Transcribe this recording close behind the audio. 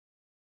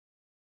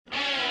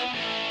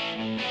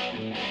Good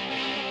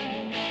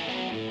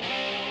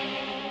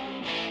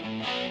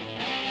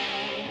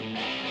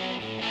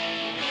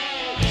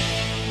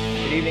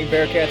evening,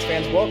 Bearcats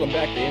fans. Welcome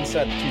back to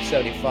Inside the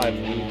 275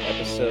 Loop,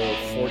 episode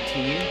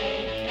 14.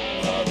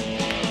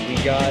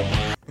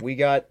 We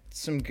got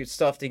some good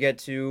stuff to get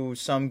to,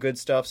 some good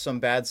stuff, some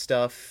bad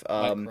stuff.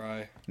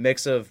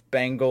 Mix of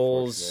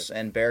Bengals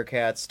and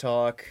Bearcats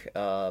talk.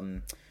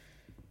 So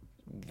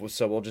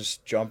we'll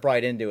just jump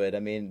right into it. I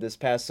mean, this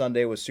past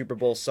Sunday was Super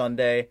Bowl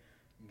Sunday.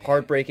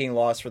 Heartbreaking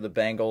loss for the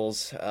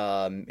Bengals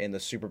in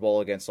the Super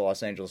Bowl against the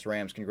Los Angeles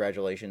Rams.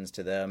 Congratulations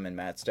to them and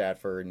Matt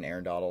Stafford and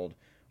Aaron Donald.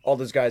 All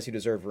those guys who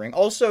deserve a ring.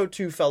 Also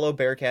to fellow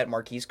Bearcat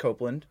Marquise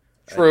Copeland.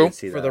 True.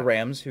 For the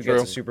Rams, who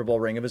gets a Super Bowl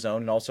ring of his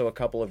own. And also a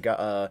couple of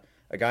a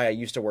guy I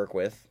used to work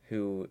with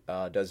who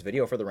does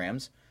video for the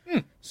Rams.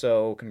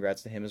 So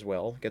congrats to him as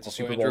well. Gets a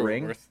Super Bowl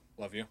ring. Whitworth.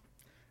 Love you.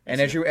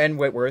 And Andrew and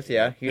Whitworth,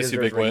 yeah. He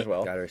deserves a ring as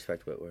well. Gotta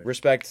respect Whitworth.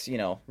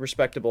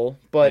 Respectable.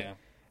 But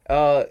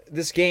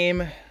this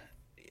game,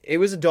 it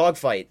was a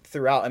dogfight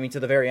throughout. I mean, to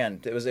the very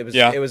end. It was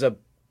a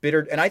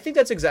bitter, and I think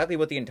that's exactly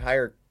what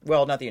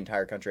not the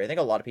entire country. I think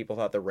a lot of people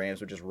thought the Rams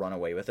would just run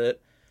away with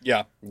it.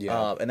 Yeah.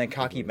 And then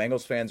cocky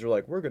Bengals fans were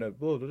like, "We're gonna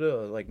blah, blah,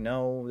 blah." Like,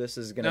 no, this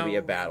is gonna be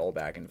a battle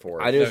back and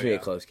forth. I knew it was gonna be a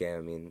close game.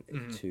 I mean,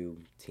 two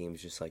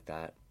teams just like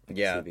that.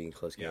 Being a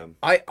close game.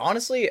 I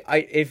honestly,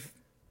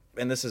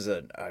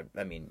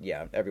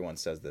 everyone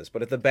says this,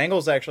 but if the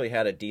Bengals actually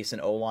had a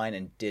decent O-line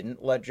and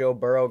didn't let Joe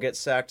Burrow get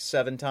sacked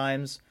 7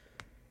 times,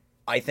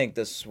 I think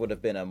this would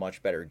have been a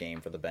much better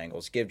game for the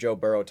Bengals. Give Joe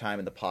Burrow time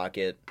in the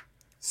pocket.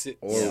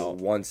 Or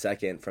 1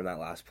 second from that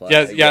last play.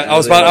 Yeah. I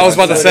was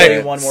about to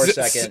say one more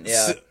second.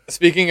 Yeah.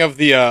 Speaking of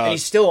the, and he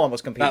still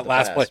almost completed that the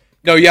last pass. play.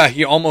 No, yeah,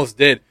 he almost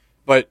did.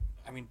 But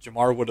I mean,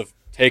 Jamar would have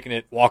taken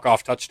it, walk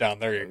off touchdown.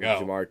 There you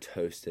go. Jamar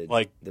toasted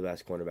the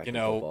best cornerback in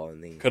football,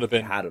 and he could have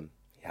been. He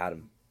had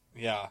him.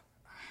 Yeah,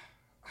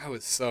 I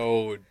was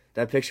so.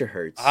 That picture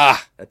hurts.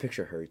 That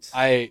picture hurts.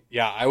 I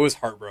was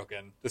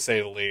heartbroken, to say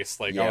the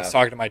least. I was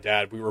talking to my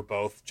dad. We were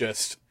both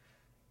just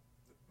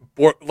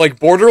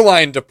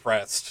borderline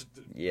depressed.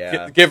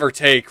 Yeah. Give or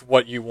take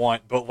what you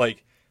want. But,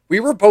 we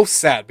were both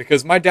sad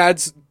because my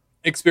dad's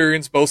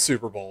experienced both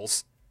Super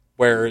Bowls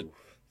where,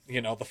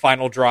 the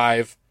final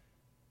drive,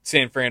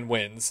 San Fran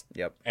wins.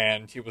 Yep.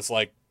 And he was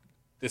like,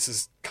 this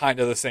is kind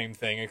of the same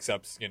thing,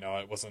 except,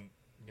 it wasn't,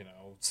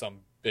 some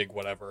big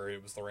whatever.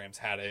 It was the Rams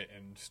had it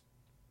and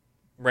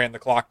ran the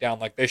clock down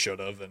like they should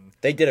have, and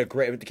they did a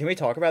great. Can we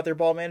talk about their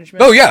ball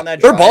management? Oh yeah,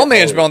 their ball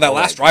management on that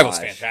last drive was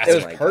fantastic.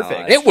 It was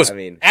perfect. It was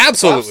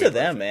absolutely props to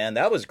them, man.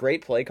 That was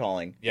great play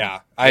calling.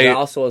 Yeah, it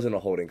also wasn't a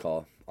holding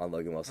call on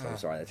Logan Wilson. I'm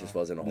sorry, that just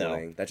wasn't a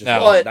holding. No. That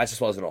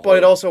just wasn't a holding. But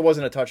it also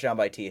wasn't a touchdont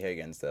by T.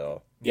 Higgins,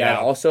 though. Yeah.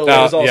 Also,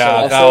 that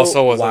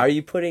also wasn't. Why are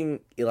you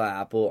putting Eli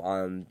Apple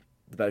on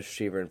the best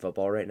receiver in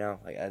football right now?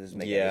 That doesn't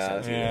make any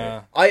sense.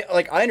 Yeah.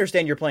 I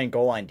understand you're playing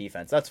goal line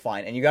defense. That's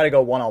fine, and you got to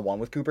go 1-on-1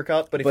 with Cooper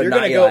Kupp. But if you're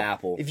going to go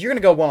Apple. if you're going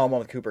to go 1-on-1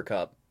 with Cooper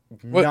Kupp,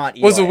 not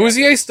Eli was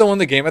Awuzie still in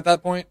the game at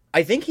that point?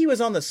 I think he was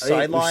on the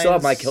sidelines. We still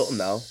have Mike Hilton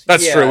though.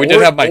 That's true. We did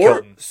have Mike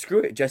Hilton. Screw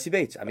it, Jesse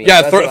Bates. I mean,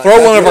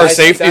 throw one of our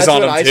safeties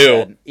on him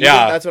too.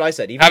 That's what I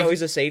said. Even though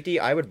he's a safety,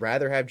 I would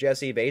rather have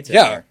Jesse Bates in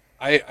there.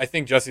 I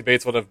think Jesse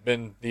Bates would have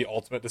been the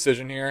ultimate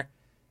decision here.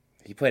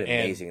 He played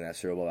amazing in that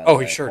Super Bowl.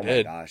 He sure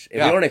did. My gosh.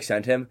 If we don't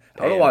extend him,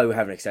 I don't know why we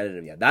haven't extended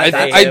him yet.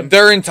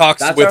 They're in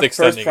talks that's with our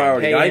extending first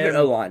priority.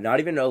 him. Not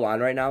even O-line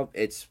right now.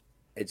 It's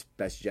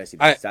best Jesse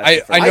Bates.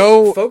 I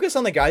know. Focus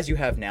on the guys you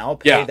have now.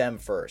 Pay them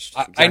first.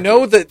 I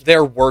know that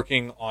they're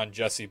working on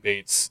Jesse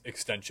Bates'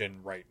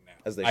 extension right now.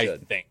 As they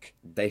should. I think.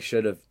 They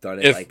should have done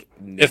it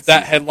if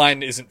that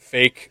headline isn't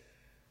fake,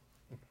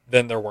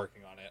 then they're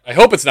working on it. I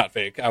hope it's not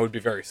fake. I would be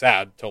very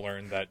sad to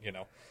learn that,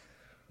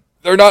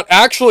 they're not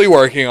actually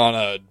working on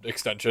an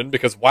extension,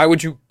 because why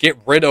would you get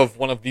rid of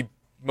one of the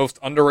most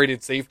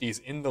underrated safeties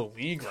in the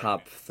league?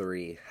 Top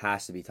 3.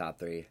 Has to be top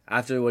 3.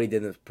 After what he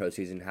did in the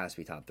postseason, has to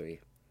be top 3.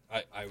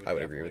 I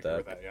would agree with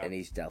that. Yeah. And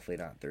he's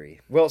definitely not 3.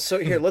 Well, so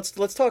here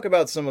let's talk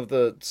about some of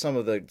the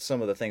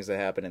things that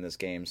happened in this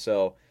game.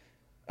 So,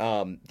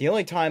 the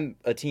only time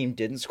a team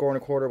didn't score in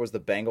a quarter was the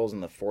Bengals in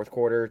the fourth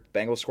quarter.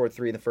 Bengals scored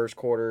 3 in the first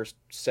quarter,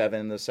 7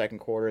 in the second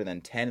quarter, and then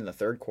 10 in the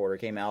third quarter.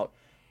 Came out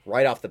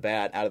right off the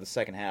bat out of the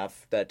second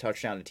half. That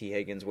touchdown to T.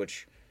 Higgins,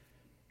 which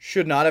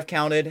should not have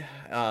counted.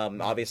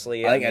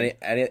 Obviously, I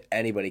think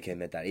anybody can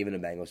admit that, even a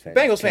Bengals fan.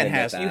 Bengals fan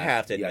has you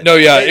have to admit. No,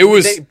 it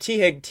was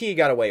T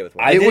got away with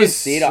one. I didn't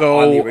see it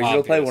on the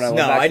original play when I went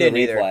back to the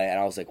replay, either. And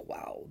I was like,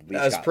 wow,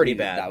 that was pretty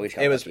bad.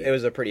 It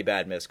was a pretty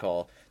bad missed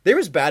call. There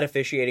was bad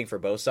officiating for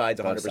both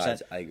sides,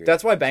 100%. I agree.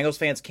 That's why Bengals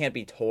fans can't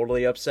be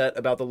totally upset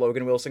about the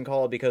Logan Wilson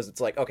call, because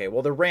it's like, okay,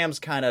 well, the Rams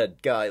kind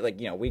of got,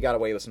 we got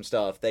away with some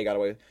stuff. They got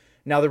away with...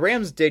 Now, the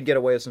Rams did get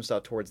away with some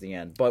stuff towards the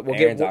end, but we'll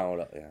get into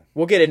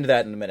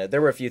that in a minute.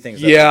 There were a few things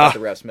that the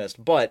refs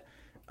missed. But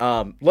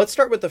let's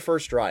start with the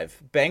first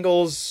drive.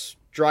 Bengals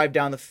drive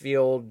down the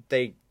field.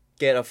 They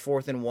get a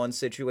 4th and 1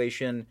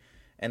 situation,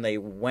 and they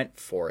went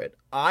for it.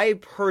 I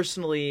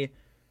personally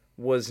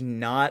was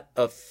not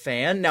a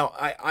fan. Now,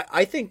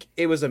 I think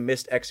it was a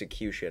missed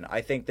execution.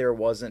 I think there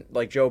wasn't,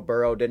 like, Joe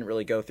Burrow didn't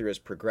really go through his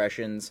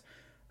progressions.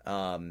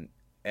 I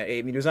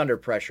mean, he was under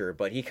pressure,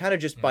 but he kind of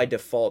just by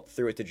default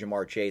threw it to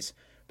Jamar Chase.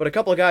 But a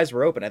couple of guys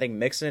were open. I think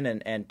Mixon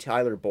and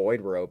Tyler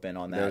Boyd were open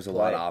on that. There was a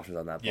lot of options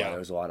on that play. Yeah. There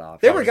was a lot of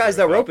options. There were guys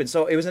that were open,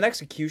 so it was an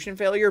execution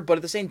failure. But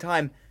at the same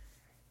time,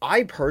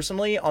 I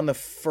personally, on the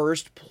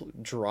first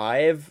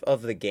drive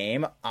of the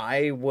game,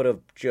 I would have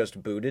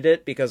just booted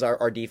it because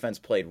our defense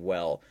played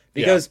well.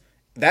 Because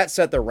that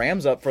set the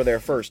Rams up for their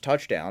first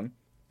touchdown.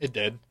 It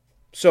did.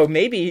 So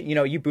maybe,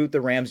 you boot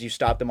the Rams, you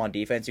stop them on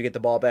defense, you get the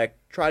ball back,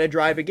 try to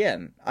drive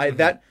again.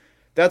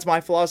 That's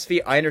my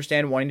philosophy. I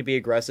understand wanting to be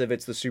aggressive.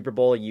 It's the Super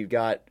Bowl. You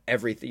got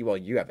everything. Well,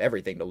 you have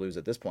everything to lose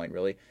at this point,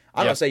 really.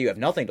 I don't say you have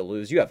nothing to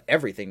lose. You have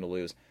everything to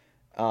lose.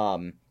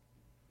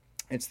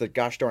 It's the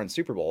gosh darn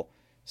Super Bowl.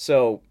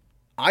 So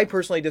I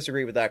personally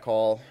disagree with that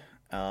call.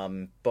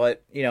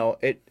 But,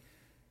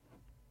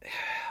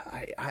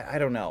 I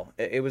don't know.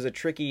 It was a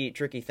tricky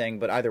thing.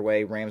 But either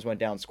way, Rams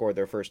went down, scored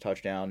their first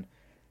touchdown.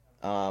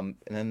 And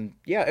then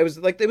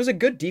it was a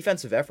good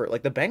defensive effort.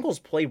 Like the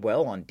Bengals played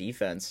well on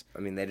defense. I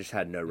mean, they just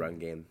had no run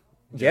game.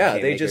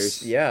 They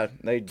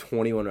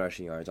 21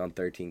 rushing yards on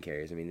 13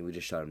 carries. I mean, we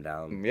just shut them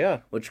down. Yeah,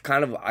 which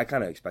I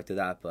kind of expected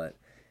that, and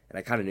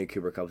I kind of knew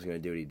Cooper Kupp was going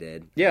to do what he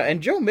did. Yeah,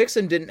 and Joe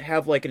Mixon didn't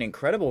have like an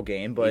incredible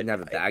game, but he didn't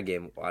have a bad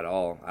game at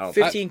all.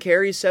 15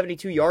 carries,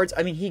 72 yards.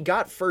 I mean, he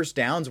got first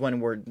downs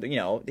when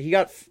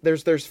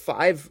there's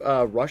 5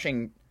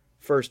 rushing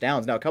first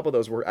downs. Now, a couple of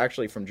those were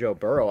actually from Joe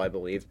Burrow, I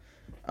believe.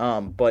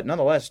 But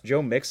nonetheless,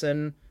 Joe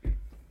Mixon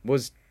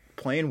was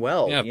playing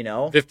well,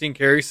 15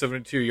 carries,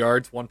 72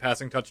 yards, 1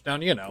 passing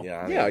touchdown,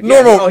 Normal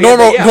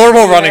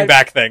running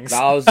back things.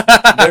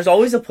 There's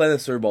always a play in the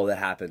Super Bowl that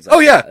happens.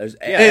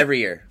 Every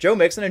year. Joe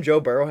Mixon and Joe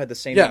Burrow had the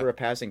same number of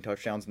passing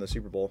touchdowns in the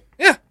Super Bowl.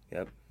 Yeah.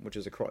 Yep. Which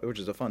is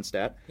a fun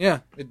stat. Yeah.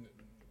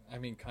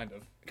 Kind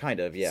of. Kind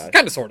of, yeah.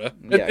 Kind of, sort of.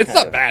 It's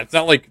not bad. It's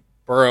not like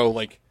Burrow,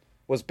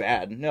 was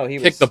bad. No, he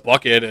kicked the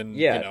bucket and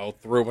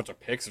threw a bunch of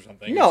picks or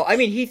something. No, I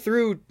mean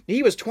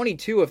he was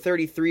 22 of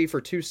 33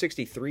 for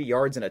 263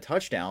 yards and a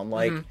touchdown.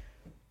 Like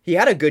he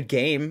had a good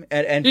game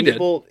and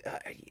people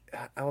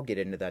I'll get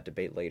into that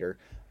debate later.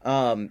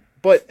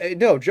 But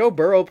no, Joe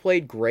Burrow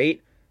played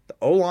great. The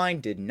O-line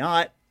did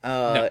not.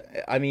 No.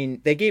 I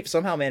mean, they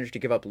somehow managed to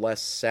give up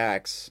less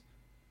sacks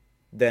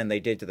than they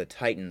did to the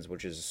Titans,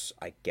 which is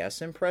I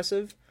guess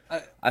impressive.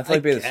 I feel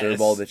like being the Super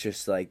Bowl, that's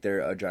just like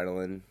their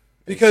adrenaline.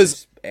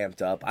 Because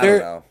amped up. I don't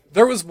know.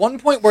 There was one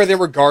point where they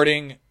were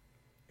guarding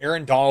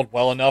Aaron Donald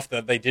well enough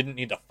that they didn't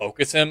need to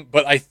focus him.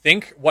 But I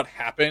think what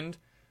happened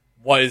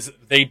was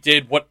they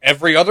did what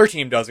every other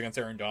team does against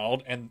Aaron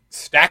Donald and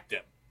stacked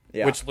him,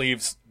 which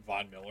leaves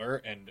Von Miller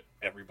and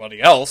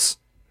everybody else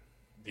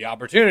the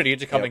opportunity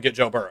to come and get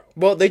Joe Burrow.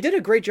 Well, they did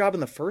a great job in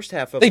the first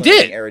half of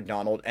Aaron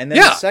Donald, and then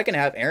the second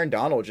half, Aaron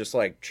Donald just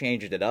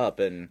changed it up.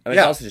 And I mean,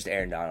 it's also just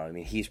Aaron Donald. I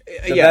mean, he's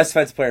the best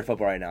defensive player in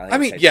football right now. I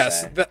mean,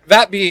 yes,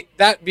 that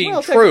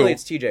being true,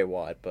 it's T.J.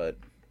 Watt, but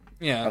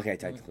okay,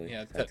 technically,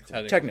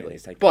 technically,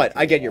 but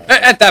I get your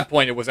point. At that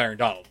point, it was Aaron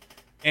Donald,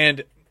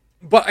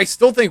 but I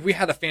still think we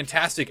had a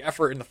fantastic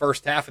effort in the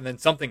first half, and then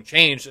something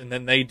changed, and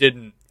then they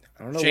didn't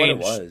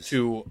change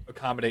to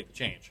accommodate the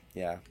change.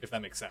 Yeah, if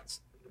that makes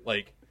sense,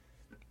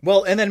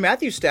 Well, and then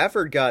Matthew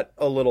Stafford got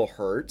a little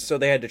hurt, so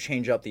they had to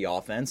change up the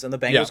offense, and the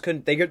Bengals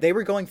couldn't. They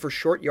were going for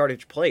short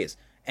yardage plays,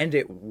 and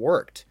it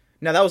worked.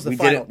 Now that was the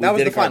final. That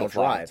was the final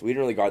drive. We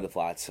didn't really guard the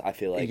flats. I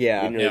feel like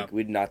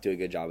we did not do a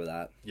good job of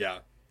that. Yeah.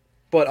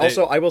 But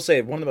also, I will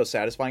say one of the most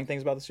satisfying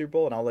things about the Super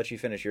Bowl, and I'll let you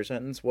finish your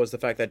sentence, was the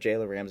fact that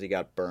Jalen Ramsey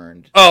got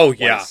burned. Oh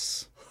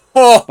twice.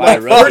 By a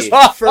rookie.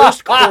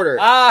 First quarter.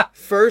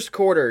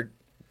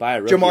 By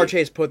a rookie. Jamar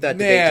Chase put that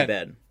debate to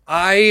bed.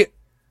 I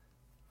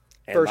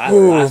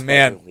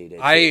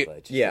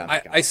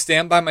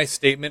stand by my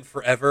statement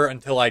forever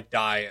until I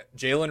die.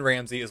 Jalen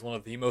Ramsey is one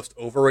of the most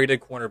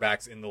overrated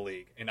cornerbacks in the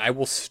league, and I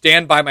will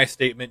stand by my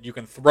statement. You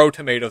can throw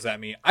tomatoes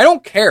at me. I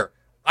don't care.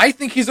 I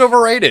think he's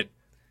overrated.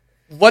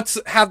 Let's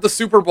have the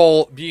Super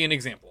Bowl be an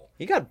example.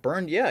 He got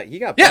burned, He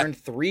got burned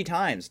 3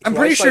 times. I'm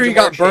pretty sure he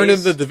got burned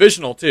in the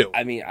divisional, too.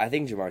 I mean, I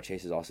think Jamar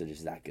Chase is also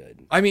just that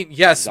good. I mean,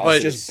 yes,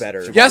 but just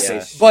better.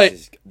 Yes, but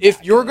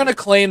if you're going to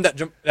claim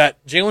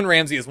that Jalen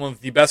Ramsey is one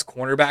of the best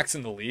cornerbacks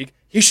in the league,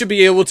 he should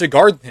be able to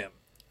guard him.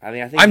 I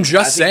mean, I think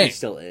saying. He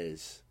still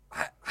is.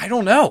 I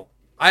don't know.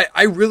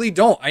 I really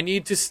don't. I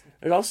need to...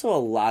 There's also a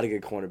lot of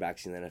good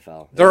cornerbacks in the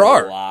NFL. There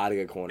are. A lot of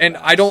good cornerbacks. And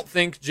I don't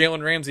think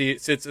Jalen Ramsey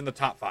sits in the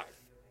top 5.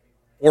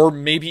 Or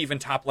maybe even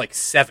top,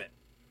 7.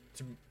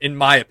 In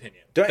my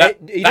opinion.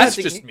 That's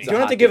just me. You don't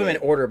have to give them an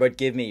order, but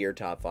give me your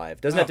top 5.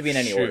 Doesn't have to be in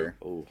any order.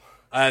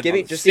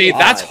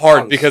 That's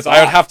hard because I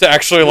would have to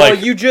actually Well,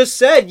 you just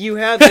said he's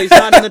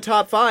not in the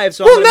top 5.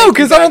 So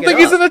because I don't think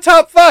he's in the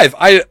top 5.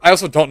 I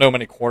also don't know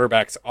many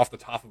quarterbacks off the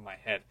top of my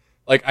head.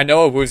 I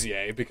know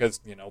Awuzie because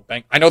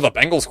I know the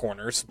Bengals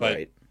corners,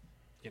 but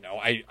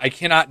I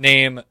cannot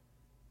name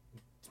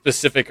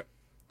specific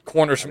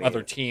corners from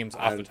other teams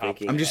off the top.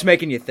 I'm just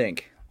making you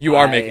think. You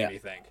are making me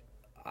think.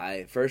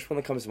 First one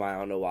that comes to mind, I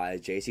don't know why,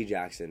 is J.C.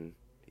 Jackson.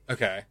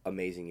 Okay.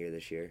 Amazing year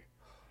this year.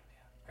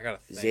 I gotta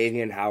think.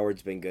 Xavier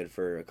Howard's been good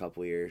for a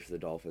couple years for the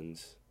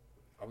Dolphins.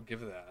 I would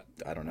give it that.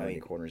 I don't know any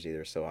corners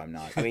either, so I'm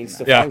not. I mean,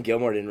 Stephon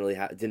Gilmore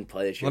didn't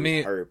play this year.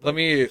 Let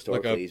me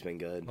look up. He's been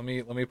good. Let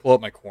me pull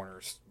up my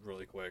corners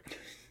really quick.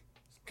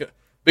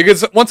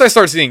 Because once I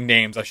start seeing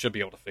names, I should be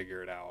able to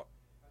figure it out.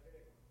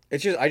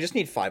 I just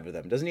need 5 of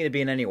them. Doesn't need to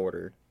be in any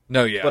order.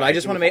 No, yeah. But I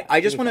just want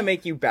to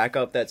make you back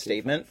up that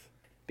statement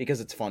because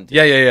it's fun to.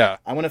 Yeah.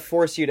 I want to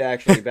force you to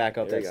actually back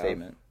up that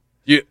statement.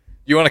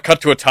 You want to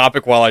cut to a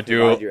topic while I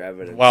provide your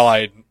evidence. While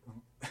I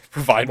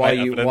provide my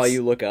evidence while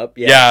you look up.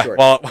 Yeah, sure.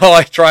 while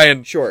I try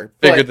and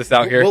figure this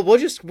out here.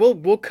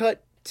 We'll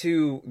cut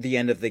to the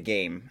end of the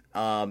game.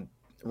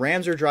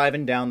 Rams are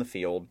driving down the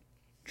field,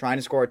 trying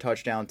to score a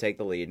touchdown, take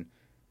the lead.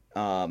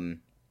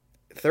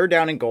 3rd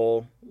down and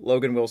goal,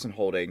 Logan Wilson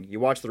holding.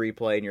 You watch the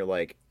replay and you're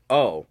like,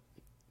 oh,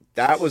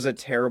 that was a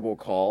terrible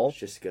call. It's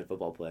just good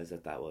football plays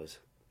that was.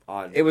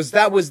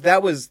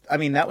 That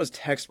was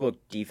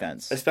textbook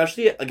defense.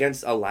 Especially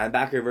against a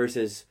linebacker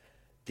versus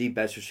the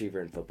best receiver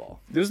in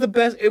football. It was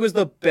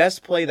the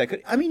best play that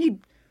could. I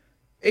mean,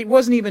 he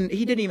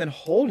didn't even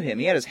hold him.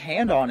 He had his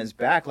hand on his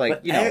back,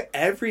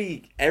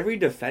 every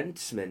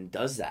defenseman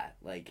does that.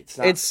 Like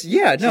defense.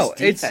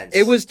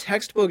 It was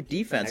textbook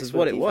defense is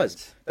what it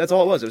was. That's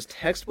all it was. It was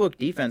textbook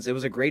defense. It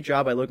was a great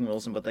job by Logan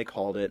Wilson, but they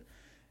called it.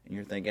 And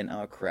you're thinking,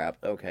 oh crap.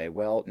 Okay,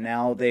 well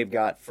now they've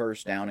got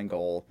 1st down and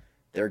goal.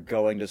 They're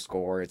going to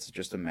score. It's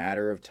just a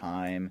matter of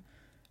time.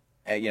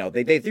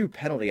 They threw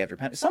penalty after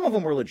penalty. Some of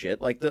them were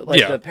legit, like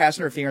the pass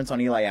interference on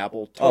Eli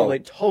Apple. Totally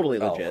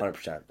legit.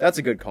 100%. That's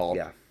a good call.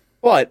 Yeah.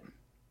 But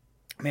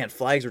man,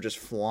 flags were just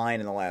flying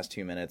in the last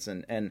 2 minutes,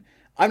 and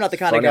I'm not the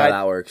kind of guy.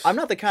 That works. I'm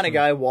not the kind of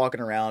guy walking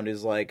around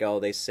who's like, oh,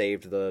 they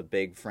saved the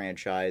big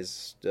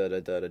franchise.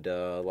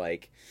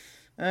 Like,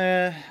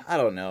 I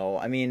don't know.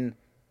 I mean.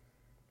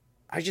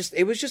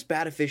 It was just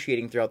bad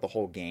officiating throughout the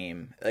whole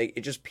game. Like, it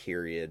just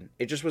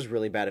was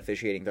really bad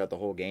officiating throughout the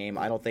whole game.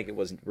 I don't think it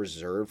was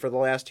reserved for the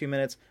last 2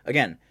 minutes.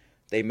 Again,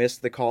 they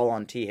missed the call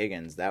on T.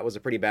 Higgins. That was a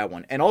pretty bad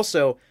one. And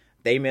also,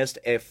 they missed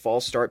a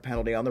false start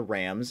penalty on the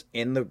Rams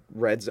in the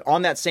Reds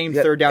on that same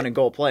 3rd down and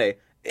goal play.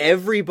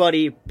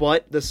 Everybody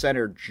but the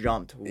center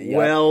jumped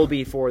well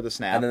before the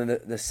snap. And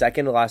then the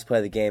second to last play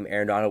of the game,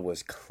 Aaron Donald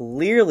was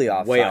clearly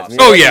offside. Way off.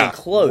 Oh, yeah.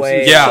 Close.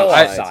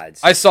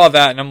 I saw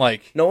that, and I'm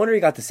like... No wonder he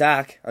got the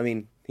sack. I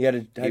mean, he had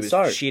a head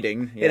start. He was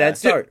cheating. Yeah. Head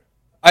start.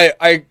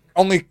 I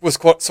only was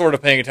sort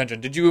of paying attention.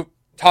 Did you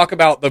talk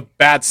about the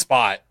bad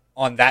spot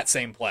on that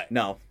same play?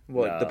 No.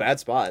 The bad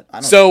spot?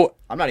 I'm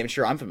not even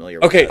sure I'm familiar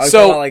with okay, that.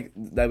 so...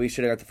 that we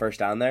should have got the 1st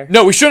down there?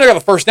 No, we shouldn't have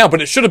got the 1st down,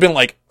 but it should have been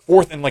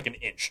 4th and an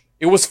inch.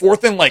 It was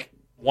 4th and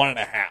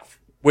 1.5,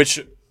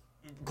 which,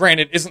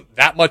 granted, isn't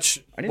that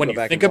much when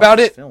you think about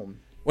it.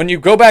 When you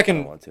go back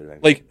and when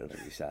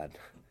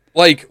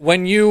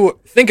you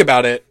think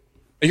about it,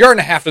 1.5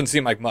 yards doesn't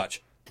seem like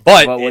much,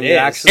 but when it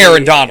is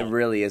Aaron Donald. It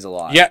really is a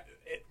lot. Yeah,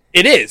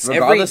 it is.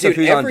 Regardless of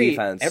who's on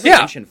defense. Every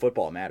inch in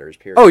football matters.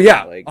 Period. Oh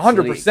yeah,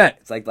 100%.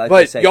 It's like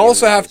but you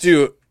also have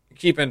to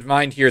keep in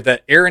mind here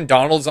that Aaron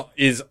Donald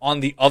is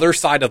on the other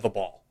side of the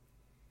ball,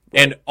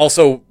 and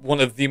also one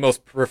of the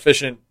most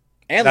proficient.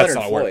 And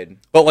Leonard Floyd.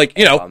 But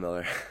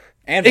Miller.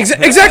 And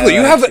exactly,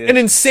 you have an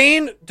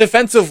insane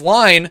defensive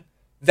line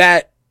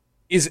that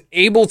is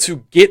able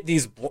to get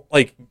these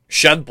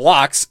shed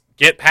blocks,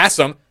 get past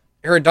them.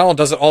 Aaron Donald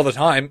does it all the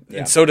time,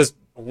 and so does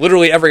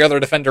literally every other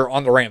defender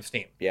on the Rams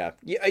team. Yeah.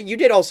 You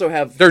did also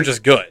have... They're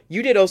just good.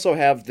 You did also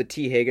have the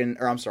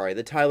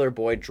the Tyler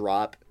Boyd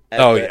drop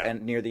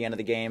and near the end of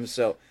the game,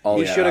 so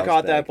he should have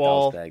caught that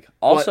ball. That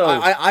also,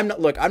 I'm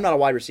not a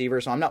wide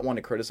receiver, so I'm not one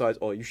to criticize,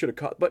 oh, you should have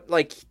caught... But,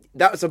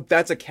 that's a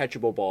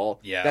catchable ball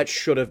that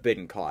should have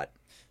been caught.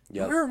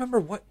 Yep. I don't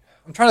remember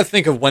I'm trying to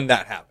think of when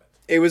that happened.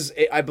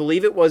 I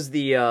believe it was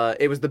the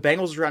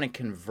Bengals trying to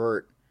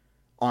convert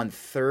on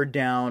 3rd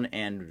down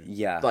and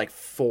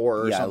 4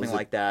 or something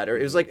like that. Or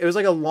it was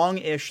like a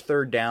long-ish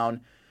 3rd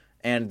down,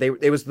 and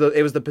it was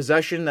the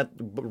possession that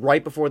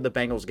right before the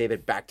Bengals gave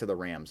it back to the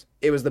Rams.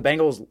 It was the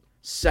Bengals'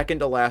 second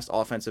to last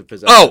offensive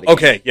possession. Oh,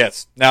 okay,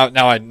 yes. Now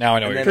I know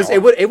what you're because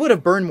it would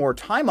have burned more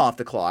time off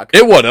the clock.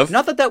 It would have.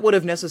 Not that would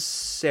have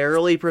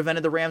necessarily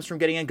prevented the Rams from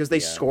getting in because they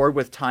scored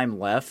with time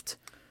left.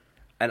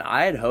 And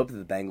I had hoped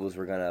that the Bengals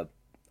were gonna.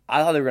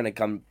 I thought they were gonna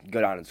go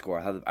down and score.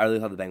 I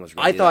really thought the Bengals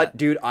were gonna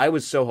dude, I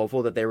was so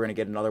hopeful that they were gonna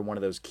get another one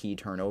of those key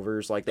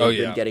turnovers like they've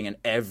been getting in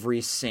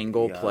every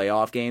single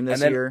playoff game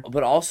this year.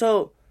 But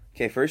also,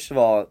 okay, first of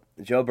all,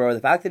 Joe Burrow,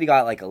 the fact that he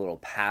got a little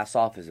pass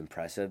off is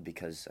impressive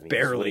because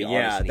barely,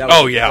 that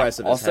was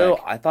impressive.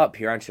 Also, I thought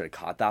Piran should have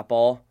caught that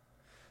ball.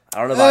 I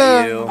don't know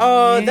about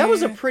you. That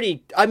was a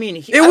pretty. I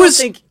mean,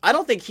 I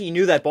don't think he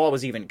knew that ball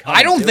was even coming.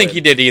 I don't think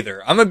he did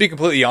either. I'm gonna be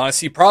completely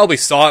honest. He probably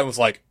saw it and was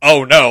like,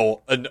 "Oh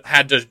no," and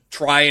had to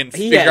try and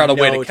figure out a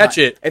way to catch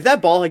it. If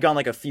that ball had gone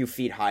a few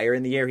feet higher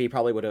in the air, he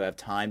probably would have had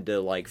time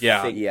to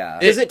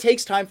because it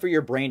takes time for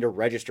your brain to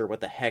register what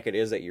the heck it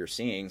is that you're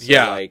seeing.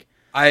 So,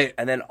 and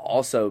then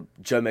also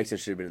Joe Mixon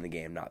should have been in the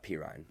game, not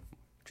Piran.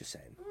 Just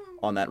saying.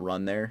 on that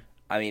run there.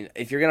 I mean,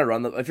 if you're gonna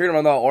run the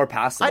ball or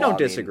pass the ball, I don't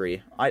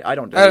disagree. I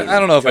don't disagree. I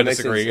don't know if I Joe Mixon's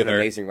disagree either. An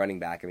amazing running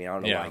back. I mean, I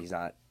don't know why he's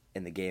not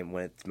in the game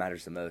when it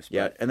matters the most.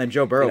 Yeah, but, and then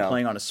Joe Burrow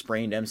playing on a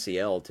sprained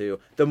MCL too.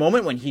 The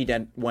moment when he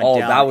went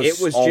down, it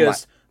was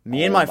just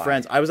me and my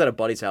friends. I was at a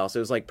buddy's house. It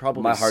was like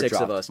probably 6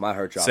 of us. My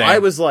heart dropped. Same. I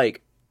was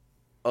like,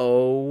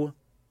 oh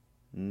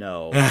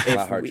no!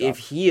 If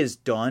he is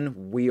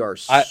done, we are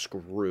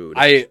screwed.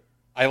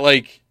 I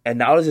like, and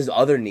that was his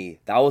other knee.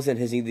 That wasn't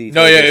his knee.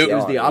 No, yeah, it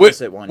was the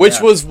opposite one,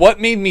 which was what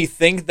made me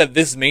think that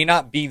this may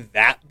not be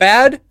that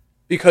bad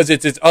because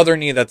it's his other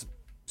knee that's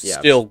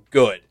still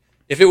good.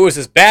 If it was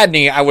his bad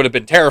knee, I would have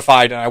been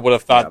terrified, and I would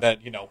have thought that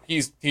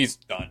he's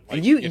done. Like,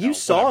 and you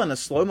saw in the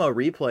slow mo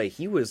replay,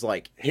 he was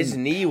like his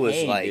knee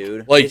was like,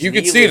 dude. Like you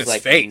could see in his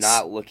face,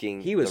 not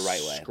looking he was the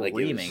right way,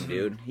 screaming,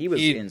 dude. He was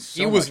in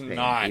so he was much pain.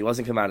 not. He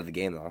wasn't coming out of the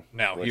game though.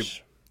 No,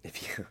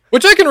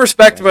 which I can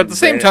respect, but at the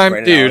same time,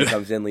 Brandon dude, Allen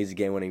comes in, leads a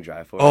game-winning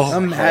drive for us. Oh,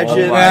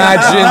 imagine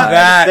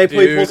that. They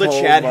dude. pulls a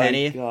Chad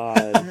Henne.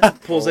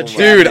 Pulls a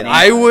Chad dude.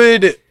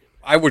 Henne.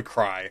 I would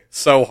cry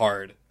so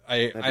hard.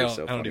 I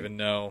so don't even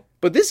know.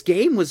 But this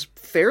game was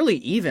fairly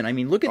even. I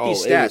mean, look at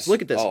these stats.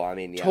 Look at this.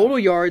 Total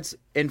yards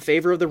in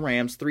favor of the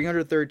Rams,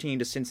 313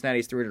 to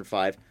Cincinnati's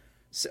 305.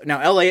 So,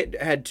 now, LA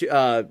had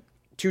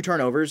 2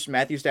 turnovers.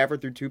 Matthew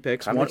Stafford threw 2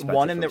 picks.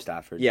 One in the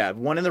Stafford. Yeah,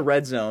 one in the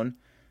red zone.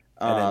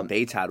 And then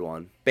Bates had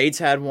one.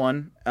 It's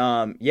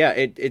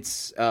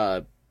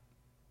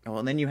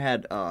and then you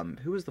had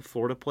who was the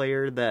Florida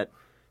player that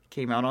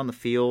came out on the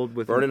field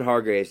with Vernon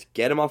Hargraves?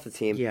 Get him off the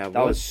team. Yeah,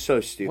 that was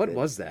so stupid. What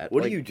was that?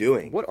 What are you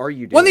doing? What are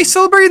you doing? When they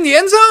celebrated in the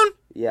end zone?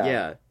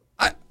 Yeah.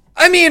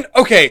 I mean,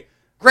 okay.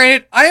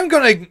 Granted, I am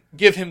gonna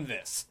give him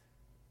this.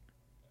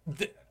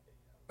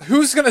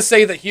 Who's gonna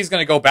say that he's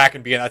gonna go back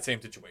and be in that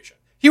same situation?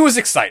 He was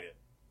excited.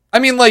 I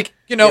mean, like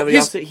he didn't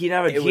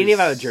even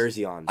have a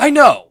jersey on. I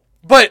know,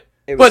 but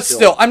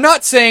still, I'm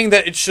not saying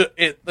that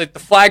the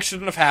flag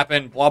shouldn't have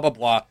happened. Blah blah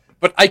blah.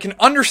 But I can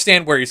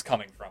understand where he's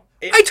coming from.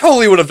 I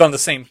totally would have done the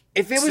same thing.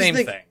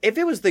 If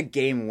it was the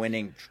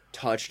game-winning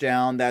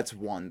touchdown, that's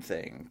one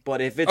thing.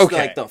 But if it's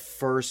like the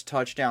first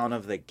touchdown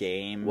of the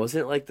game,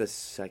 wasn't it like the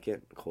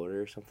second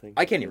quarter or something?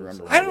 I can't even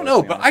remember. I don't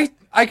know, but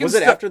I can. Was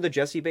it after the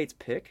Jesse Bates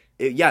pick?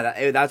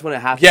 That's when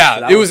it happened. Yeah,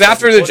 so it was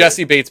after the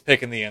Jesse Bates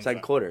pick in the end.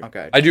 Second quarter.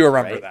 Okay, I do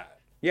remember that.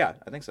 Yeah,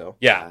 I think so.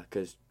 Yeah,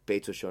 because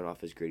Bates was showing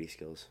off his gritty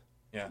skills.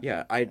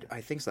 Yeah, I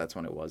think so. That's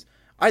when it was.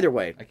 Either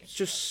way, it's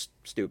just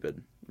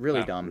stupid.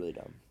 Really dumb. Really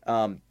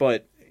dumb.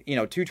 But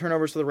 2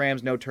 turnovers for the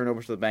Rams, no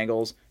turnovers for the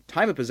Bengals.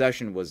 Time of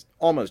possession was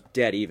almost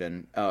dead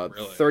even.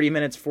 30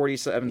 minutes,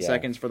 47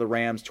 seconds for the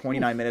Rams,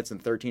 29 minutes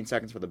and 13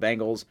 seconds for the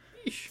Bengals.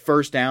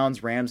 First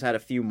downs, Rams had a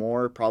few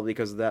more, probably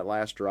because of that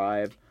last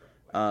drive.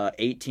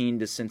 18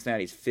 to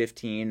Cincinnati's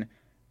 15.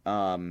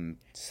 Same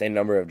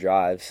number of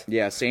drives.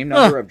 Yeah, same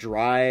number of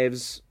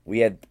drives. We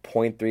had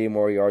 0.3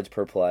 more yards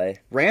per play.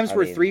 Rams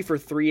were 3 for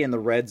 3 in the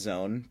red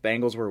zone.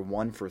 Bengals were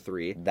 1 for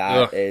 3.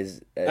 That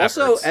is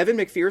also Evan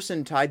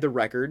McPherson tied the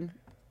record.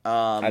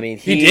 I mean,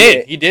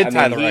 he did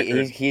tie the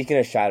record. He's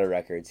going to shatter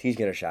records.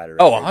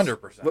 Oh,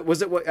 100%.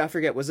 Was it I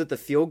forget? Was it the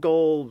field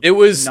goal? It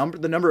was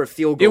the number of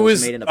field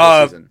goals made in the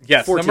postseason.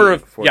 Yes, 14. number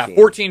of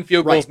 14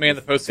 field goals made in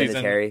the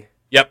postseason. Vinatieri.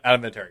 Yep,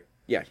 Adam Vinatieri.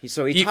 Yeah,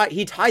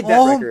 he tied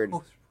that record.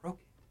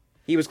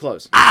 He was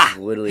close.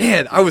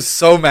 Man, I was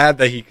so mad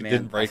that he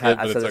didn't break it.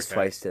 I said this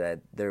twice today.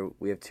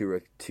 We have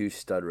two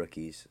stud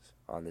rookies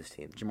on this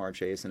team: Jamar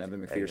Chase and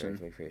Evan McPherson.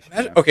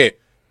 Imagine, okay,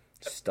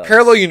 studs.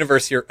 Parallel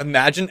universe here.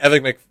 Imagine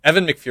Evan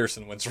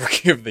McPherson wins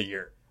Rookie of the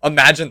Year.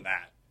 Imagine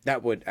that.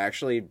 That would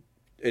actually,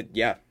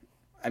 yeah.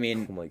 I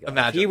mean, oh my God.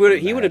 Imagine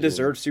he would have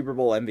deserved Super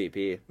Bowl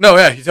MVP. No,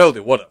 yeah, he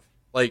totally would have.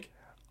 Like,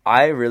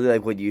 I really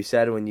like what you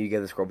said when you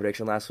gave the score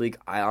prediction last week.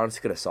 I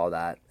honestly could have saw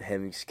that,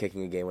 him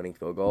kicking a game-winning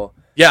field goal.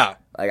 Yeah.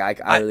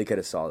 Like, I really could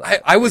have saw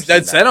that. I was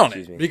dead set on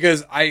it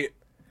because I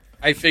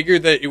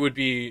figured that it would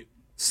be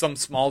some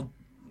small,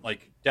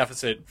 like,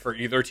 deficit for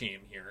either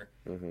team here.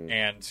 Mm-hmm.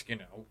 And,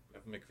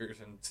 if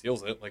McPherson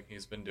steals it, like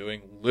he's been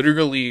doing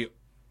literally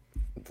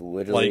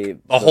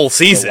like, the whole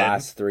season. The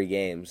last 3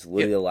 games.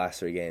 Literally the last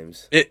 3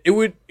 games. It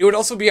would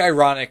also be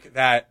ironic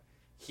that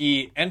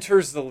he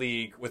enters the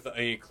league with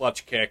a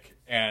clutch kick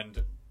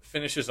and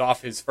finishes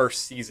off his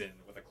first season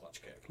with a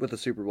clutch kick. With a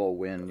Super Bowl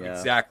win, yeah.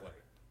 Exactly.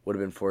 Would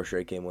have been 4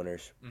 straight game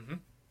winners. Mm-hmm.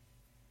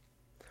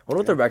 I wonder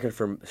what the record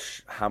for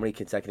how many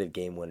consecutive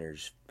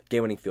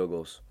game-winning field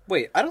goals.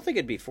 Wait, I don't think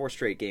it'd be 4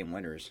 straight game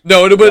winners.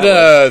 No, it would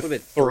have been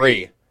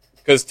 3.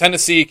 Because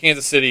Tennessee,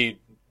 Kansas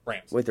City,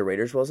 Rams. Wait, the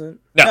Raiders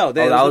wasn't? No,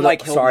 that was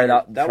like sorry,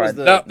 that was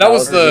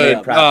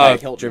the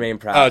Jermaine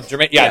Pratt.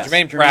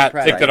 Jermaine Pratt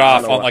picked it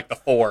off on like the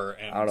 4.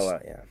 And, I don't know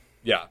what.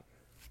 Yeah.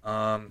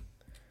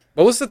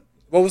 What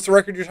was the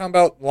record you're talking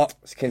about?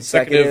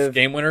 Consecutive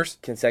game winners.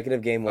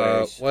 Consecutive game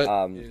winners.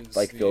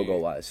 Like field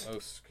goal wise.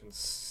 Most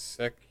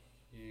consecutive.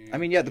 I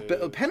mean, yeah,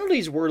 the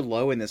penalties were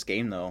low in this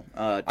game though.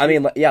 I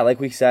mean, yeah, like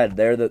we said,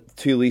 they're the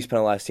 2 least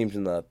penalized teams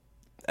in the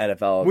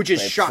NFL, which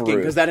is shocking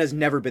because that has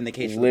never been the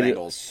case for the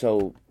Bengals.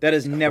 So that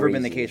has never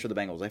been the case for the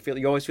Bengals.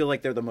 You always feel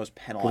like they're the most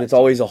penalized. It's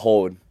always a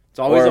hold. It's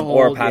always a hold.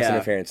 Or pass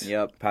interference.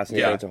 Yep. Pass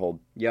interference or hold.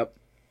 Yep.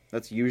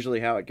 That's usually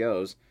how it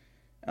goes.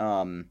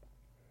 Yeah,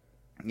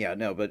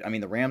 no, but I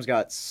mean, the Rams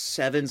got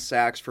 7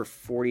 sacks for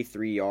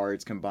 43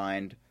 yards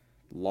combined.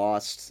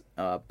 Lost.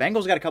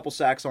 Bengals got a couple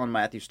sacks on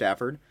Matthew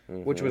Stafford,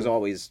 which was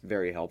always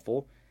very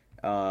helpful.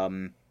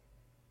 Yeah,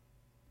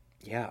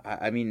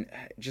 I mean,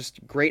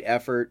 just great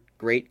effort,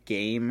 great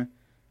game,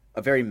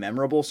 a very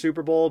memorable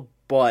Super Bowl.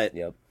 But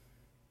you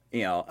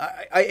know,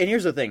 and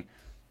here's the thing: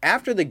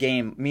 after the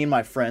game, me and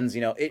my friends,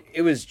 you know,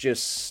 it was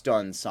just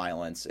stunned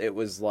silence. It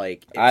was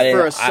like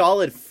for a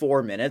solid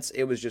 4 minutes,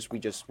 it was just we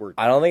just were.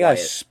 I don't think quiet.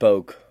 I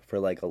spoke for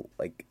like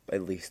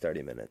at least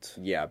 30 minutes.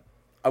 Yeah.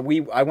 I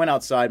went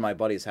outside my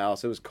buddy's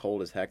house. It was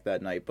cold as heck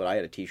that night, but I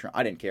had a t-shirt.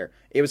 I didn't care.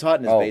 It was hot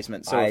in his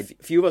basement. So a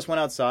few of us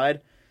went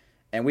outside,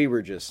 and we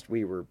were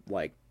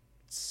like,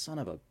 son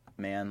of a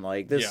man,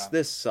 like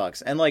this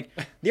sucks. And like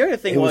the other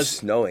thing was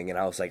snowing, and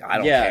I was like, I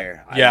don't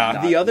care.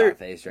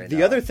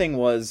 The other thing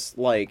was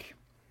like,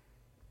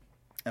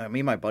 me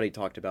and my buddy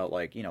talked about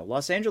like, you know,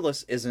 Los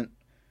Angeles it's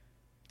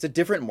a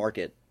different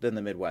market than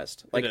the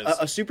Midwest. Like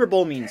a Super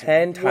Bowl means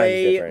 10 times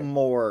way different.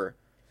 more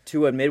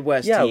to a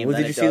Midwest team. Well, than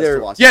did you it see does their?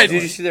 to Los Yeah,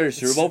 Angeles. did you see their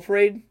Super Bowl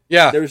parade?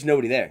 Yeah, there was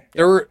nobody there.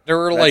 There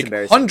were like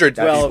hundreds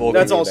of people. Well,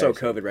 that's also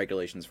COVID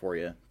regulations for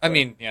you. I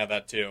mean, yeah,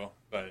 that too.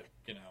 But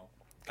you know,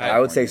 I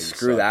would say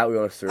screw that. We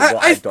want to Super Bowl.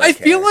 I don't I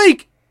care.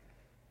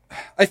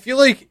 feel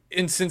like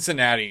in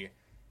Cincinnati,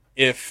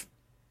 if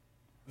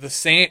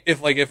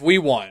we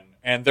won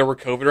and there were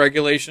COVID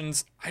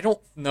regulations, I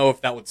don't know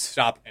if that would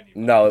stop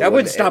anyone. No, that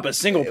wouldn't stop a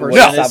single person.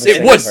 No,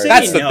 it would.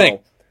 That's the thing.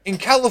 In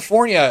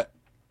California,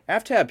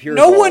 have to have pure.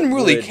 No one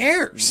really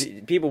cares.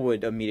 People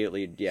would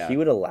immediately, He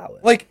would allow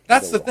it. Like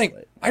that's the thing.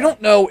 I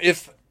don't know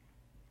if,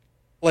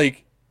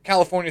 like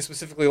California,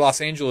 specifically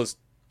Los Angeles,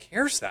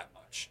 cares that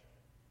much.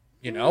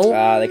 You know,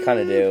 they kind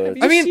of do.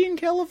 Have you seen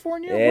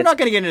California? We're not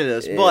going to get into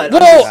this, but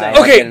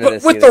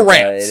but with the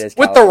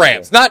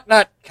Rams, not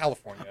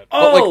California,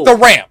 but like the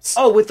Rams.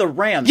 Oh, with the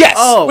Rams. Yes,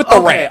 with the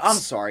Rams. I'm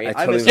sorry. No.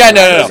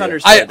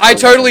 I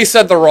totally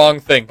said the wrong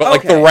thing, but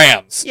like the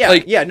Rams. Yeah,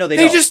 like, no,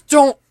 they just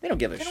don't. They don't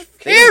give a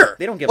care.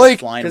 They don't give a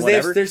flying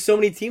whatever. Because there's so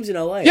many teams in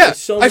LA. Yeah,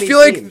 so I many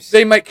feel teams. like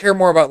they might care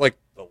more about like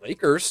the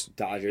Lakers,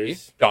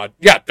 Dodgers.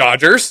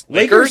 Dodgers.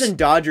 Lakers and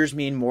Dodgers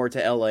mean more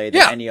to LA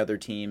than any other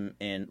team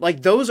in.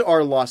 Like those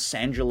are Los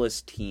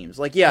Angeles teams.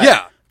 Like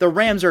the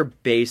Rams are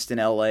based in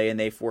LA and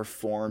they were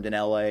formed in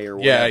LA or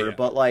whatever.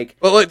 But like,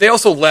 they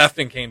also left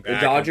and came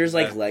back. The Dodgers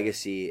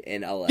legacy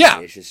in LA.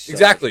 Yeah, is just so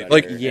exactly.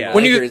 Like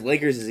when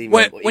Lakers is even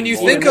when you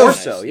even think more of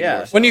so,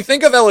 when you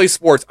think of LA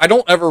sports, I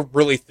don't ever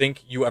really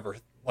think you ever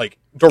like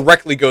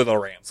directly go to the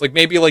Rams. Like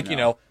maybe you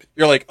know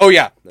you're like, oh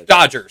yeah,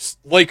 Dodgers,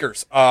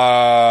 Lakers,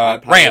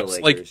 Rams.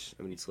 Like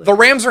the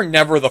Rams are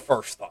never the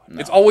first thought. No.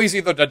 It's always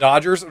either the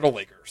Dodgers or the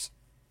Lakers,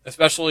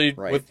 especially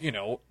with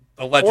the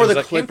legends or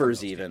the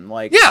Clippers even.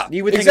 Like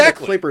you would think of the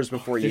Clippers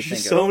before you think of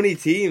so many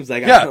teams.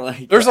 Like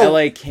there's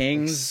LA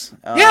Kings.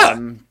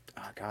 Oh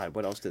God,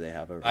 what else do they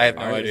have over I have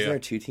no idea. Is there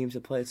 2 teams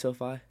that play at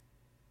SoFi?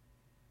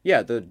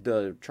 Yeah,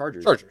 the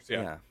Chargers.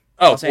 Yeah.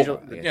 Oh,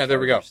 there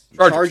we go.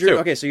 Chargers.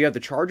 Okay, so you have the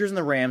Chargers and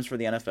the Rams for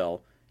the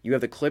NFL. You have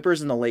the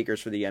Clippers and the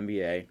Lakers for the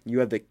NBA. You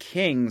have the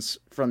Kings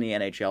from the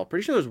NHL.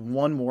 Pretty sure there's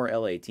one more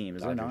LA team,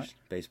 is there not?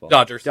 Baseball.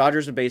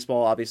 Dodgers and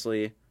baseball,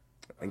 obviously.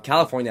 And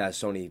California has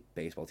so many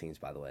baseball teams,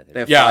 by the way.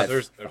 They have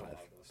there's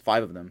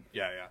 5 of them.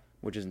 Yeah.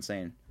 Which is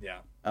insane. Yeah.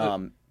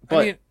 But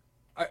I mean,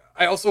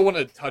 I also want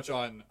to touch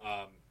on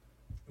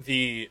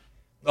the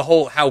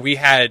whole how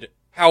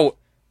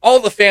all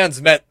the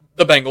fans met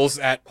the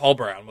Bengals at Paul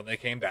Brown when they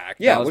came back.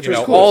 Yeah, which was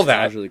cool. All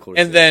that. Was really cool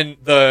and then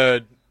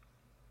the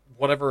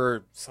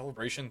whatever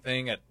celebration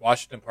thing at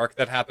Washington Park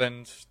that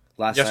happened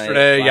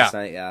yesterday. Last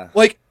night, yeah.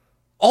 Like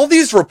all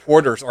these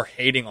reporters are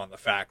hating on the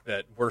fact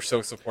that we're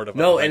so supportive.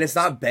 No, of and it's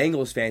not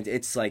Bengals fans.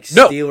 It's like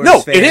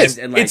Steelers fans. It is.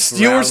 And like it's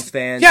Browns Steelers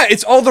fans. Yeah,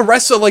 it's all the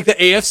rest of like the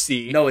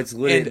AFC. No, it's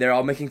literally they're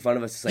all making fun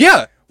of us. It's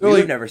like, we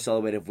would never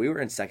celebrate if we were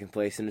in second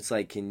place, and it's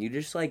like, can you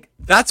just like?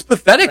 That's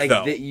pathetic,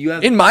 though.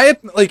 In my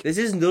this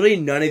is literally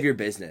none of your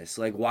business.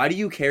 Like, why do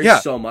you care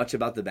so much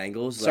about the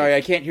Bengals? Like, sorry, I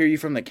can't hear you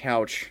from the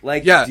couch.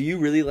 Like, do you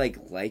really like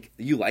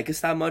you like us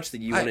that much that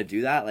you want to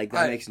do that? Like,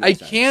 that makes no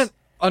sense. I can't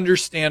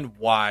understand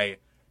why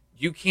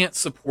you can't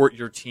support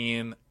your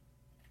team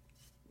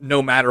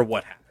no matter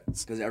what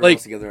happens. Because everyone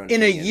wants to give their own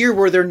in opinion. A year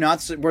where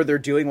they're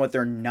doing what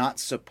they're not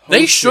supposed.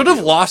 They should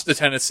have lost to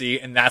Tennessee,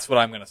 and that's what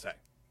I'm going to say.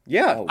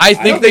 Yeah, I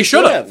think they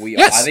should have.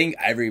 Yes, I think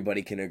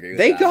everybody can agree with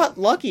that. They got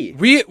lucky.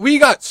 We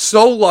got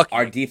so lucky.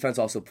 Our defense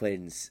also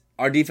played.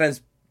 Our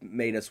defense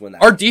made us win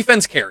that. Our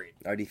defense carried.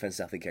 Our defense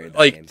definitely carried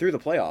that game through the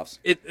playoffs.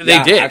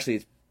 They did. Actually,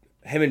 it's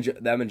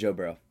them and Joe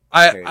Burrow.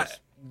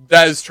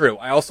 That is true.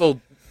 I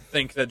also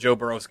think that Joe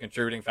Burrow is a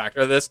contributing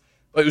factor to this,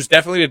 but it was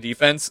definitely the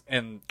defense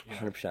and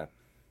 100%.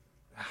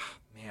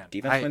 Man,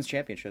 defense wins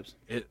championships.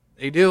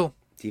 They do.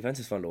 Defense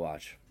is fun to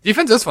watch.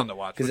 Defense is fun to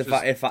watch because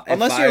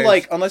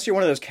unless you're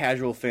one of those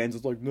casual fans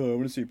that's like, no, I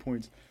want to see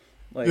points.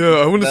 Like, yeah,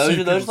 I want to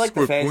see those like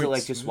the fans points. that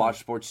like just watch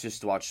sports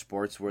just to watch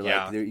sports. Where like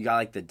Yeah. you got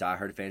like the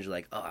diehard fans who are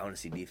like, oh, I want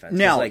to see defense.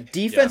 Now, like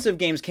defensive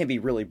games can be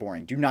really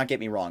boring. Do not get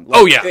me wrong. Like,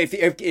 Oh, yeah.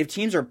 If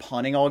teams are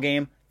punting all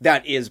game,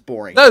 that is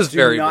boring. That is Do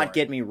very not boring.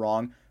 get me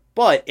wrong.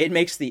 But it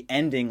makes the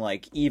ending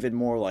like even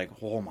more like,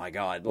 oh my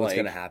god, what's like,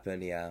 gonna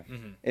happen? Yeah.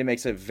 it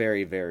makes it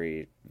very,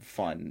 very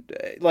fun.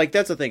 Like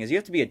that's the thing is you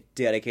have to be a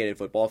dedicated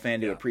football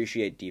fan to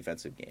appreciate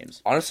defensive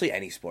games. Honestly,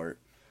 any sport.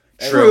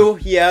 True.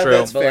 Yeah, True.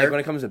 that's But fair. like when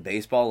it comes to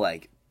baseball,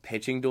 like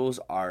pitching duels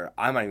are.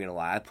 I'm not even gonna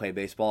lie. I play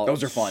baseball.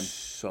 Those are fun.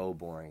 So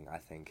boring. I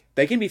think.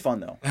 They can be fun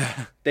though.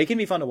 They can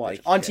be fun to watch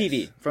Like, on yes.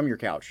 TV from your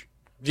couch.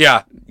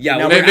 Yeah. Yeah.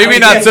 Now, we're- Maybe we're-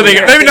 not we're- sitting.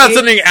 we're- Maybe not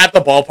sitting at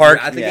the ballpark,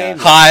 at the Yeah. game.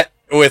 hot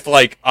with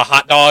like a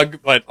hot dog,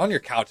 but on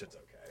your couch it's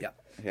okay.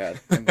 Yeah,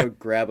 and go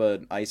grab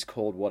an ice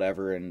cold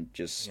whatever and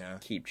just Yeah.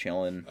 keep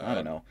chilling. I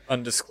don't know.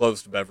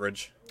 Undisclosed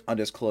beverage.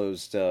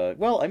 Undisclosed.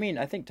 Well, I mean,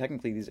 I think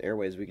technically these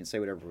airways we can say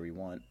whatever we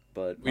want,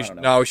 but I don't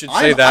know. No, we should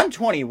say that. I'm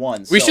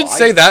 21. We so should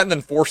say that and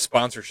then force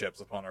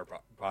sponsorships upon our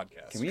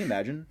podcast. Can we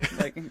imagine?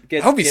 Like,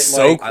 That would be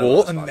so I cool.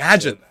 love a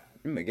Imagine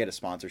that. Get a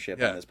sponsorship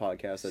Yeah. on this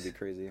podcast. That'd be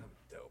crazy.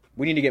 Dope.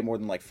 We need to get more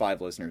than like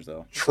 5 listeners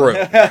though. True.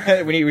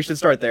 We should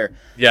start there.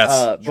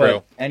 Yes, true.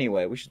 But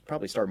anyway, we should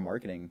probably start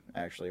marketing.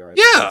 Actually, all right.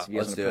 Yeah. You guys Let's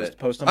wanna do it.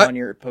 Post them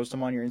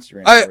on your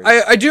Instagram. I,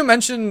 stories. I do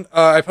mention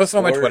I posted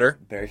on my Or Twitter.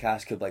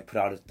 Bearcats could like put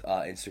out an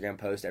Instagram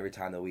post every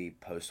time that we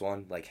post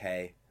one. Like,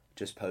 hey,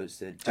 just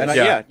posted. Just, And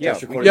Yeah.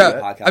 just we recorded can Yeah,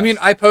 do that. the podcast.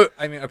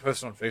 I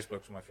posted on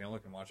Facebook so my family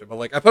can watch it. But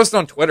like I posted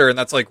on Twitter and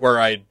that's like where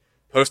I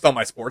post all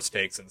my sports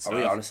takes and Are stuff.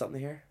 we onto something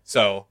here?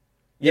 So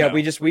Yeah,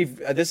 you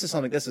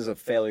know. this is a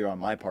failure on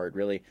my part,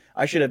 really.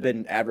 I should have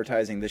been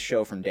advertising this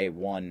show from day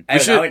one. Hey,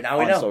 should- now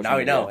we on know. social Now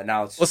we know. media. And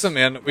now it's. Listen,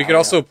 man, we Now could we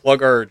also know.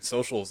 plug our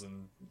socials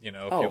and if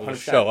Oh, people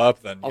just 100%. show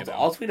up, then you know,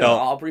 I'll tweet it. they'll-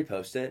 I'll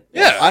repost it.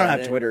 Yeah. I don't have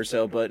Send it. Twitter,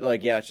 so but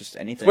like yeah, it's just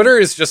anything. Twitter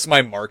is just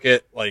my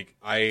market. Like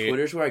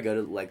Twitter's where I go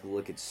to like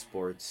look at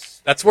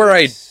sports. That's where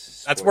I-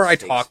 takes, that's where I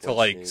sports talk takes, to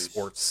like news.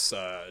 sports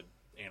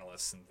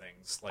analysts and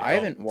things. Like I I'll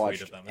haven't tweet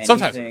watched at them. And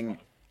sometimes anything. it's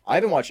fun. I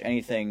haven't watched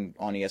anything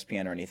on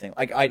ESPN or anything.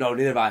 Like I No,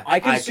 neither have I. I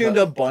consumed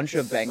co- a bunch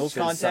of Bengals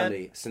since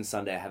content. Since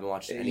Sunday, I haven't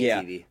watched any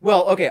Yeah. TV.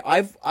 Well, okay.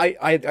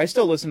 I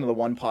still listen to the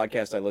one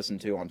podcast I listen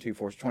to on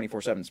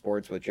 24/7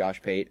 Sports with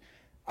Josh Pate.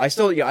 I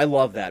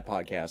love that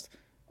podcast.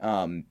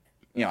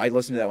 I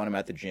listen to that when I'm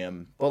at the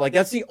gym. But like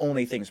that's the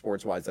only thing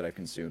sports wise that I've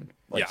consumed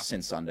like Yeah.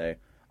 since Sunday.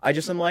 I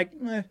just am like,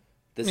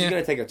 This Yeah. is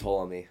gonna take a toll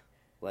on me.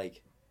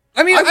 Like,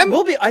 I mean,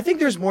 I think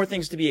there's more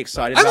things to be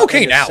excited I'm about. okay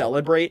and to now.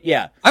 Celebrate.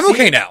 Yeah. I'm See,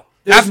 okay now.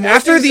 there's more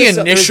After things the to ce-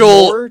 there's initial,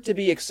 more to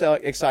be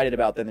excited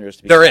about than there is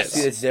to be. There excited is. see,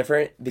 about. it's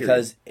different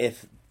because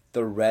if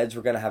the Reds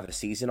were gonna have a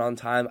season on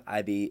time,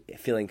 I'd be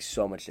feeling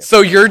so much different.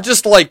 so you're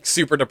just like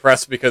super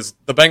depressed because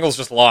the Bengals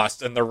just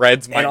lost and the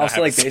Reds might and not also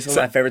have like a baseball,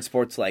 season. my favorite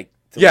sports like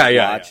to Yeah,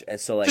 yeah, watch, yeah. and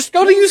so like Just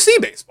go to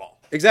UC baseball.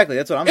 Exactly.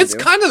 That's what I'm. It's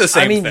gonna do. kind of the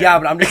same. I mean, thing. yeah,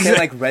 but I'm just saying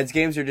like Reds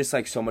games are just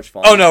like so much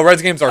fun. Oh no,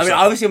 Reds games are. I mean, so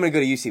obviously I'm gonna go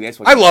to UC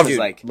baseball. I games, love 'cause, it.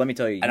 like, Let me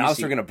tell you, and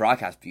obviously UC we're gonna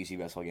broadcast UC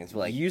baseball games, but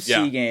like UC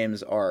Yeah.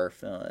 games are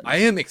fun. I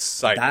am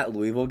excited. that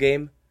Louisville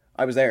game.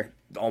 I was there.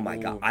 Oh my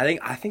god!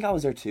 I think I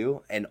was there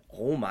too, and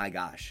oh my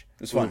gosh,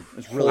 It was fun. Oof. It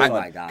was really Oh fun.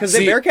 my God. Because the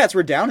See- Bearcats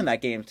were down in that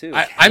game too.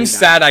 I'm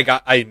sad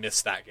I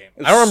missed that game.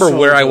 was I don't remember so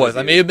where I good, was. I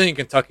dude. may have been in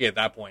Kentucky at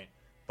that point,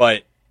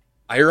 but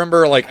I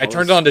remember like I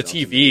turned it on to that was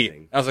TV.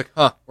 amazing. I was like,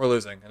 "Huh, we're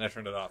losing," and I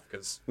turned it off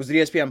because Was it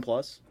ESPN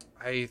Plus?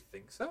 I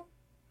think so.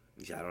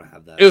 Yeah, I don't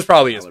have that. It was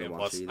probably I ESPN wouldn't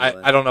Plus. watch it either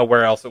way. I don't know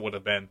where else it would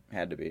have been.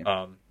 Had to be.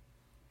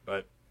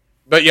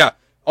 But yeah.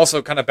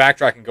 Also, kind of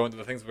backtracking, going to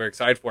the things we're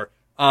excited for.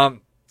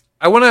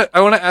 I wanna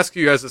ask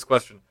you guys this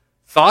question: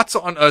 thoughts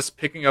on us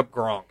picking up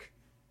Gronk?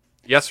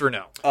 Yes or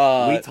no?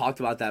 We talked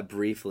about that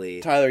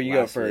briefly. Tyler, you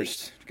go last week.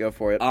 first. Go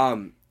for it.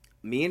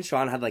 Me and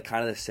Sean had like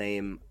kind of the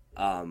same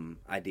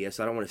idea,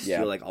 so I don't want to steal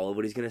Yeah. like all of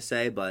what he's gonna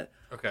say, but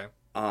Okay.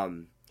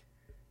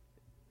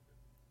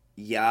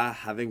 yeah,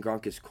 having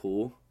Gronk is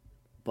cool,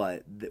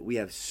 but we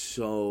have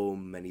so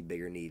many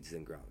bigger needs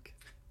than Gronk.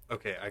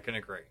 Okay, I can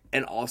agree.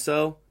 And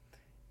also,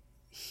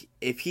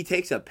 if he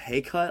takes a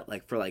pay cut,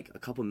 like for like a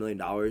couple $1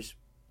 million,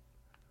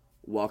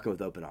 welcome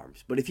with open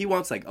arms. But if he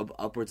wants like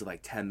upwards of like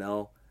 10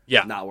 mil,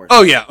 Yeah. not worth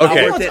Oh it. yeah. Not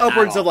Okay. worth It's it at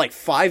upwards all. of like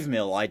 $5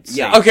 million. I'd say.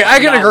 Yeah. Okay, I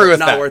can Not agree with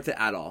not that. worth it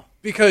at all.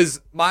 Because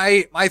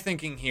my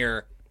thinking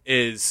here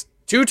is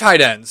 2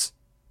 tight ends,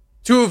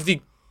 2 of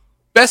the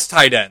best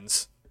tight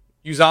ends,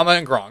 Uzama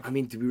and Gronk. I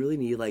mean, do we really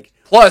need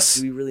Plus,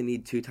 do we really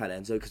need 2 tight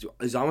ends though? Because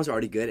Uzama's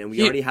already good, and we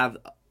He- already have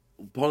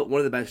one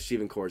of the best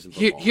receiving cores in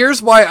football.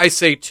 here's why I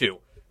say 2.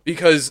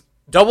 Because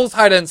double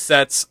tight end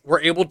sets were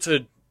able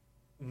to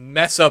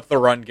mess up the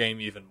run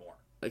game even more.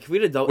 Like if we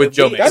did With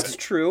Joe Mixon. That's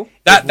true.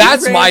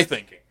 That's my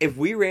thinking. If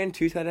we ran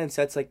 2 tight end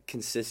sets like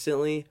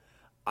consistently,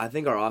 I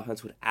think our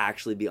offense would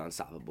actually be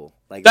unstoppable.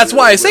 Like That's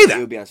why I say that. It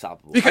would be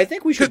unstoppable. Because- I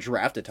think we should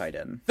draft a tight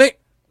end.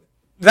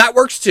 That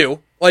works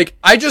too. Like,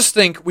 I just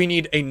think we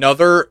need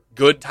another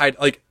good tight.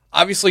 Like,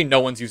 obviously, no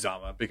one's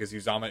Uzama because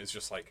Uzama is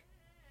just like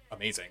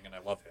amazing, and I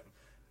love him.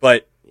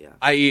 But Yeah.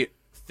 I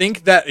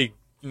think that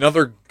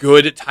another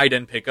good tight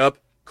end pickup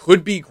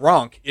could be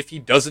Gronk if he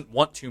doesn't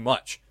want too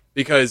much.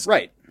 Because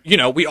Right.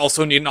 we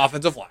also need an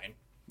offensive line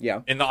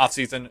Yeah. in the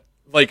offseason.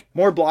 Like,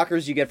 More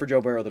blockers you get for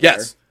Joe Burrow, the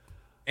yes.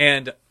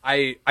 And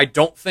I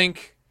don't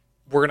think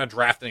we're going to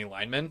draft any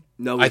linemen.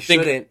 No, we I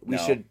think shouldn't. We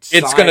no. should.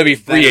 It's going to be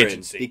free veterans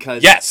agency.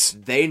 because yes.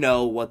 they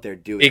know what they're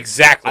doing.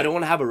 Exactly. I don't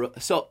want to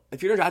have so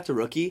if you're going to draft a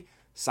rookie,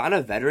 sign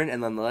a veteran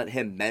and then let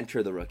him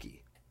mentor the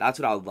rookie. That's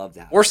what I would love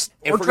to have. Or If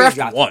we're gonna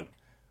draft one.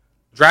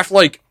 Draft,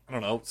 like, I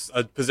don't know,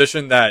 a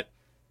position that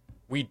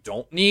we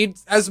don't need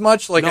as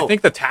much. Like, No. I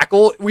think the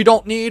tackle we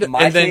don't need,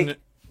 and then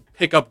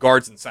pick up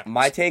guards and centers.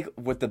 My take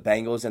with the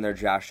Bengals and their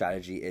draft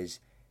strategy is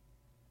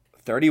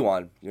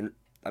 31.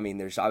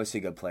 There's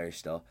obviously good players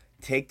still.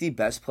 Take the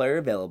best player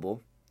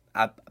available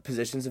at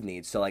positions of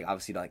need. So, like,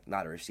 obviously, like,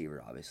 not a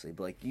receiver, obviously,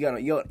 but like you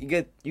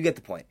get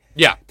the point.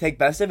 Yeah. Take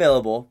best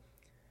available,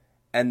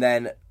 and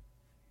then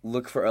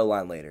look for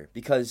O-line later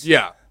because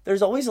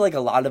there's always like a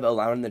lot of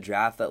O-line in the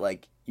draft that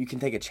like you can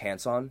take a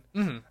chance on.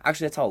 Mm-hmm.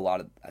 Actually, that's how a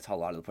lot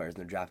of the players in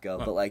the draft go.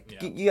 But like,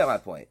 you get my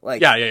point.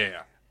 Like,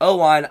 yeah.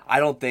 O-line, I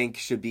don't think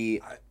should be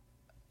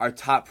our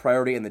top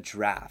priority in the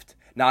draft.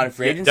 Not in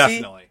free agency.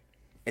 Definitely.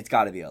 It's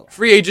got to be O-line.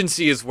 Free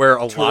agency is where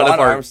a lot of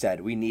our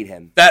Armstead, we need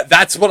him.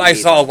 That's what I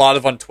saw a lot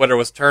of on Twitter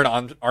was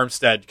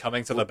Armstead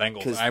coming to the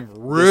Bengals. I'm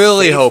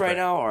really the Saints hoping right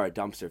now are a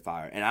dumpster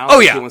fire, and I don't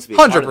think he wants to be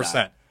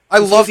 100%. I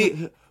love.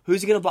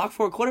 Who's he going to block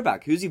for a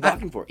quarterback? Who's he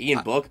blocking for?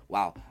 Ian Book?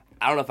 Wow.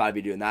 I don't know if I'd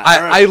be doing that.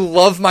 I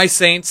love my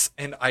Saints,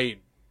 and I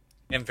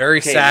am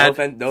very sad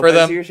no for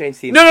them. To your Saints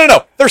team.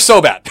 No. They're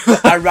so bad.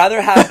 I'd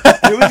rather have...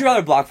 Who would you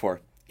rather block for?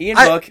 Ian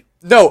Book,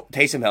 no,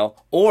 Taysom Hill,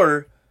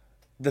 or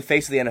the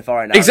face of the NFL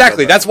right now?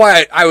 Exactly. That's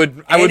why I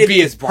would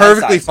be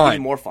perfectly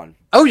fine. More fun.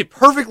 I would be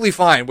perfectly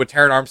fine with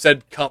Taron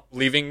Armstead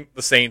leaving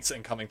the Saints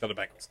and coming to the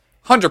Bengals.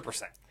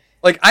 100%.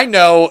 Like, I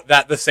know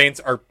that the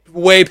Saints are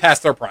way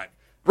past their prime.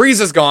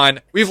 Breeze is gone.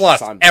 We've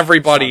lost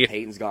everybody.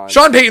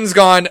 Sean Payton's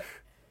gone.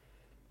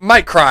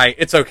 Might cry.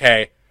 It's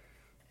okay.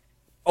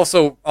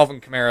 Also,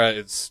 Alvin Kamara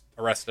is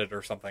arrested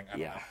or something. I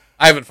don't know.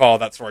 I haven't followed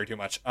that story too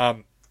much.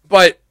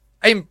 But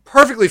I'm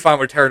perfectly fine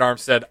with Taron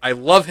Armstead. I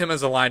love him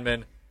as a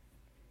lineman.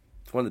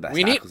 It's one of the best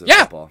tackles in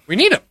football. We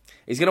need him.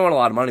 He's going to want a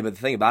lot of money, but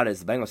the thing about it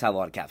is the Bengals have a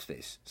lot of cap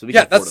space. So we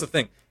can that's the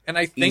thing. And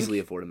I think easily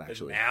afford him,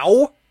 actually.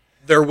 Now,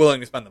 they're willing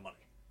to spend the money.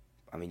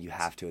 I mean, you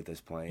have to at this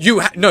point. You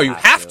have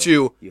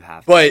to. You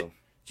have to. But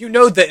you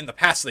know that in the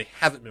past they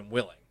haven't been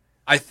willing.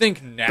 I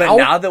think now. But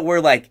now that we're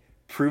like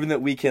proven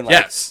that we can, like,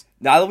 yes.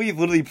 Now that we've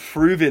literally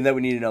proven that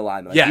we need an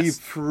alignment, yes.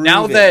 We've proven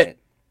now that it.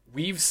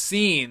 We've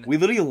seen, we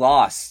literally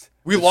lost.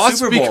 We lost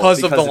Super Bowl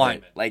because of the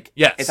lineman. Like,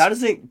 yes. If that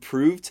doesn't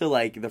prove to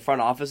like the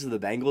front office of the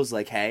Bengals,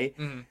 like, hey,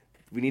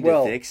 we need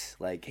to fix.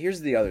 Like,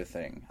 here's the other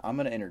thing. I'm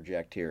going to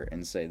interject here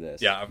and say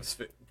this. Yeah, I was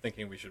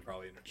thinking we should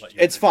probably let you.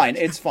 It's fine.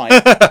 It's fine.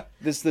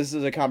 This is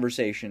a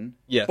conversation.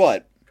 Yes.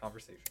 But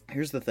conversation.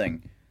 Here's the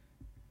thing.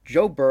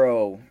 Joe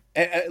Burrow.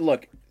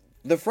 Look,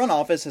 the front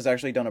office has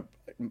actually done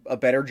a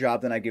better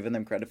job than I've given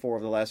them credit for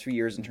over the last few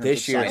years in terms of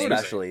signing.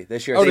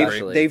 This year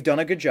especially. They've done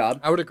a good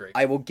job. I would agree.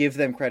 I will give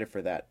them credit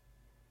for that.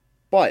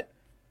 But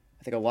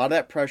I think a lot of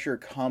that pressure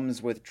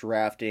comes with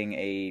drafting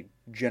a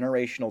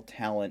generational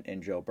talent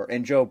in Joe Burrow.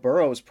 And Joe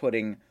Burrow is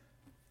putting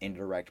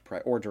indirect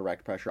or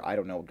direct pressure. I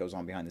don't know what goes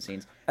on behind the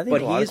scenes. I think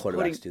a lot of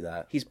quarterbacks do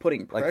that. He's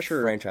putting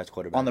pressure franchise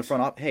quarterbacks on the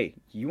front office. Hey,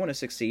 you want to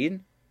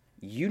succeed?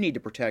 You need to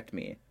protect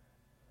me.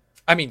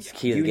 I mean, it's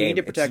key to the game.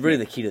 It's really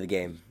the key to the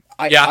game.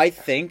 I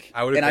think,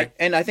 I would agree.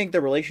 And I think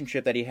the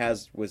relationship that he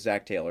has with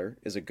Zach Taylor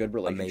is a good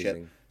relationship.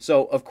 Amazing.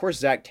 So of course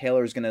Zach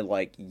Taylor is gonna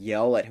like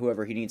yell at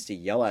whoever he needs to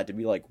yell at to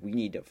be like, we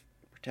need to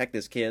protect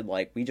this kid.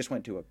 Like, we just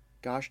went to a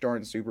gosh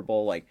darn Super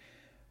Bowl. Like,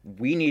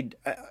 we need.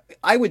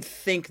 I would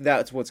think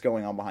that's what's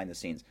going on behind the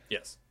scenes.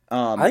 Yes.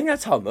 I think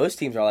that's how most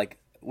teams are. Like,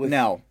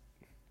 now,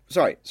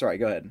 sorry,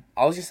 go ahead.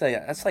 I was just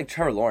saying that's like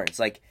Trevor Lawrence.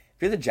 Like,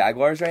 if you're the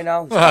Jaguars right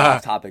now, it's not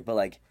off topic, but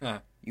like,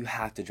 you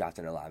have to draft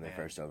an alignment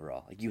first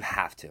overall. Like, you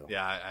have to.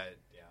 Yeah.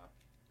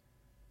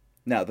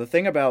 Now, the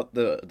thing about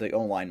the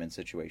O-lineman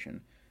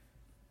situation,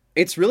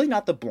 it's really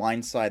not the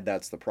blind side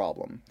that's the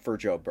problem for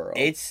Joe Burrow.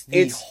 It's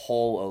the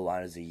whole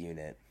O-line as a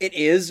unit. It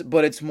is,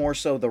 but it's more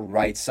so the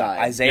right side.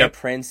 Isaiah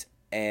Prince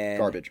and...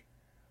 Garbage.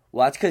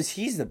 Well, that's because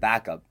he's the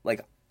backup.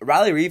 Like,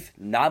 Riley Reef,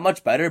 not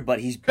much better, but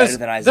he's better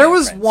than Isaiah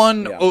Prince.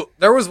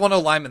 There was one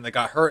O-lineman that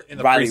got hurt in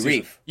the Riley preseason.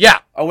 Reef. Yeah.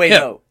 Oh, wait,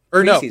 no.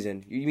 Or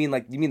preseason. You mean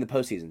the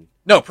postseason?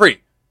 No,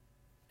 pre.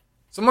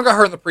 Someone got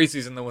hurt in the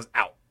preseason that was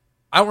out.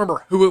 I don't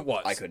remember who it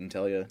was. I couldn't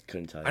tell you.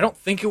 I don't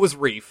think it was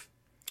Reef.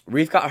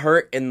 Reef got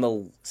hurt in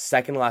the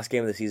second last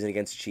game of the season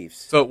against the Chiefs.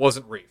 So it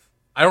wasn't Reef.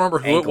 I don't remember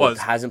who it was.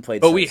 Hasn't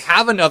played But since. we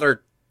have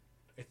another,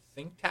 I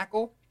think,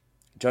 tackle?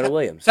 Jonah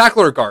Williams.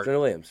 Tackle or guard? Jonah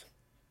Williams.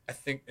 I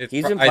think it's...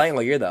 He's been playing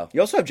all year, though.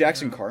 You also have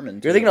Jackson Carman,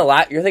 too. You're thinking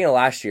of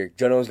last year.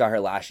 Jonah Williams got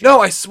hurt last year.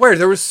 No, I swear.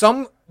 There was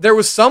some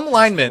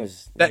lineman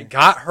that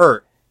got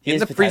hurt in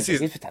the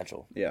preseason. He's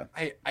potential. Yeah.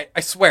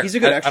 I swear. He's a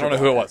good extra I don't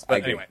know who it was, but I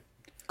agree. anyway.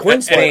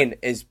 Quinn Spain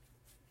has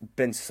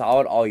been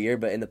solid all year,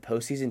 but in the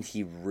postseason,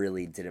 he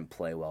really didn't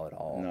play well at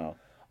all. No.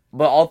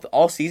 But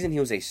all season, he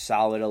was a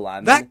solid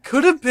alignment. That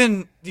could have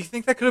been... Do you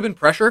think that could have been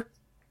pressure?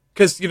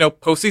 Because,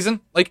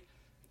 postseason? Like,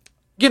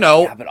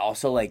 Yeah, but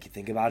also, like,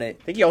 think about it.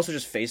 I think he also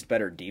just faced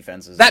better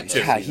defenses. That too.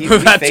 Yeah, he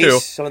That faced too.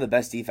 some of the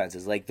best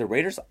defenses. Like, the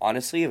Raiders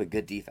honestly have a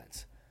good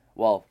defense.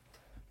 Well,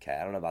 okay,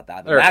 I don't know about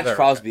that. But Max they're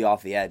Crosby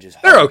off the edge is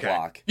hard They're to okay.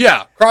 block.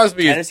 Yeah,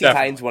 Crosby is Tennessee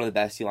definitely. Titans, one of the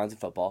best D-lines in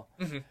football.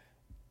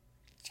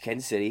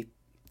 Kansas City,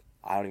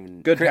 I don't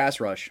even... Good pass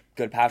rush.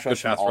 Good pass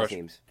rush from pass all rush.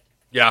 teams.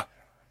 Yeah.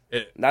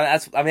 Now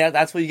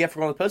that's what you get for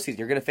going to the postseason.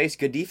 You're going to face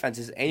good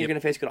defenses and you're going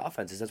to face good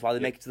offenses. That's why they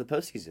make it to the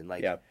postseason.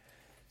 Like, Yeah.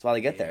 that's why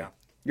they get there.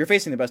 You're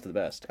facing the best of the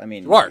best. I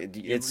mean, You are.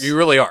 It's You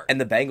really are.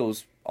 And the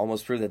Bengals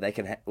almost proved that they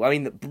can.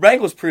 The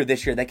Bengals proved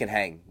this year they can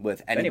hang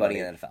with anybody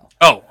in the NFL.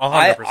 Oh,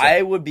 100%.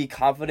 I would be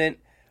confident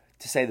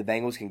to say the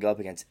Bengals can go up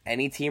against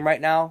any team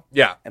right now.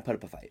 Yeah. And put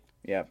up a fight.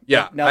 Yeah.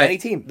 Yeah. Now, Any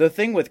team. The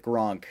thing with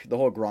Gronk, the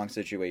whole Gronk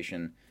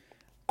situation,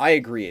 I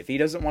agree. If he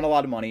doesn't want a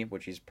lot of money,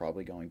 which he's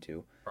probably going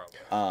to,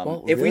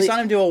 Probably. if we really- sign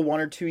him to a 1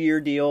 or 2 year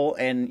deal,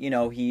 and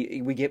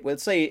we get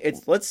let's say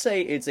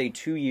it's a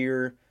 2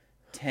 year,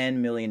 $10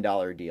 million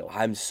deal.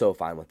 I'm so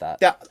fine with that.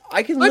 That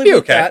I can I'd live be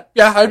with okay. that.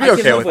 Yeah, I'd be I can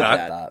okay live with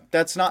that.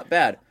 That's not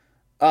bad.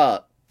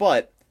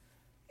 But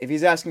if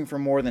he's asking for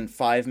more than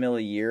 $5 million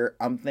a year,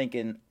 I'm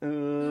thinking.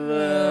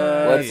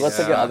 Let's look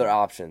at other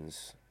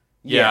options.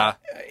 Yeah.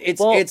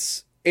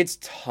 It's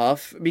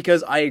tough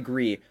because I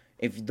agree.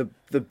 If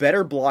the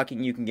better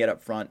blocking you can get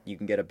up front, you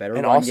can get a better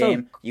And run also,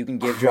 game. You can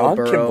give Joe Gronk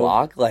Burrow. can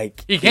block.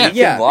 Like, He can.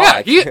 Yeah.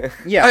 block.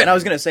 Yeah, and I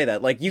was gonna say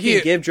that. Like you can He-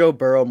 give Joe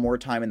Burrow more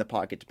time in the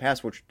pocket to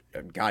pass, which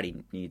God he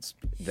needs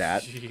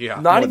that. Yeah.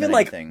 Not more even than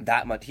like anything.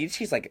 that much.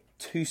 He's like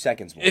 2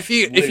 seconds more. If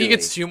he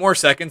gets 2 more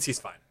seconds, he's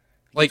fine.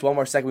 Like, one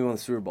more second, we won the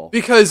Super Bowl.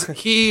 because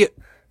he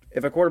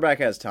If a quarterback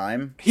has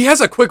time, has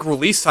a quick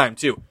release time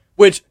too,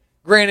 which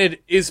granted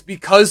is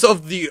because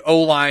of the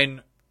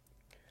O-line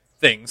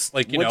things.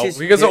 Like, Which is-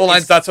 because the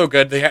O-line's not so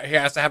good, he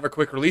has to have a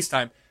quick release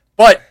time.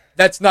 But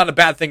that's not a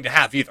bad thing to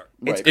have either.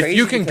 It's Right. If crazy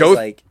you can because, go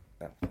like,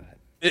 oh, go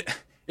ahead.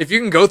 if you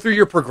can go through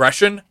your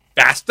progression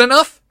fast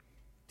enough,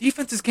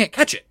 defenses can't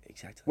catch it.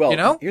 Exactly.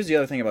 well, here's the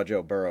other thing about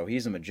Joe Burrow.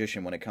 He's a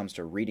magician when it comes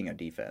to reading a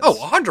defense. Oh,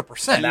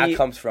 100%. And that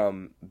comes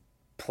from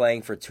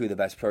playing for 2 of the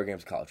best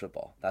programs in college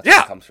football. That's Yeah.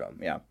 where it comes from.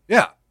 yeah.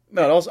 Yeah.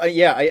 No, it also,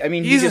 I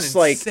mean, He's he's just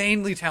an like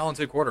insanely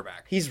talented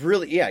quarterback. he's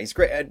really, he's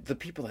great. The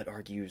people that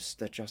argue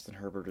that Justin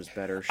Herbert is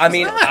better. I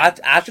mean, shut up.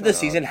 after the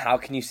season, how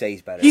can you say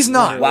he's better? He's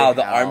not. Wow,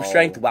 the How? arm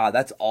strength. Wow,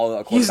 that's all a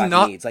He's quarterback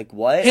not. needs. Like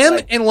what? Him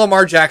Like, and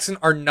Lamar Jackson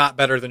are not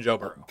better than Joe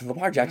Burrow.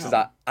 Lamar Jackson's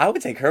not. I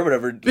would take Herbert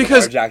over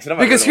Because Lamar Jackson. I'm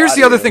not because gonna here's lie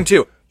the to other you. thing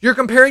too. You're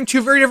comparing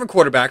 2 very different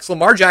quarterbacks.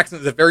 Lamar Jackson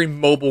is a very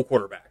mobile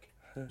quarterback.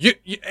 You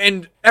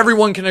and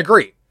everyone can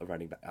agree. A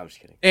running back. I'm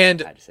just kidding.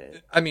 And I had to say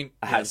it. I mean,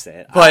 I had to say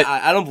it. But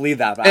I don't believe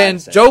that. But I had and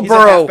to say Joe it. He's a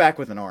Burrow, halfback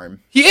with an arm.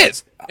 he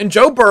is, and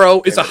Joe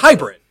Burrow is a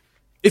hybrid.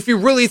 If you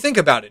really think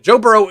about it, Joe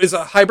Burrow is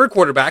a hybrid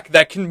quarterback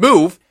that can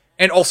move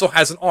and also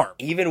has an arm.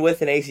 Even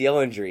with an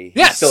ACL injury,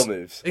 Yes, he still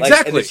moves. Like,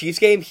 exactly. in the Chiefs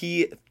game,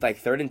 he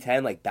like 3rd and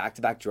 10, like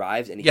back-to-back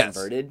drives, and he Yes.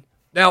 converted.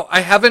 Now,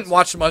 I haven't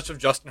watched much of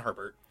Justin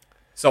Herbert,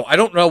 so I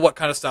don't know what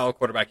kind of style of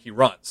quarterback he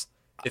runs.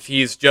 If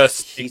he's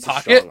just He's a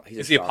pocket, he's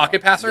is he a strong pocket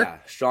arm. passer? Yeah,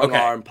 strong Okay.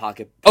 arm,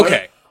 pocket.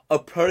 Okay. A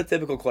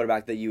prototypical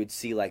quarterback that you would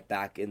see like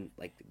back in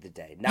like the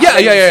day. Now Yeah,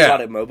 you yeah, see yeah. a lot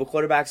of mobile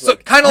quarterbacks. So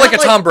like, kind of like a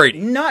Tom Brady.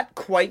 Not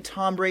quite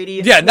Tom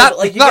Brady. Yeah, not but,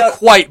 like, you not got-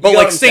 quite, you but got like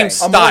what I'm same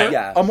saying. style.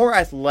 Yeah. A more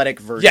athletic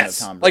version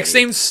Yes, of Tom Brady. like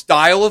same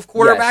style of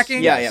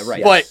quarterbacking. Yes,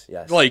 right. But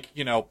yes. like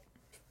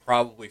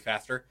probably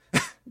faster.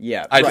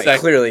 Yeah, I'd right. say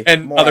Clearly.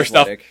 and More other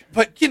athletic. stuff.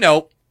 But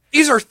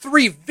these are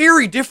 3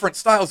 very different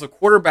styles of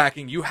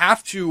quarterbacking. You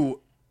have to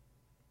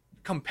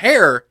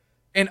compare,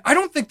 and I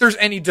don't think there's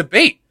any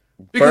debate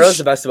Burrow's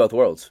the best of both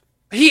worlds.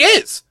 he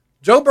is.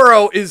 Joe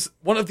Burrow is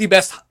one of the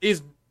best,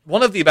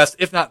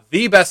 if not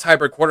the best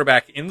hybrid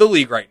quarterback in the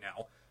league right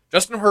now.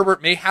 Justin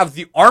Herbert may have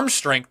the arm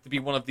strength to be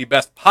one of the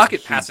best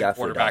pocket passing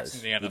definitely quarterbacks does.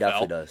 in the He NFL.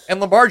 definitely does. And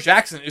Lamar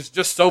Jackson is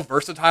just so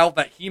versatile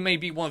that he may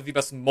be one of the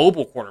best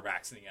mobile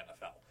quarterbacks in the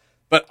NFL.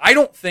 But I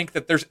don't think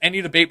that there's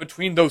any debate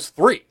between those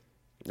 3.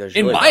 There's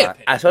In really my not.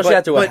 opinion. Especially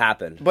after what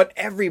happened. But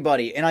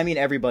everybody, and I mean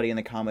everybody in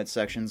the comment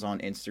sections on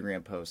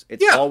Instagram posts,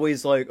 it's Yeah.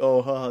 always like,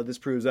 "Oh, haha, this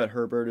proves that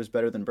Herbert is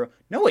better than Burrow."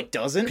 No, it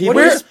doesn't. People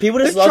What is- just- people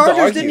just the love to Chargers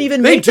argue. didn't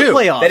even They make the do.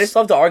 playoffs. They just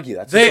love to argue.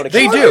 That's They- just what it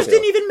they comes do. down Chargers to.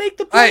 didn't even make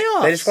the I-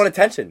 playoffs. They just want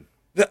attention.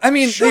 I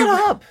mean, Shut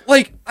up.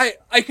 Like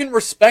I can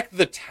respect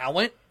the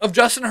talent of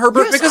Justin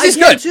Herbert Yes, because I he's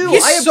can good. too.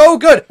 He's so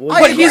good, Well,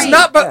 but I he's agree.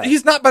 not. Yeah.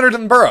 He's not better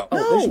than Burrow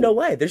Oh, there's no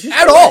way. There's just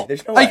at no all. Way.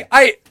 There's no way.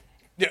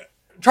 Yeah,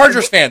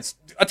 Chargers fans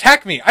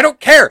attack me. I don't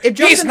care. If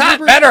Justin He's not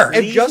Herbert- better. If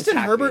Please Justin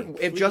attack Herbert, me,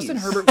 if please. Justin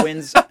Herbert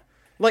wins,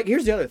 like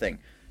here's the other thing: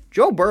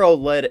 Joe Burrow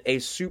led a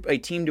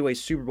team to a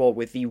Super Bowl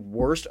with the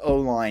worst O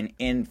line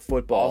in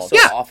football, Also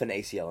Yeah. off an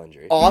ACL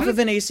injury. off of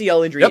an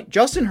ACL injury. Yep.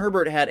 Justin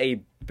Herbert had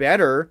a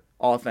better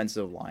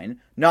offensive line,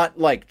 not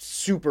like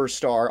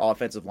superstar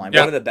offensive line,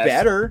 Yeah. but One of the best.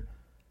 better.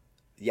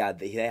 Yeah,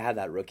 they had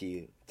that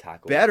rookie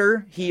tackle.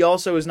 Better. He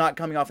also is not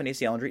coming off an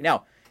ACL injury.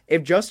 Now,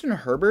 if Justin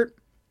Herbert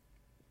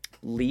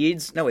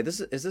leads, no wait, is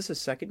this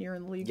his second year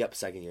in the league? Yep,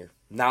 second year.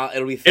 Now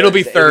it'll be third. It'll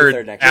be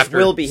third next after-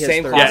 year. Will be his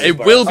Same third. class Yeah, as it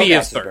Burrow. will be Okay,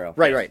 his so third. Burrow.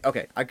 Right.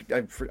 Okay.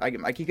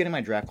 I keep getting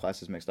my draft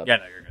classes mixed up. Yeah,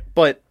 no, you're good.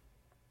 But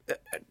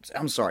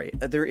I'm sorry.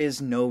 There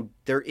is no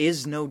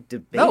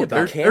debate No,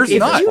 about it. there's If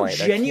not. you There can't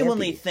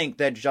genuinely be. think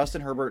that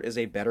Justin Herbert is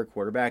a better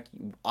quarterback,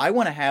 I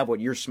want to have what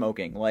you're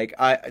smoking. Like,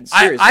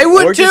 seriously. I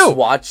would Or too. just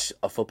watch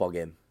a football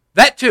game.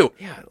 That too.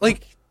 Yeah,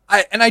 Like,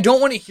 I don't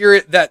want to hear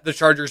it that the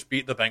Chargers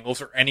beat the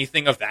Bengals or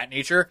anything of that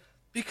nature,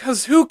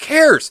 because who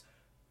cares?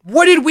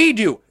 What did we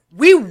do?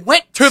 We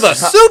went to the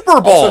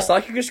Super Bowl. Also, it's not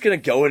like you're just gonna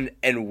go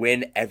and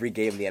win every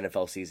game in the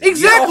NFL season.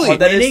 Exactly. You know how hard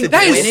that is to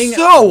That do? is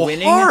so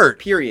winning, hard.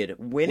 Period.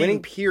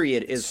 Winning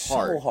period is So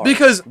hard. hard.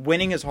 Because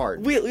Winning is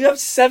hard. we have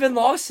 7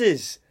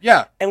 losses.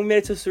 yeah, And we made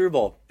it to the Super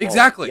Bowl.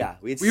 Exactly. Yeah,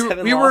 we had We were-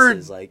 7 we were-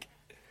 losses. Like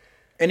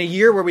In a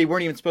year where we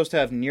weren't even supposed to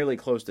have nearly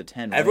close to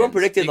 10 everyone wins.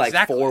 predicted like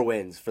Exactly. 4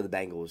 wins for the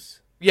Bengals.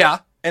 yeah.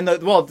 And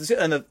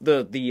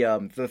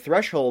the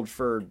threshold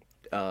for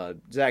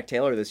Zach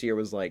Taylor this year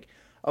was like,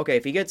 okay,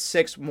 if he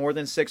gets more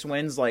than 6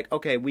 wins, like,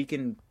 okay, we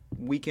can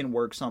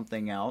work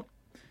something out.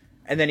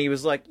 And then he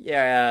was like,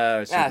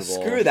 yeah, Super Bowl.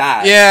 Screw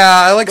that. Yeah,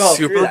 I like Well,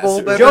 Super screw that. Bowl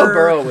Super- better. Joe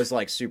Burrow was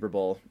like Super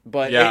Bowl,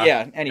 but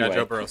Yeah. anyway. Yeah,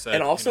 Joe Burrow said.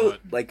 And also, you know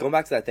what? like going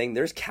back to that thing,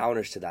 there's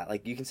counters to that.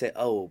 Like you can say,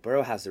 "Oh,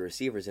 Burrow has the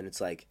receivers," and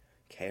it's like,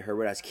 "Okay,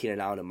 Herbert has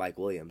Keenan Allen and Mike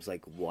Williams."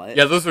 Like what?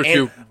 Yeah, those are And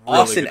two really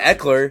Austin good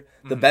Eckler,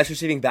 the best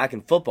receiving back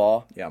in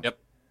football. Yeah. Yep.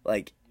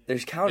 Like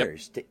there's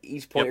counters to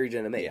each point Yep. you're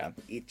going to make. Yeah.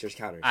 There's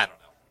counters. I don't know.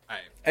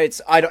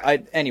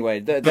 Anyway,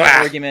 that Bah.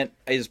 argument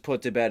is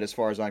put to bed as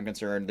far as I'm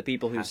concerned. The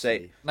people who Has to say,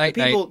 be. Night,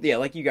 the people, yeah,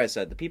 like you guys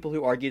said, the people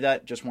who argue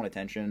that just want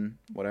attention,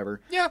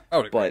 whatever. Yeah, I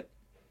would agree. But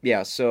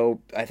yeah,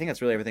 so I think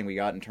that's really everything we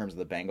got in terms of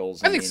the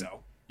Bengals. I think mean, so.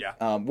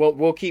 Yeah.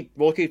 We'll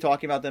keep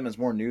talking about them as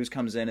more news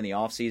comes in the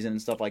off season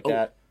and stuff like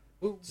that.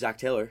 Zach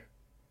Taylor.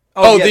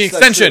 Oh, yes, the that's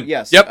extension. true.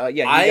 Yes.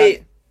 Yep.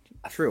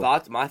 True.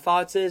 My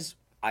thoughts is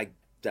I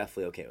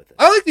definitely okay with it.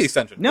 I like the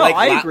extension. No, Like,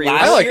 I agree.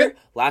 Last I like year, it.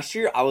 Last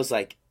year, I was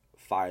like,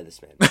 fire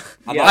this man.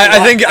 I'm Yeah. not gonna I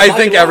lie. think I'm not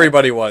gonna lie.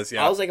 everybody was.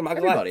 Yeah. I was like, I'm not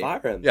gonna lie,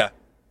 Everybody. fire him. yeah.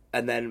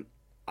 And then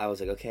I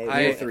was like, okay.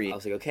 I if agree.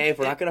 If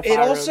we're not gonna fire It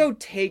also him,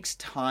 takes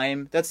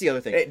time. That's the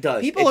other thing. It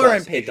does. People It are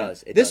does. impatient. It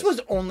does. It This does.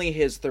 was only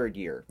his 3rd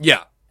year.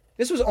 Yeah.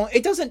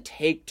 It doesn't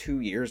take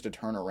 2 years to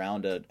turn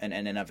around an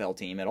NFL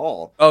team at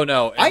all. Oh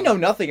no. I know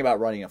nothing about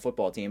running a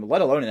football team,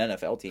 let alone an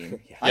NFL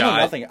team. I know Yeah,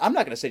 nothing. I'm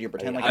not going to sit here and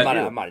pretend like I do.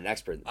 I'm not an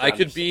expert. I I'm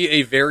could just- be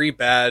a very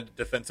bad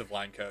defensive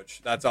line coach.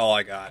 That's all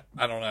I got.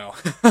 I don't know.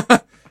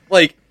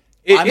 like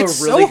I'm a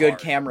it's really so good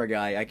hard. camera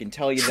guy. I can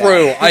tell you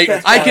True. that. I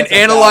can That's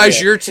analyze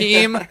about it. your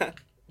team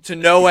to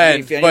no end,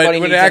 If but anybody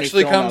when needs it any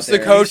actually film comes out to there,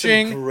 You do some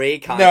coaching,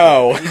 great content.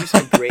 no. You do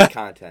some great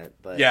content,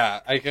 but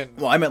yeah, I can.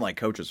 Well, I meant like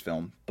coach's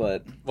film,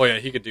 but Well, yeah,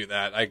 he could do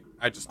that.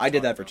 I just I did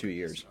talk that for about 2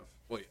 years. stuff.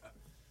 Well, yeah,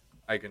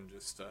 I can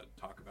just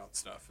talk about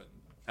stuff and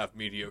have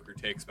mediocre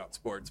takes about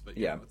sports, but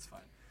Yeah. yeah, it's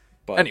fine.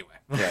 but Anyway.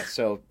 yeah.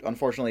 So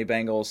unfortunately,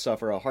 Bengals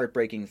suffer a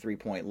heartbreaking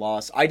 3-point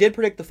loss. I did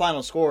predict the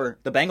final score,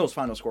 the Bengals'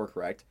 final score,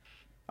 correct.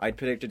 I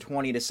predicted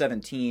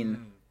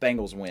 20-17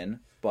 Bengals win,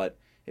 but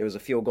it was a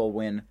field goal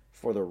win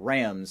for the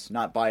Rams,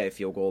 not by a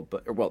field goal,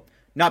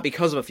 not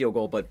because of a field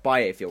goal, but by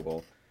a field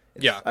goal.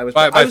 Yeah, I was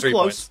by I was 3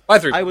 close. points. By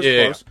 3. I was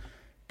yeah, close.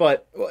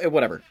 But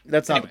whatever.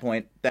 That's not Anyway. the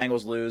point.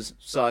 Bengals lose,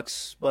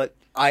 sucks. But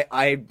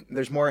I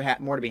there's more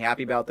to be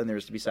happy about than there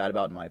is to be sad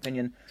about, in my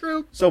opinion.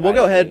 True. So we'll I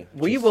go agree. ahead.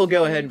 We will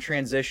go ahead and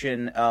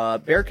transition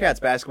Bearcats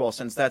basketball,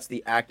 since that's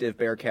the active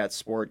Bearcats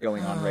sport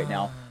going on right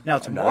now. Now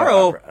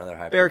tomorrow, another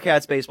hyper.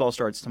 Bearcats baseball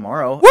starts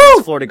tomorrow. Woo!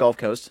 Against Florida Gulf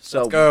Coast.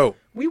 So Go.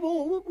 we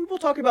will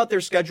talk about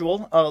their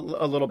schedule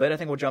a little bit. I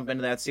think we'll jump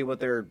into that, see what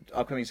their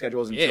upcoming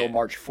schedule is until Yeah.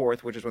 March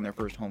 4th, which is when their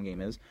first home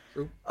game is.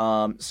 True.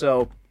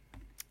 So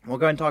we'll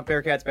go ahead and talk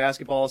Bearcats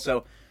basketball.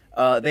 So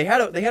they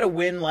had a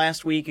win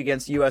last week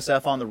against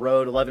USF on the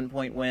road,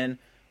 11-point win.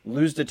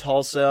 Lose to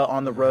Tulsa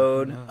on the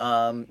road,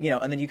 and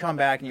then you come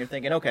back and you're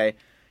thinking, okay,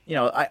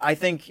 I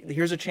think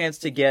here's a chance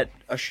to get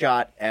a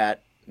shot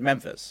at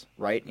Memphis,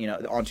 right?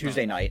 On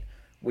Tuesday night,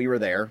 we were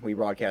there. We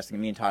broadcasted.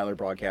 Me and Tyler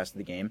broadcasted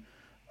the game,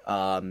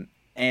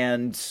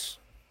 and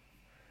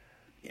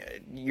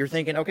you're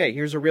thinking, okay,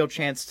 here's a real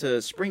chance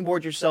to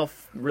springboard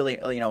yourself, really,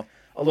 a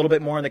little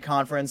bit more in the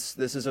conference.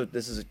 This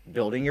is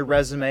building your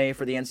resume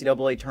for the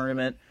NCAA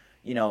tournament.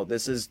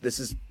 This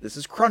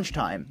is crunch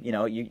time.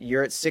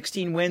 You're at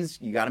 16 wins.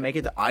 You got to make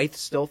it. I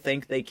still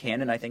think they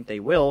can, and I think they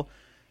will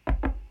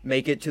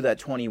make it to that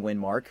 20-win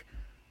mark.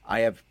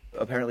 I have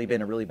apparently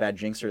been a really bad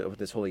jinxer with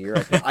this whole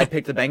year. I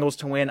picked the Bengals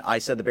to win. I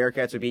said the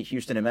Bearcats would beat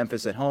Houston and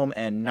Memphis at home,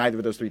 and neither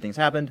of those 3 things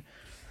happened.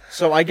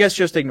 So I guess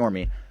just ignore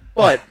me.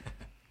 But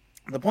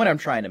the point I'm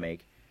trying to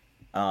make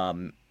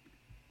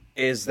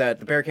is that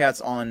the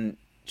Bearcats on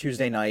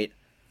Tuesday night,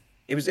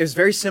 it was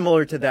very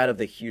similar to that of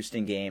the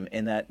Houston game,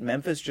 in that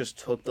Memphis just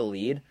took the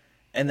lead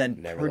and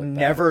then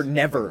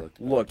never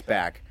looked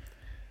back.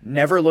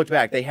 Never looked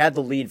back. They had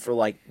the lead for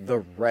like the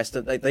rest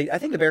of. I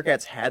think the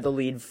Bearcats had the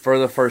lead for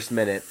the first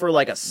minute. for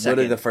like a second.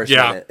 Literally the first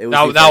Yeah, minute. It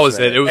that the was first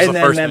it. minute. It was And the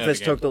then first minute of Memphis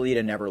the game. took the lead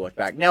and never looked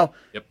back. Now,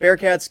 Yep.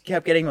 Bearcats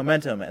kept getting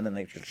momentum, and then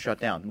they just shut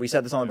down. We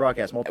said this on the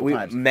broadcast multiple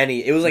times.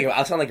 It was like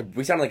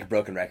we sounded like a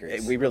broken record.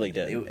 We really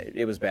did.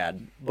 It was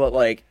bad. But,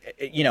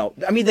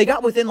 they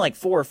got within like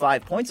 4 or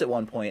 5 points at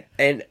one point.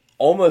 And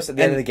almost at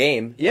the end of the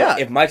game. Yeah.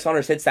 If Mike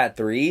Saunders hits that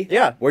 3,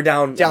 we're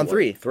down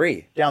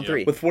three. Down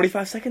 3. With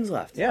 45 seconds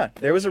left. Yeah,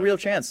 there was a real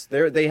chance.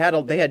 They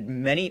had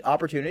many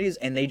opportunities,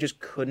 and they just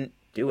couldn't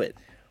do it.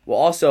 Well,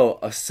 also,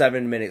 a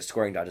 7-minute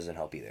scoring drought doesn't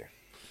help either.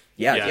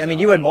 Yeah, I mean,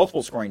 you had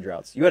multiple scoring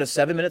droughts. You had a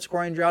 7-minute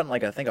scoring drought and,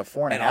 like, I think a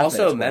 4.5 And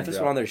also, minute Memphis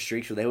drought. went on their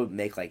streaks where they would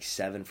make, like,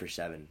 7 for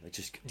 7. It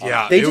just...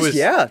 Yeah. They It just, was-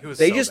 yeah. it was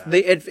They so just, bad.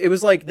 it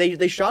was like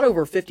they shot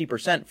over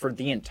 50% for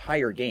the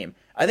entire game.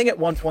 I think at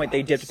one point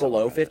they dipped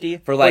below 50.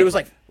 For, but like, it was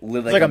like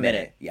like a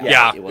minute.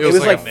 Yeah, It was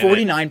like a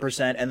minute. 49%,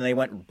 and then they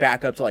went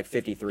back up to like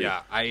 53.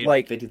 Yeah,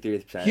 like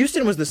 53%.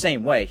 Houston was the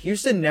same way.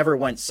 Houston never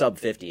went sub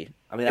 50.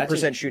 I mean, that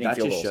percent just, shooting that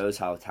field just goals. shows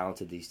how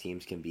talented these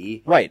teams can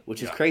be. Right.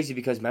 Which is crazy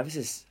because Memphis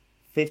is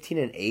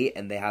 15-8,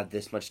 and they have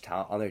this much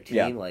talent on their team.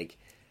 Yeah. Like,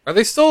 Are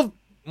they still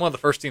one of the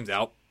first teams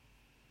out?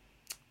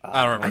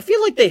 I don't remember. I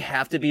feel like they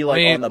have to be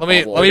like on the let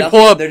me bubble.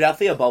 pull up. they're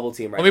definitely a bubble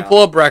team right now. Let me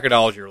pull up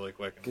bracketology really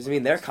quick. Because, I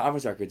mean, their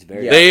conference record's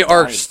very... They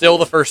are fine. still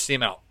the first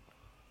team out.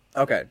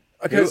 Okay.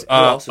 Because Who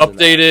else is in that?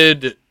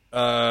 Updated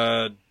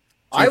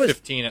I was-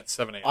 2:15 at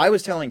 7 a.m. I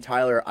was telling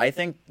Tyler, I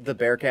think the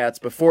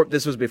Bearcats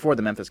this was before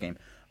the Memphis game.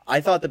 I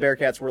thought the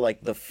Bearcats were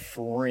like the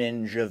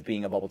fringe of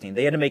being a bubble team.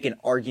 They had to make an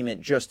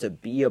argument just to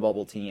be a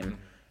bubble team.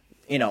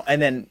 You know,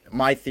 and then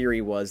my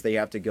theory was they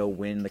have to go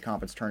win the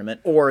conference tournament,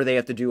 or they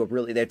have to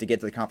they have to get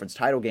to the conference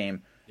title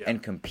game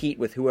and compete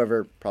with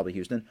whoever, probably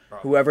Houston,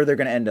 whoever they're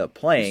going to end up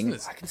playing,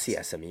 I can see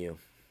SMU.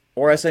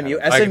 or SMU.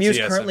 can SMU is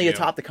see currently SMU.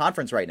 atop the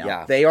conference right now.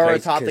 Yeah. They are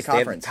Crazy, atop the 'cause they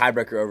have conference.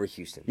 tiebreaker over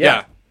Houston.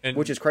 Yeah, and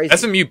which is crazy.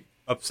 SMU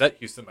upset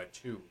Houston by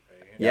 2.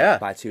 Right? Yeah.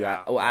 By 2.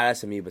 At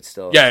SMU, but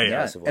still. Yeah.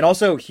 impressive And one.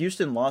 also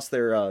Houston lost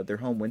their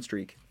home win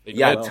streak They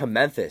Yeah, did. to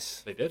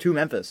Memphis. They did. to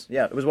Memphis.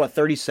 Yeah, it was what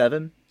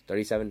 37.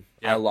 37.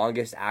 Yeah. Our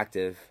longest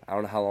active. I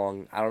don't know how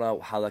long. I don't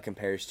know how that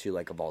compares to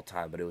like of all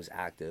time, but it was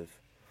active.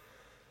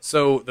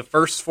 So the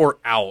first 4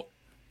 out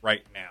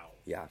right now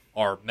Yeah.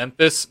 are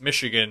Memphis,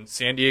 Michigan,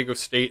 San Diego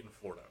State, and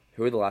Florida.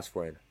 Who are the last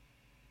 4 in?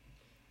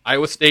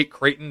 Iowa State,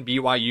 Creighton,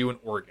 BYU, and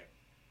Oregon.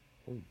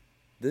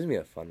 This is gonna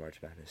be a fun March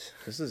Madness.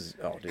 This is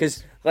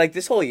Because like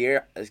this whole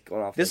year is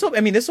going off. this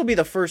will be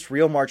the first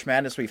real March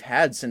Madness we've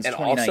had since and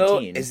 2019. also,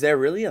 is there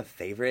really a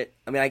favorite?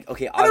 I mean, like,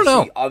 okay, don't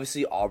know.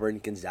 obviously Auburn,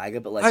 Gonzaga,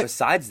 but like I-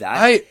 besides that,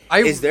 I-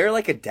 is there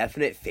like a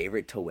definite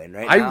favorite to win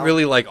right now? I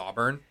really like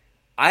Auburn.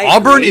 I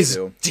Auburn agree. is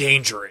too.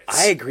 dangerous.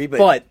 I agree,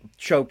 but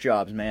choke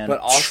jobs, man.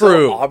 but also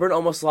True. Auburn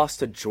almost lost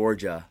to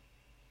Georgia.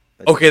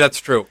 Okay, that's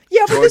true.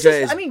 yeah, but this Georgia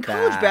is, is I mean,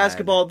 college bad.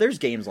 basketball. There's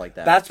games like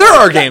that. That's There why,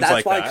 are games that's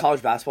like why that.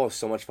 college basketball is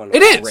so much fun. To It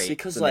watch. is. Great.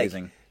 Because It's like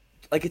amazing.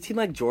 a team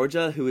like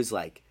Georgia, who is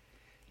like,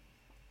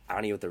 I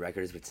don't know what the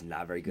record is, but it's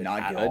not very good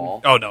Not at good.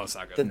 all. Oh no, it's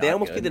not good. They Not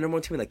almost good. beat the number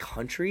 1 team in the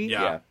country.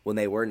 Yeah. when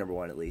they were number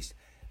 1 at least.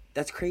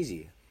 That's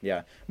crazy.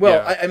 Yeah. Well,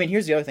 Yeah. I mean,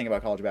 here's the other thing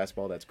about college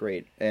basketball that's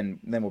great, and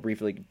then we'll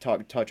briefly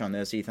touch on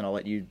this. Ethan, I'll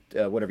let you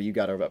whatever you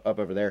got up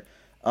over there.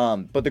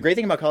 But the great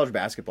thing about college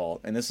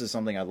basketball, and this is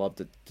something I love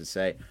to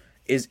say,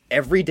 is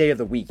every day of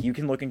the week you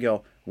can look and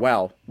go,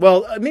 wow.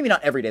 Well, maybe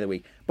not every day of the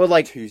week, but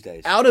like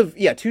Tuesdays.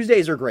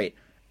 Tuesdays are great.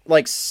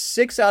 Like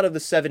 6 out of the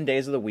 7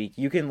 days of the week,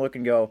 you can look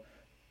and go,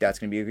 that's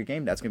gonna be a good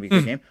game. That's gonna be a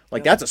good game.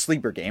 Like that's a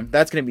sleeper game.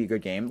 That's gonna be a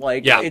good game.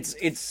 Like Yeah.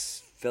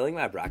 it's Filling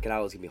my bracket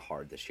out is gonna be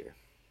hard this year.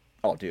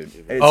 oh dude.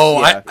 Oh,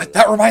 yeah.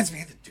 that reminds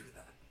me to do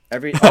that.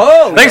 every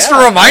Oh, Thanks for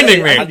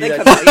reminding me. I think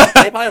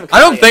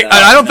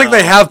I don't think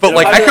they have, but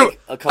like a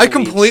couple I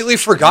completely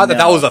forgot that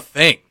No. was a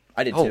thing.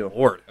 I did Oh too.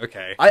 Lord,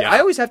 okay. I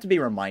always have to be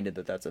reminded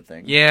that that's a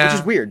thing. Yeah. Which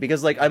is weird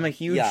because like I'm a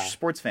huge Yeah.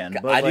 sports fan.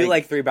 But I do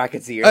like 3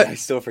 brackets a year. And I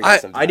still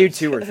forget sometimes. I do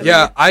 2 or 3.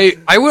 yeah,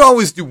 I would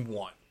always do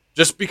one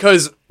just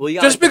because Well, you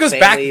got, just like, the because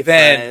back family,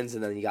 then friends,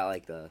 and then you got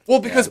like the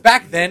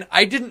back then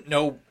I didn't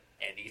know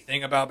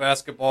anything about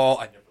basketball.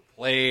 I never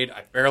played.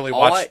 I barely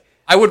All watched.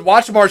 I would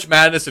watch March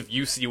Madness if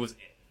UC was in.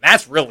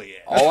 That's really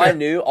it. All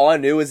I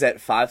knew was that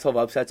 5-12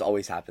 upsets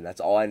always happen. That's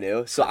all I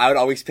knew. So I would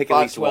always pick at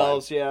least one.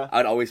 5-12s, yeah. I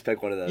would always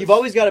pick one of those. You've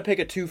always got to pick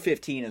a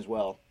 2-15 as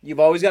well. You've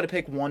always got to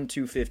pick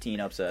 1-2-15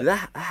 upset. Did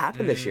that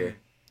happened this year?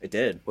 It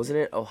did. Wasn't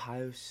it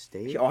Ohio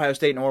State? Ohio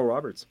State and Oral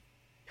Roberts.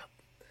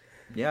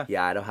 Yeah.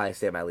 Yeah, at Ohio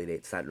State, my lead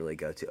eight's not really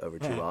go over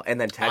too well. And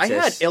then Texas. I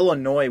had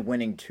Illinois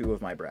winning 2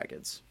 of my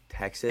brackets.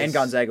 Texas. And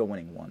Gonzaga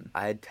winning 1.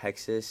 I had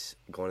Texas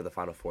going to the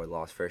Final Four,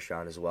 lost first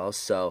round as well.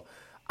 So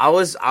I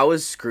was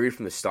screwed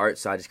from the start,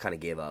 so I just kind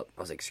of gave up.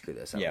 I was like, screw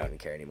this. I don't even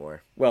care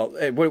anymore. Well,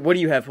 what do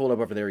you have pulled up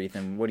over there,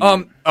 Ethan? What do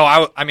you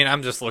I mean,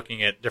 I'm just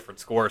looking at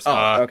different scores.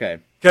 okay.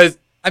 Because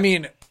I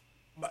mean,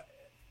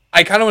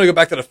 I kind of want to go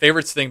back to the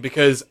favorites thing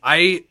because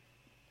I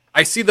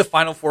see the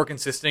Final Four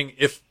consisting.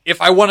 If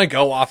I want to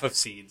go off of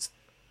seeds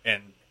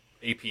and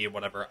AP and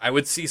whatever, I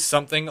would see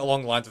something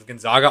along the lines of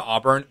Gonzaga,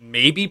 Auburn,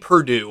 maybe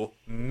Purdue,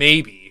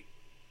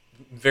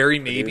 very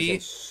maybe.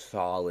 Purdue's a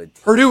solid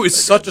team. Purdue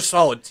is such a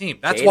solid team.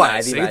 That's Jaden why I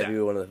Ivey say might that. be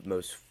one of the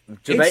most.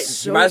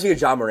 It's Reminds me of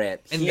John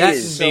Morant. And He that's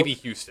is- maybe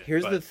Houston.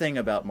 Here's but- the thing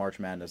about March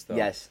Madness, though.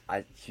 Yes,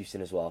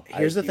 Houston as well.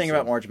 Here's the thing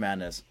about March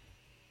Madness.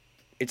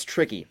 It's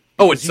tricky.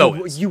 Oh, it's Because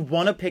so is. you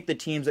want to pick the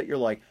teams that you're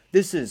like,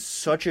 this is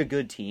such a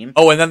good team.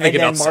 Oh, and then they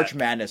get upset. March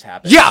Madness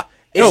happens. Yeah,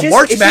 No,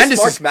 March Madness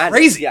March is Madness.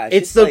 crazy. Yeah,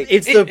 It's just the like-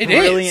 it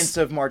brilliance is.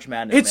 of March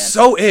Madness. It man.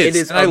 so is. It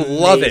is And I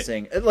love it.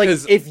 amazing. Like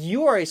 'Cause- if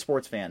you are a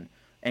sports fan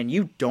and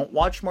you don't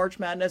watch March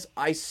Madness,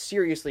 I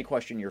seriously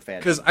question your fandom.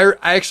 Because I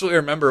actually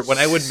remember when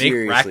I would make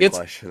Seriously brackets,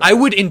 question I that.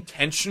 would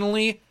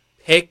intentionally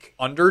pick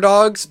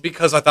underdogs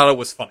because I thought it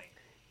was funny.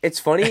 It's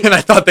funny. And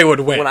I thought they would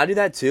win. When I do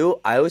that too,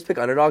 I always pick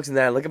underdogs, and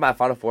then I look at my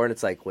Final Four, and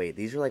it's like, wait,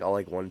 these are like all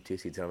like 1 and 2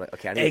 seeds, and I'm like,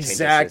 okay, I need to change this.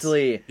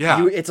 Exactly.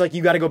 Yeah. It's like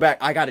you got to go back.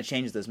 I got to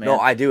change this, man. No,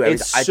 I do.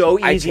 It's so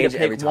I easy to change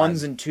it every pick time.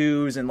 ones and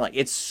twos, and like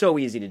it's so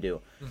easy to do.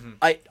 and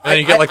then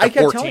you get like I the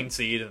kept 14 telling-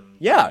 seed. And,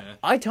 Yeah,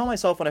 I tell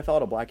myself when I fill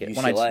out a bracket,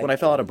 UCLA. when I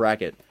fill out a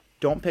bracket,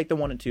 don't pick the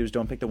 1 and 2s,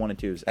 don't pick the 1 and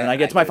 2s, and I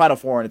get to I my do. Final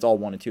Four and it's all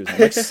 1 and 2s. I'm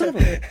like, son of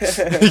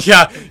a-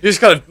 yeah, you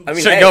just gotta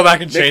go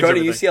back and Nick change Cronin,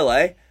 everything.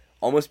 UCLA,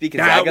 almost beat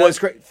Gonzaga. that was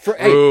great.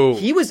 Ooh.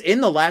 He was in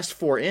the last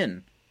 4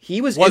 in.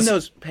 He was in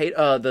those paid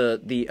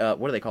the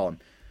what do they call him?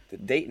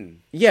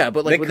 Dayton. Yeah,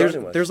 but like Nick there's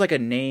Cronin was. there's like a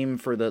name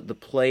for the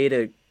play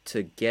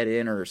to get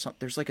in or something.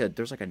 There's like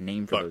a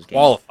name for But those games.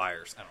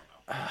 qualifiers. I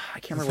don't know. I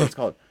can't remember what it's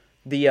called.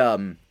 The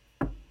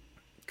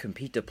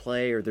compete to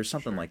play or there's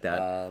something like that.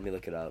 Let me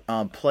look it up.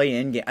 Play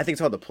in game. I think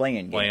it's called the play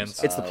in games.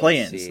 Play-ins. It's the Let's play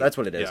ins. see. That's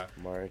what it is. Yeah.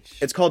 March.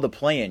 It's called the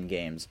play in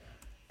games.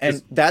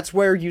 And that's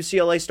where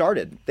UCLA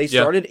started. They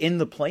started in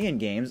the play-in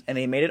games, and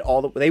they made it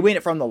they made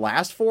it from the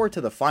last 4 to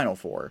the final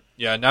 4.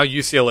 Yeah, now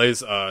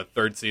UCLA's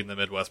 3rd seed in the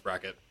Midwest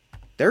bracket.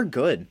 They're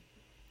good.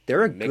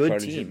 They're a Mick good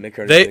Cronin's- team. Mick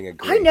Cronin's They- doing a I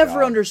great never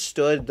job.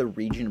 understood the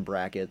region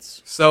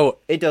brackets. So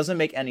It doesn't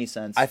make any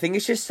sense. I think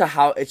it's just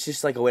it's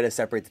just like a way to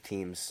separate the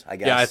teams. I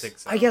guess. yeah, I think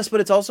so. I guess,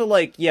 but it's also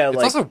like it's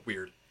also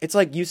weird. it's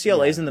like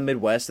UCLA's in the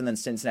Midwest, and then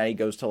Cincinnati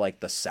goes to like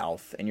the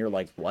South, and you're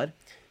like, what?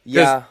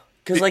 Yeah,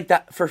 because like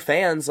that for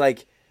fans,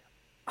 like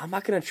I'm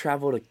not gonna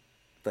travel to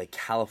like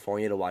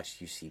California to watch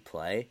UC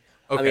play.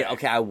 I mean,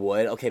 okay, I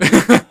would. Okay,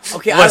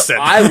 okay, Listen.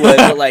 I would,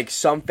 but like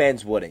some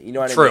fans wouldn't. You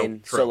know what True, I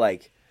mean? true. So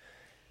like,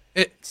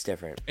 It's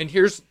different. And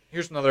here's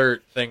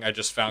another thing I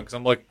just found because I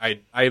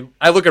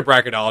look at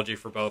bracketology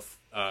for both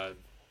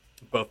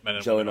men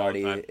and Joe women all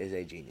the Nardi time. is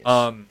a genius.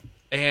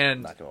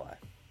 And not gonna lie.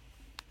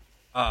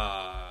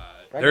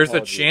 there's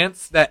a Bracketology.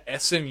 chance that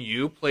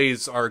SMU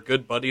plays our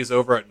good buddies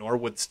over at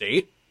Norwood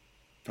State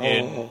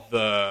in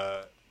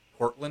the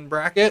Portland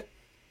bracket.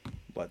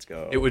 Let's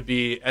go. It would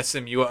be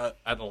SMU at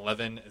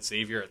 11,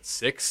 Xavier at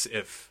 6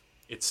 if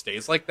it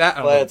stays like that. I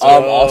don't Let's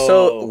know. go.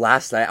 Also,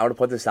 last night I want to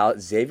put this out.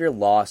 Xavier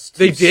lost to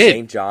They did.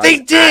 St. John's They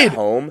did. at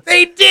home.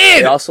 They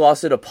did. They also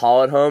lost to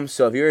DePaul at home.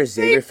 So if you're a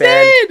Xavier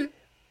fan,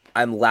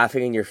 I'm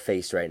laughing in your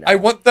face right now. I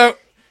want the.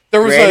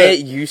 There was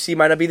Granted, UC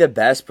might not be the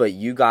best, but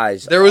you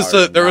guys. there was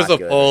are a there was not a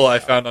good poll right I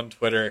now. found on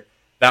Twitter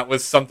that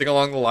was something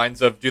along the lines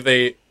of do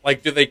they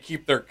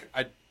keep their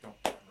I don't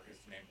remember his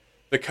name,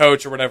 the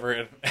coach or whatever.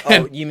 And,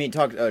 Oh, you mean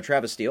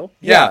Travis Steele?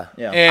 yeah.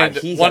 Yeah. And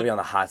he's one, gonna be on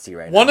the hot seat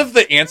right one now. of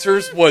the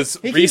answers was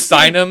He keeps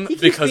re-sign beating- him he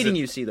keeps because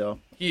beating UC though.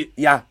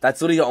 Yeah,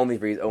 that's literally the only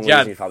reason.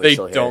 yeah he's probably they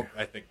still don't. Here.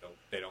 I think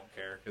they don't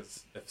care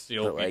because if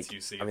Steele But, beats like,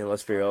 UC, I mean,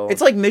 let's be real.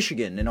 It's like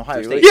Michigan and Ohio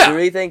Do you State. really, Yeah. do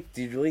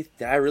you really think?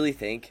 Did I really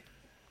think?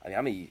 I mean,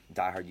 I'm a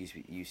diehard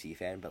UC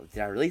fan, but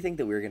did I really think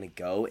that we were gonna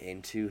go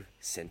into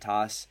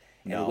Cintas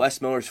No. in Wes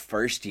Miller's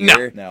first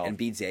year No. and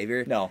beat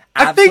Xavier? No.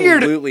 I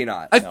figured- Absolutely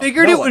not. I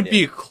figured no it one would did.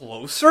 be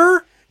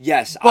closer,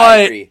 Yes, I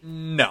but agree.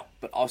 no.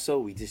 But also,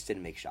 we just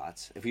didn't make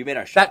shots. If we made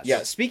our shots,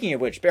 Yeah, speaking of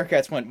which,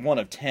 Bearcats went 1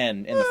 of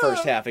 10 in the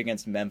first half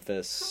against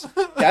Memphis.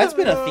 That's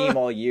been a theme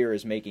all year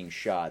is making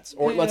shots.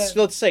 Or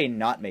let's say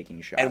not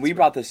making shots. and we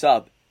brought this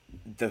up.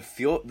 The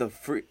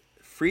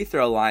free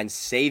throw line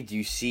saved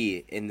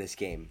UC in this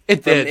game.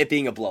 It from did. it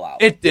being a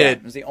blowout. It Yeah, did.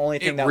 it was the only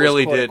thing It that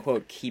really was did. quote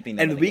unquote keeping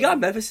them in and the we game. got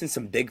Memphis in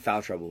some big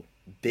foul trouble.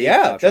 Big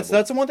Yeah, foul trouble.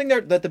 that's the one thing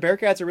that the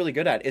Bearcats are really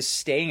good at is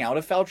staying out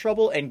of foul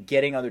trouble and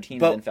getting other teams in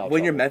But foul when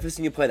trouble. you're Memphis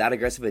and you play that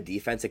aggressive a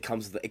defense, it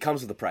comes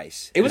with a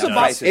price. It was And a the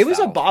price is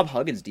a foul. Bob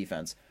Huggins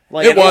defense.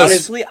 Like It was.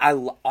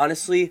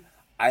 Honestly,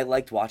 I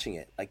liked watching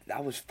it. Like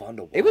that was fun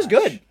to watch. It was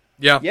good.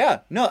 Yeah. Yeah,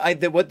 no,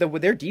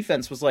 their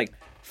defense was like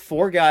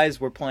 4 guys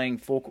were playing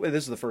full.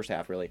 This is the first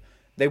half, really.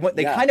 They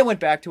Yeah. kind of went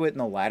back to it in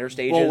the latter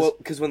stages. Well,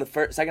 because when the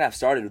second half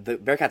started, the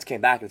Bearcats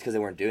came back. It's because they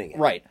weren't doing it.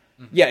 Right.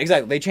 Yeah,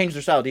 exactly. They changed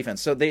their style of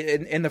defense. So they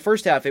in the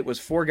first half, it was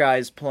 4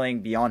 guys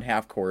playing beyond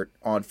half court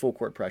on full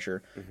court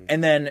pressure,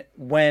 and then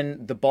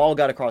when the ball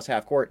got across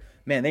half court,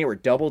 man, they were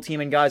double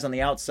teaming guys on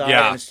the outside.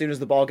 Yeah. And as soon as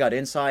the ball got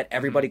inside,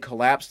 everybody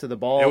collapsed to the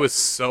ball. It was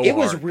so It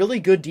was hard. really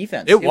good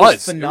defense. It was. It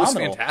was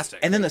phenomenal. fantastic.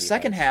 And then the Great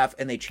second defense. half,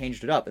 and they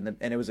changed it up, and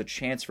it was a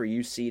chance for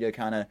UC to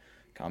kind of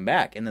come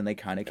back, and then they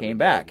kind of came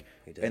back,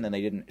 They did. and then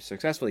they didn't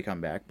successfully come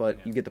back, but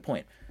you get the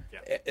point.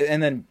 Yeah.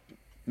 And then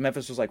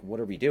Memphis was like, what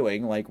are we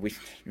doing? Like, we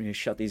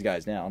shut these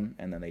guys down,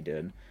 and then they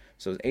did.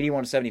 So it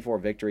was 81-74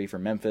 victory for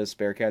Memphis.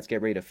 Bearcats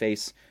get ready to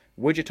face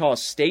Wichita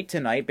State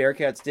tonight.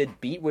 Bearcats did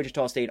beat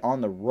Wichita State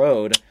on the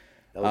road.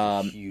 That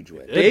was a huge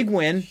win. Big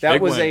win. That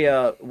Big was win.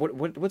 a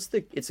what's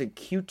the? It's a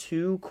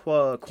Q2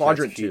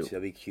 quadrant Q2, 2.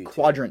 that'd be Q2.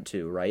 Quadrant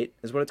 2, right?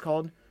 Is what it's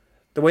called.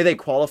 the way they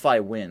qualify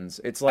wins.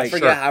 It's like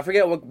I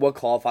forget what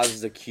qualifies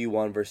as a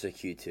Q1 versus a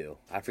Q2.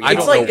 I forget. I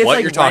don't know it's what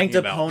like you're ranked talking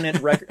about.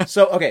 opponent record.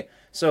 So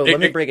let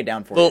me break it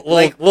down for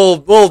you.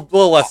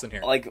 We'll lesson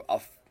here.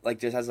 Like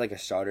just as like a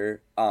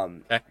starter.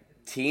 Okay.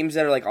 Teams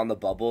that are like on the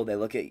bubble, they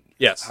look at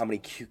how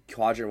many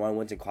quadrant 1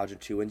 wins and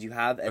quadrant 2 wins you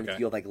have, and if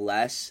you have like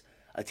less,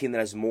 a team that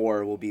has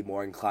more will be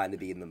more inclined to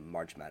be in the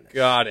March Madness.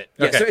 Got it.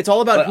 Yeah, Okay. so it's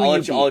all about who I'll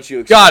you let beat.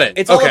 you Got it.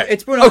 It's okay.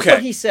 It's Bruno. That's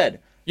what he said.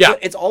 Yeah. But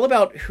it's all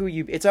about who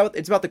you. It's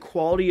about the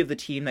quality of the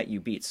team that you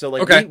beat. So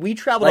like we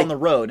traveled on the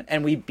road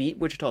and we beat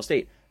Wichita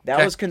State.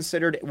 That was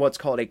considered what's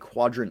called a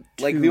quadrant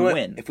 2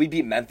 win. If we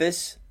beat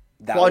Memphis,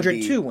 that quadrant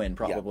would be, 2 win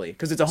probably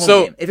because it's a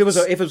home game. If it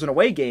was an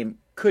away game,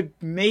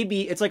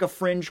 it's like a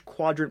fringe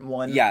quadrant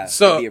 1. Yeah.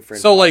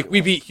 So like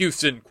we beat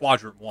Houston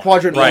quadrant 1.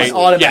 Quadrant 1 right?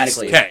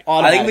 automatically. Yes, okay.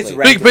 I think if it's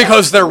ranked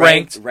because they're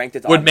ranked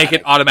it's would make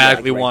it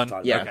automatically one.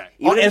 Yeah. Okay.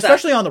 And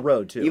especially on the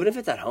road too. Even if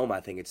it's at home, I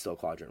think it's still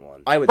quadrant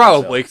 1. I would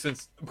probably think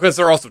so. because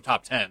they're also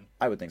top 10.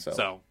 I would think so.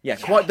 So yeah,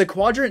 the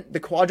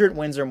quadrant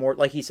wins are more,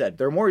 like he said,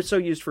 they're more so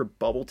used for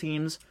bubble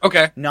teams.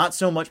 Okay. Not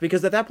so much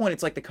because at that point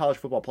it's like the college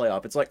football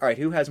playoff. It's like, all right,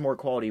 who has more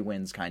quality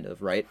wins, kind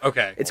of, right?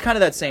 Okay. It's kind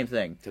of that same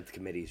thing. Except the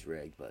committee's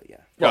rigged, but yeah.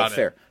 Well,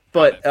 fair.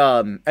 But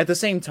at the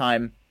same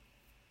time,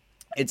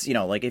 it's,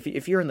 like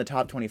if you're in the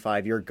top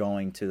 25, you're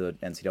going to the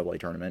NCAA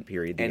tournament.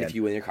 Period. And if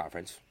you win your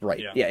conference, right?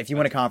 Yeah. If you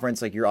win a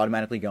conference, like you're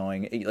automatically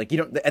going. Like you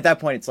don't. At that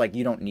point, it's like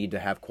you don't need to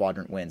have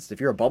quadrant wins.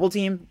 If you're a bubble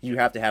team, you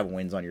have to have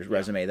wins on your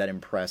resume that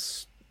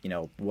impress.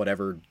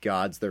 Whatever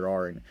gods there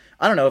are, and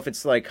I don't know if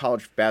it's like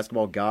college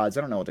basketball gods.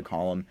 I don't know what to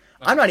call them.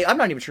 I'm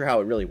not even sure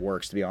how it really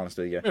works, to be honest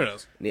with you. Who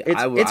knows?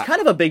 It's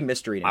kind of a big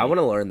mystery to me. I want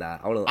to learn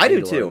that. I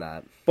do too.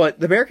 But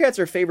the Bearcats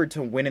are favored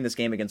to win in this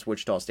game against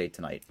Wichita State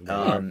tonight,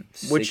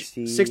 which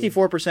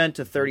 64%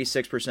 to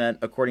 36%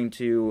 according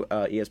to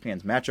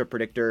ESPN's matchup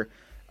predictor.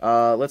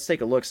 Let's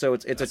take a look. So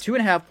it's a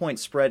 2.5 point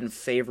spread in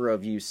favor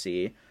of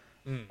UC.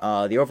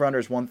 The over-under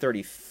is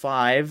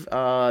 135.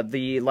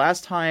 The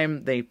last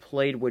time they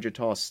played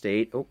Wichita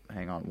State... Oh,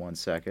 hang on one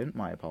second.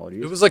 My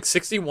apologies. It was like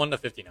 61 to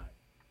 59.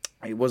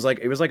 It was like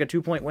a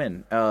 2-point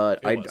win.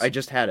 I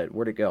just had it.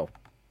 Where'd it go?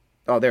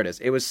 Oh, there it is.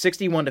 It was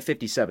 61 to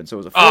 57. So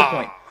it was a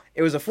 4-point.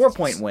 It was a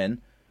 4-point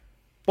win,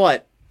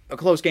 but a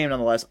close game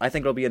nonetheless. I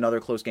think it'll be another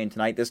close game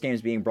tonight. This game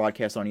is being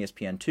broadcast on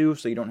ESPN2,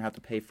 so you don't have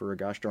to pay for a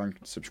gosh darn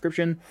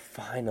subscription.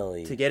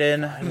 Finally. To get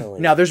in.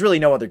 Now, there's really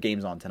no other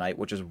games on tonight,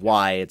 which is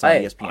why it's on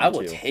ESPN2. I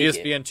will take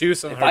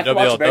ESPN2, if I can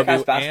watch a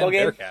Bearcats basketball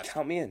game, Bearcats.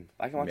 count me in.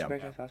 If I can watch a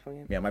Bearcats basketball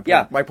game.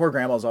 Yeah, my poor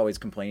grandma's always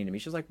complaining to me.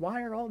 She's like,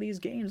 why are all these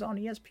games on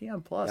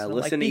ESPN Plus? Yeah,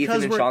 listen to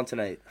Ethan and Sean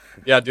tonight.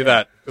 Yeah, do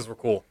that, because we're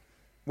cool.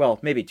 Well,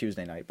 maybe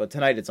Tuesday night, but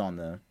tonight it's on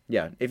the...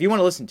 Yeah, if you want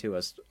to listen to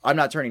us, I'm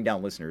not turning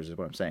down listeners is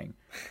what I'm saying.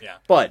 Yeah.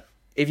 But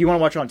if you want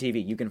to watch it on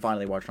TV, you can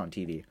finally watch it on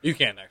TV. You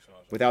can, actually.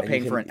 Without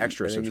paying for an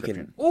extra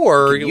subscription.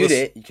 Or you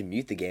can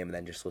mute the game and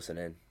then just listen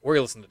in. Or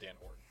you listen to Dan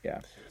Ward.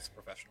 Yeah. He's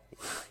professional.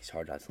 He's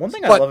hard not to One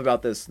thing I love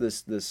about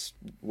this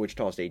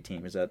Wichita State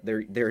team is that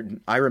they're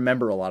I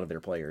remember a lot of their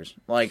players.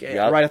 Like,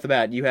 right off the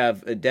bat, you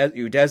have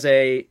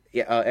Udeze,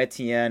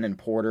 Etienne, and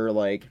Porter,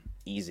 like,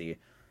 easy.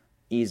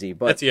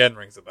 But Etienne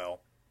rings a bell.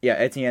 Yeah,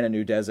 Etienne and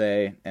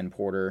Udeze and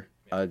Porter,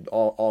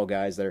 all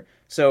guys there.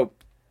 So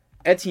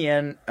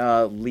Etienne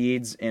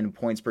leads in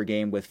points per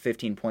game with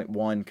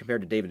 15.1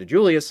 compared to David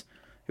DeJulius,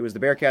 who was the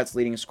Bearcats'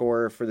 leading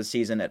scorer for the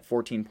season at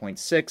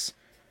 14.6.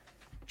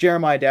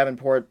 Jeremiah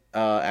Davenport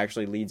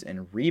actually leads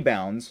in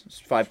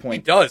rebounds, 5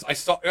 points. He does.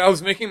 I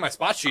was making my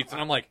spot sheets, and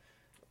I'm like,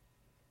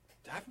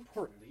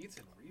 Davenport leads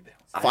in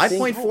rebounds.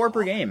 5.4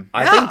 per game.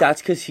 I think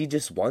that's because he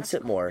just wants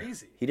it more.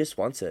 Crazy. He just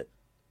wants it.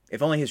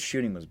 If only his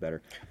shooting was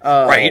better.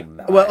 Right.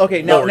 Well,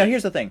 okay, now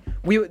here's the thing.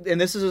 And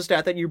this is a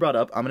stat that you brought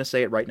up. I'm going to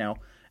say it right now.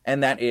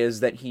 And that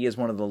is that he is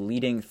one of the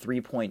leading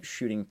three-point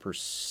shooting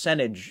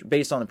percentage,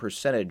 based on the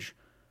percentage,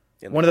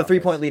 one of the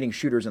three-point leading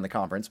shooters in the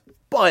conference.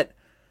 But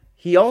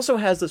he also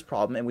has this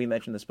problem, and we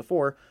mentioned this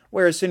before,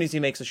 where as soon as he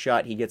makes a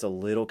shot, he gets a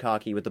little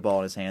cocky with the ball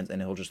in his hands,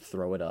 and he'll just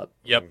throw it up.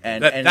 Yep.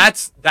 And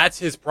that's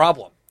his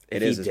problem.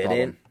 It is his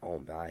problem.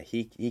 Oh my,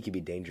 he could be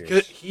dangerous.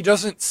 'Cause he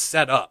doesn't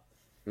set up.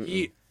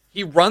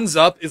 He runs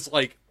up, is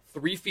like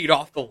 3 feet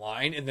off the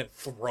line, and then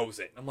throws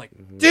it. And I'm like,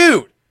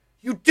 dude,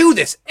 you do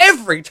this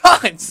every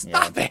time.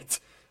 Stop it.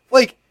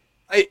 Like,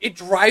 it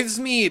drives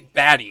me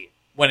batty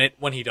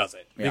when he does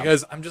it,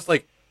 because I'm just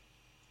like,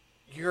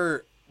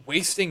 you're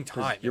wasting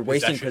time. You're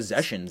wasting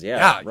possessions.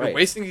 Yeah, you're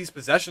wasting these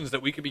possessions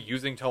that we could be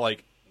using to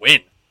like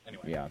win.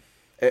 Anyway. Yeah,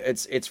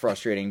 it's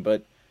frustrating,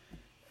 but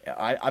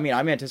I mean,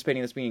 I'm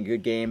anticipating this being a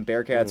good game.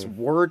 Bearcats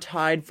were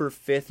tied for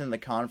 5th in the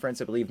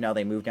conference. I believe now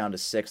they moved down to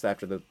 6th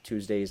after the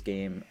Tuesday's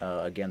game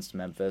against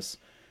Memphis.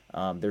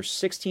 They're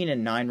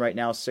 16-9 right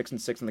now,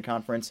 6-6 in the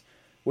conference.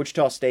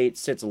 Wichita State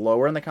sits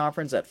lower in the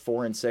conference at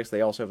 4-6.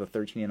 They also have a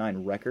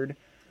 13-9 record.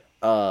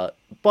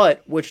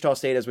 But Wichita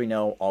State, as we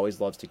know, always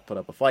loves to put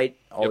up a fight.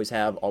 Always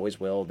have, always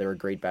will. They're a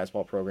great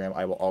basketball program.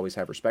 I will always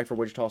have respect for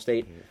Wichita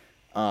State.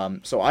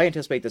 So I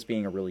anticipate this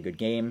being a really good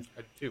game.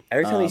 I do too.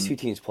 Every time these two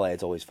teams play,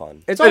 it's always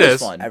fun. It's always is.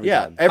 fun. Every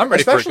Yeah, time. I'm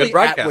ready for a good especially at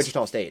broadcast.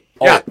 Wichita State.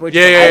 Yeah.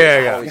 Wichita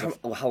Yeah. State. I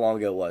forget how long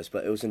ago it was,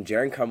 but it was when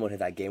Jaron Crumwood hit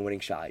that game-winning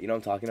shot. You know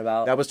what I'm talking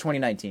about? That was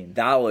 2019.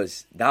 That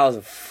was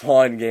a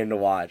fun game to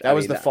watch. That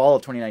was the fall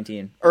of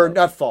 2019, or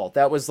not fall.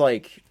 That was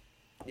like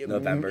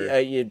November.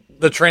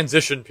 The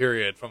transition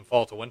period from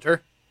fall to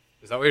winter.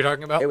 Is that what you're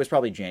talking about? It was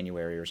probably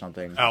January or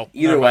something. Oh,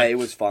 Either never way, mind. it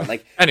was fun.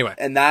 Like Anyway.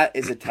 and that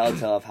is a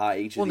telltale of how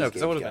each of Well, no, these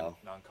because that would games have go.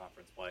 been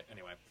non-conference play.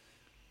 Anyway.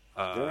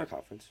 They're in our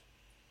conference.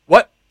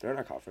 What? They're in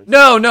our conference.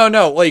 No.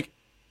 Like,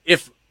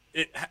 if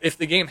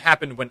the game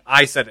happened when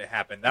I said it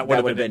happened, that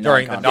would have been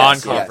during the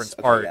non-conference. non-conference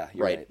Okay, part. yeah,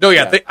 you're Right. No,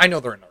 yeah, Yeah. I know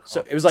they're in our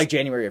So conference. it was like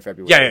January or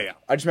February. Yeah.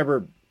 I just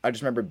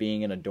remember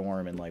being in a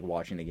dorm and like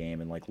watching the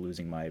game and like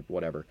losing my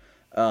whatever.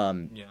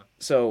 Yeah.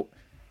 So,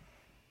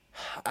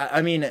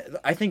 I mean,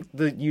 I think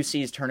the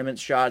UC's tournament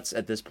shots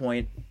at this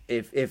point,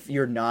 if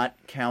you're not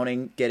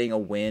counting getting a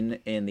win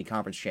in the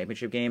conference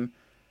championship game,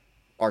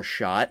 are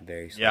shot.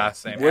 Very small. Yeah,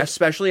 same.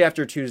 Especially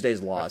after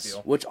Tuesday's loss.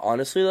 feel. Which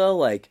honestly though,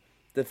 like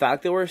the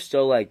fact that we're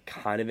still like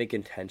kind of in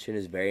contention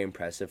is very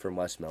impressive from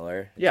Wes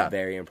Miller. It's Yeah.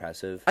 very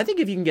impressive. I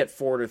think if you can get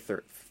third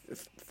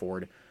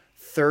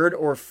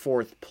or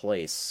fourth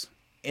place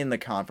in the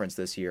conference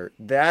this year,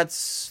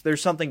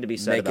 there's something to be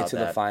said Make about it to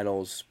that. the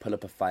finals, put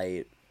up a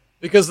fight.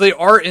 Because they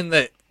are in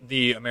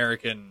the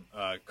American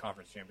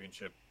Conference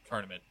Championship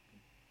tournament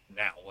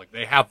now. Like,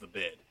 they have the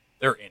bid.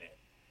 They're in it.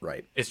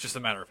 Right. It's just a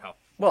matter of how.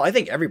 Well, I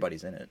think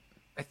everybody's in it.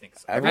 I think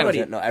so. Everyone's Everybody-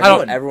 in, no, I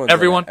don't- everyone's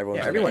everyone? in it. Everyone's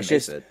Yeah, in it. everyone It's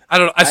makes just it. I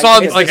don't know. I saw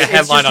It's like a just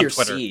headline on your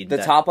Twitter. seed the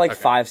that- top like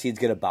Okay. 5 seeds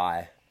get a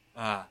bye.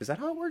 Is that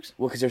how it works?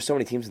 Well, because there's so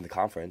many teams in the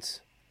conference.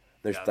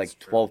 There's Yeah, like that's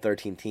true. 12,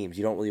 13 teams.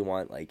 You don't really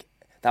want like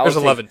that. There's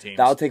would 11 take, teams.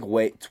 That would take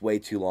way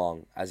too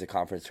long as a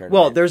conference tournament.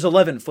 Well, there's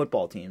 11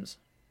 football teams.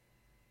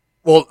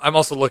 Well, I'm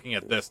also looking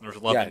at this, and there's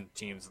 11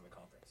 teams in the conference.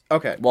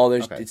 Okay.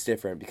 It's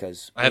different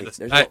because I have wait, this-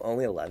 there's I-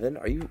 only 11.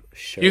 Are you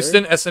sure?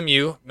 Houston,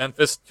 SMU,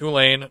 Memphis,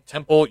 Tulane,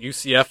 Temple,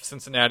 UCF,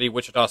 Cincinnati,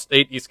 Wichita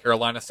State, East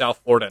Carolina,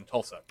 South Florida, and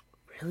Tulsa.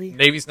 Really?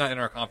 Navy's not in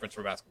our conference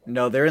for basketball.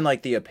 No, they're in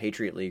like the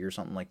Patriot League or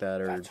something like that,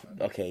 or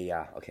Okay,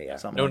 yeah.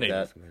 something No like Navy.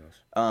 that.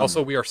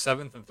 Also, we are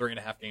 7th and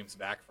 3.5 games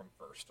back from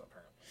first, apparently.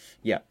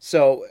 Yeah.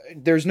 So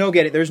there's no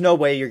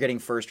way you're getting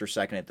first or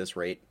second at this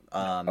rate.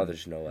 Oh,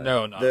 there's no way.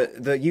 No, no.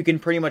 The you can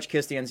pretty much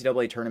kiss the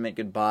NCAA tournament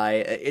goodbye.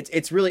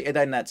 It's really,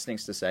 and that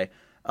stinks to say.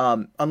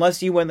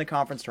 Unless you win the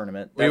conference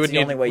tournament, that's the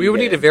only way we you would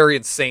get need in. a very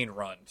insane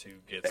run to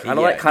get. Kind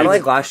of Yeah,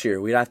 like last year.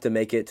 We'd have to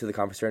make it to the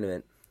conference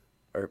tournament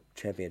or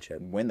championship,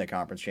 win the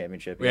conference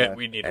championship. we, Yeah.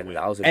 we need to and win.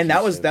 that was a And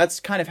Houston. that's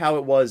kind of how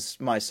it was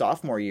my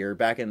sophomore year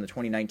back in the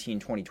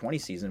 2019-2020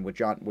 season with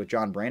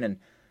John Brandon.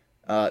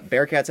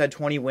 Bearcats had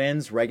 20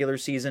 wins regular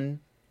season.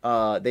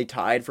 They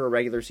tied for a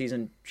regular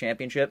season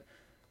championship.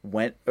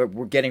 We're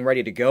getting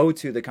ready to go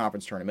to the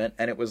conference tournament,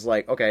 and it was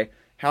like, okay,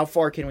 how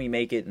far can we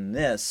make it in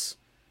this?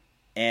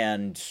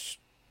 And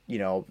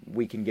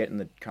we can get in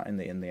the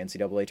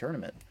NCAA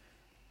tournament.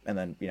 And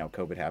then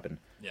COVID happened.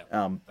 Yeah,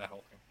 that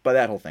whole thing. But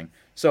that whole thing.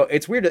 So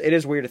it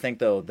is weird to think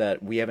though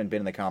that we haven't been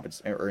in the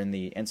conference or in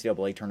the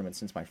NCAA tournament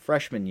since my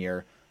freshman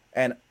year,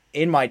 and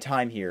in my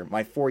time here,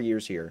 my 4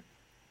 years here,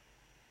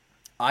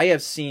 I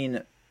have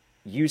seen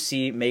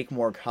UC make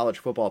more college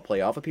football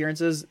playoff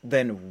appearances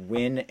than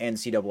win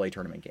NCAA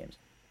tournament games.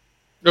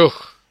 Ugh.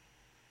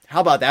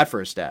 How about that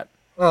for a stat?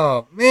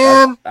 Oh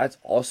man. That's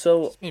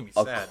also made me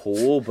a sad.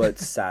 cool but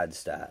sad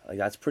stat. Like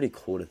that's pretty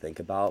cool to think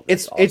about.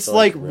 It's also,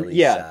 like really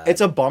yeah, sad.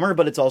 it's a bummer,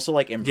 but it's also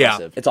like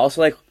impressive. It's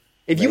also like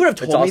If you would have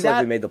it's told me also that,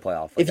 like we made the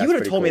playoff. Like, if you that's would have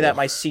pretty told me cool. that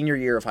my senior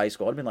year of high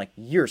school, I'd been like,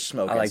 "You're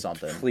smoking I like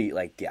something. complete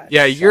like yeah.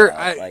 Yeah, shut you're. up.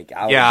 I, like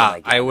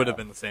I would have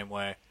been the same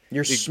way.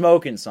 You're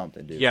smoking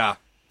something, dude." Yeah.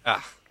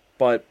 Ah.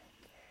 But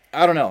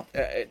I don't know.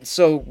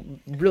 So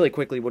really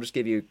quickly, we'll just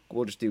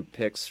do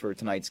picks for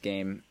tonight's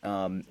game.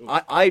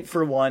 I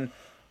for one,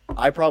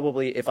 I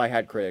probably, if I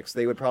had critics,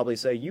 they would probably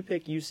say you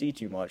pick UC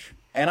too much,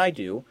 and I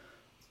do.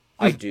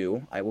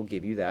 I will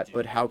give you that.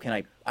 But how can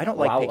I? I don't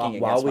like picking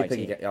against my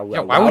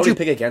team. Why would you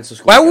pick against the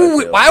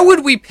school? Why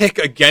would we pick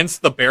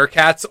against the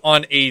Bearcats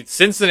on a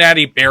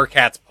Cincinnati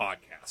Bearcats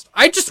podcast?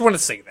 I just want to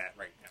say that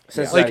right now.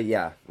 Cincinnati,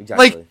 yeah,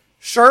 exactly. Like,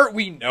 sure,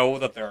 we know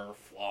that there are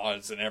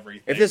flaws and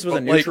everything. If this was a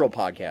but, like, neutral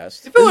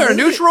podcast, if it were a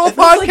neutral If it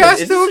was like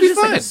podcast, if it would be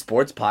just like fine. a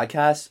sports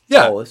podcast.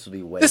 Yeah. Oh, this would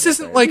be way. This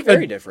isn't different. like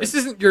Very different. This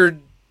isn't your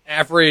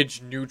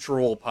average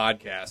neutral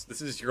podcast.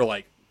 This is your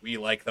like we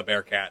like the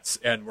Bearcats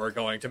and we're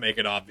going to make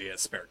it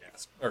obvious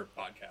Bearcast or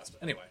podcast.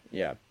 Anyway,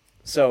 yeah.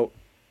 So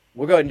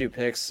we'll go ahead and do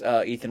picks.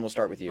 Ethan, we'll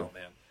start with you.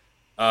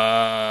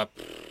 oh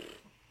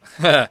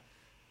man,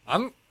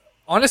 I'm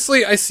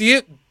honestly I see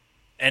it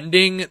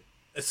ending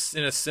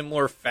in a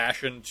similar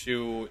fashion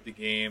to the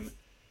game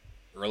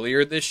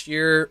earlier this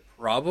year.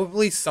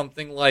 Probably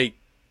something like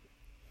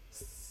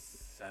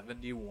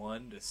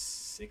 71 to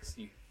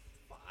 65.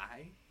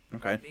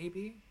 Okay.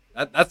 Maybe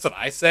that's what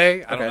I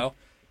say. I Okay. don't know.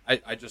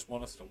 I just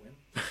want us to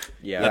win.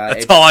 Yeah.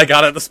 That's all I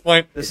got at this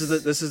point. This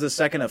is the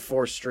second of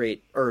 3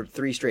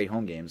 straight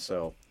home games.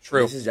 So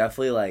True. This is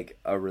definitely like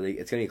a really.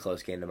 It's gonna be a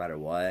close game no matter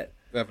what.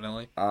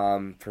 Definitely.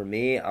 For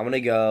me, I'm gonna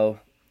go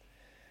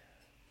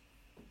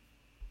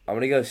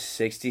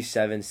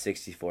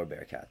 67-64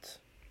 Bearcats.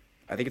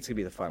 I think it's gonna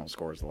be the final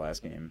score as the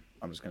last game.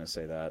 I'm just gonna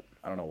say that.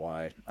 I don't know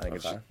why. I think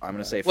Okay. I'm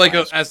gonna say Like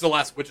final as the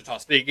last Wichita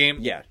State game.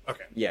 Yeah.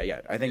 Okay.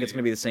 Yeah. I think it's going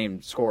to be the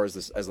same score as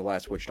the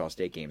last Wichita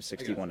State game,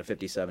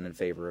 61-57 in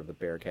favor of the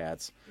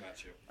Bearcats.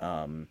 Got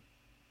you.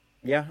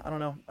 Yeah, I don't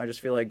know. I just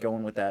feel like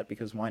going with that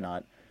because why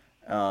not?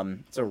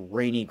 It's a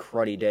rainy,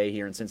 cruddy day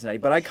here in Cincinnati,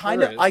 but I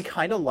kind is.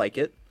 of like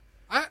it.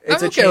 I'm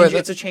It's a okay change. with it.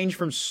 It's a change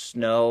from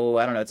snow.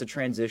 I don't know. It's a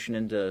transition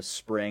into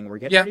spring. We're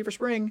getting Yeah. ready for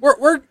spring.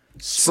 We're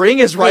Spring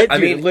is right. I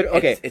dude. mean,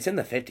 Okay. it's in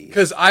the 50s.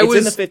 because I It's was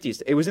in the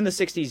 50s. It was in the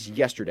 60s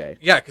yesterday.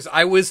 Yeah, because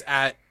I was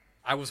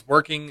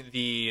working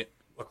the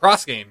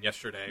lacrosse game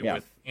yesterday Yeah.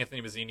 with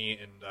Anthony Mazzini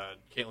and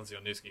Caitlin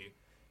Zionewski.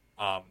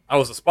 I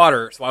was a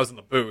spotter, so I was in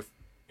the booth,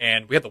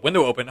 and we had the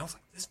window open. And I was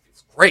like, "This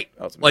feels great!"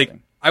 Oh, it's Like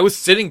amazing. I was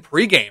sitting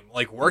pregame,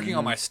 like working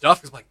on my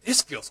stuff. Because like,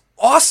 this feels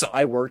awesome.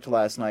 I worked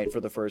last night for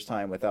the first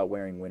time without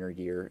wearing winter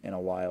gear in a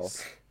while.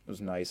 It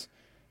was nice.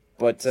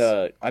 But,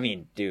 I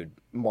mean, dude,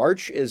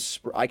 March is...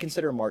 I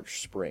consider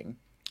March spring.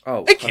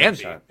 Oh, It can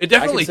be. 100%. It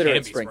definitely I consider can it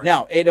be spring. spring.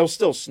 Now, it'll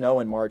still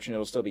snow in March and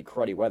it'll still be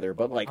cruddy weather,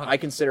 but, like, I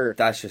consider...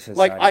 That's just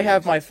Like, Cincinnati, I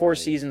have my four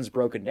Cincinnati. seasons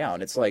broken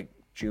down. It's like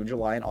June,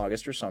 July, and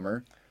August are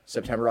summer.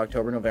 September,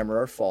 October,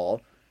 November are fall,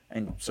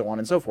 and so on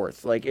and so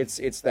forth. Like, it's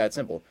that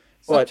simple.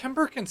 But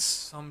September can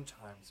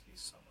sometimes be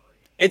summery.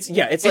 it's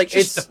It like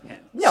just it's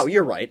depends. no,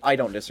 you're right. I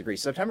don't disagree.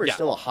 September is Yeah.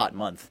 still a hot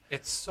month.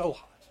 It's so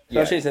hot.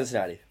 Especially in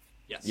Cincinnati.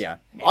 Yes. Yeah,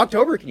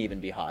 October can even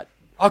be hot.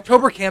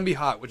 October can be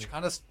hot, which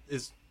kind of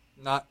is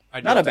not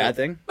ideal. Not a too. bad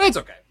thing. But it's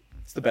okay.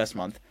 It's the best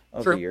month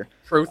of True. the year.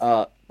 Truth.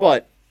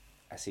 But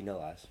I see no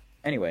lies.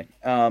 anyway,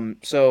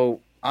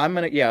 so I'm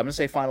gonna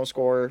say final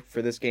score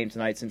for this game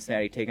tonight.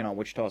 Cincinnati taking on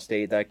Wichita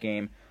State. That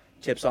game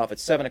tips off at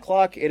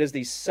 7:00. It is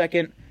the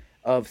second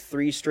of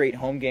 3 straight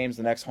home games.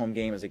 The next home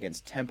game is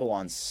against Temple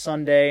on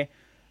Sunday.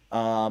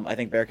 I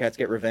think Bearcats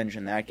get revenge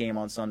in that game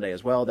on Sunday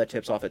as well. That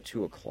tips off at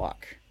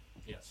 2:00.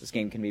 Yes. This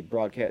game can be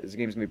broadcast. This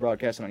game is going to be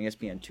broadcasted on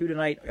ESPN2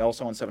 tonight,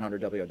 also on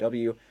 700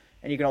 WOW,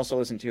 and you can also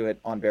listen to it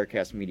on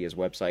Bearcast Media's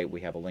website.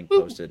 We have a link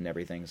posted and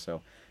everything,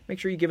 so make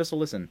sure you give us a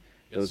listen.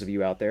 Those of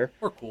you out there.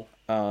 We're cool.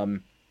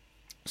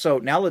 So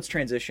now let's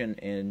transition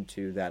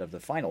into that of the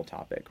final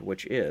topic,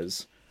 which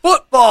is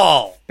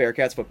Football.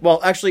 Bearcats football.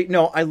 Well, actually,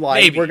 no, I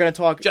lied. Maybe. We're going to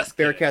talk Just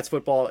Bearcats kidding.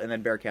 football and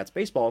then Bearcats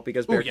baseball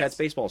because Ooh, Bearcats yes.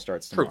 baseball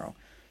starts True. tomorrow.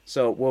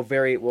 So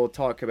we'll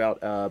talk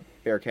about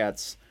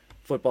Bearcats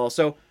football.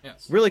 So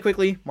Yes. really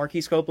quickly,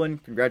 Marquise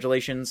Copeland,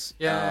 congratulations.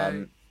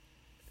 Yay.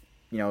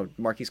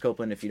 Marquise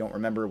Copeland, if you don't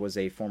remember, was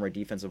a former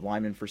defensive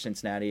lineman for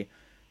Cincinnati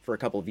for a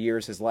couple of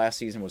years. His last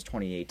season was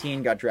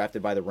 2018. Got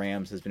drafted by the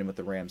Rams. Has been with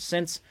the Rams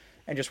since,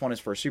 and just won his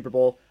first Super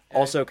Bowl.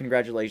 Also,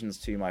 congratulations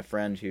to my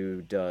friend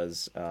who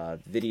does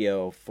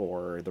video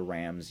for the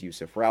Rams,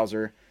 Yusuf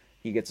Rouser.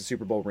 He gets a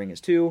Super Bowl ring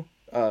too.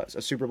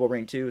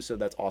 So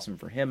that's awesome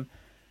for him.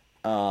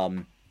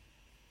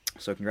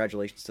 So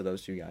congratulations to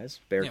those two guys.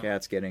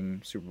 Bearcats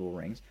getting Super Bowl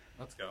rings.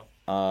 Let's go.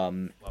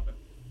 Love it.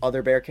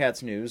 Other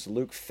Bearcats news: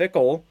 Luke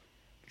Fickell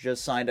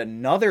just signed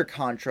another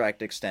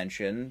contract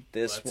extension.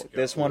 This Let's go.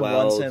 this one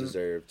Well runs him.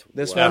 deserved.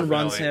 This Well one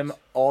runs Definitely. him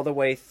all the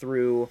way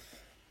through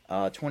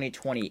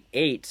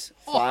 2028.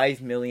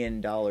 $5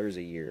 million a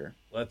year.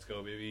 Let's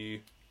go,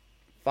 baby.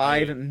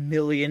 $5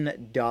 million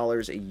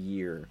a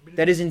year.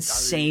 That is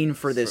insane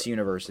for this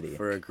university.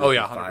 for a group Oh,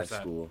 yeah, of 5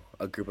 100%. school,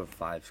 a group of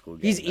 5 school.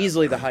 He's getting that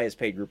easily the money. highest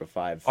paid group of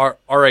 5. RAD.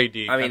 I mean,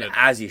 kinda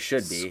as he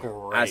should be,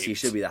 as he scraped.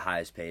 should be the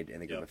highest paid in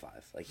the group Yep. of 5.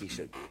 Like he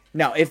should be.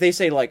 Now, if they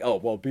say like, "Oh,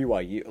 well,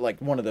 BYU,"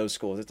 like one of those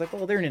schools, it's like,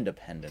 well, they're an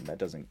independent. That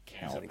doesn't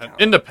count.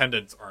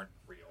 Independents aren't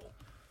real.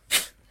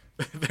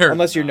 They're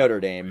Unless you're not Notre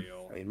Dame.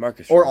 real, I mean,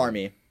 Marcus Or Sherman.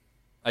 Army.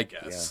 I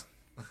guess.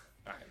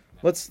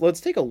 Let's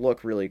take a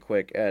look really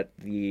quick at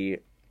the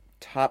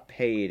top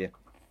paid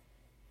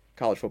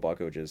college football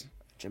coaches.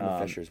 Jimbo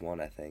Fisher's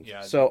one, I think. Yeah.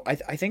 So I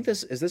think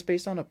this is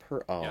based on a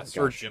per. Oh, Yeah.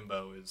 Sir gosh.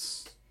 Jimbo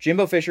is.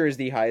 Jimbo Fisher is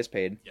the highest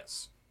paid.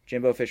 Yes.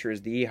 Jimbo Fisher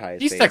is the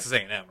highest He's paid. Texas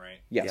A&M, right?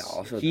 Yes. Yeah,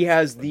 also he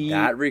has the.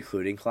 that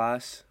recruiting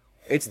class.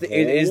 It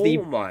is the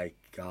Oh my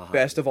god.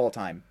 best of all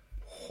time.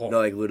 No,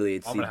 like literally,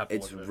 it's I'm gonna have to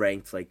it's look at it.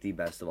 ranked like the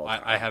best of all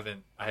time. I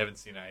haven't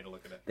seen it. I had to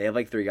look at it. They have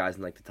like 3 guys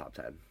in like the top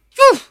 10.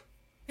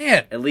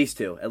 Man, At least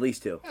 2. At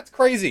least 2. that's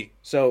crazy.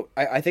 So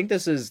I think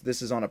this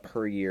is on a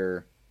per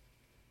year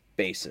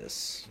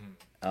basis.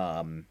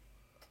 I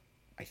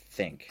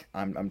think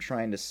I'm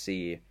trying to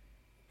see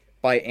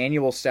by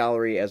annual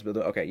salary as with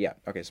okay,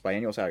 so by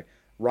annual salary,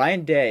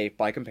 Ryan Day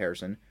by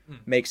comparison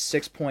makes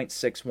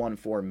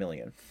 $6.614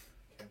 million.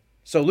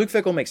 So Luke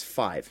Fickell makes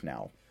 5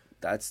 now.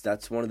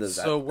 That's one of the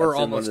So that's we're one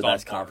of almost the on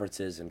best par.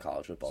 conferences in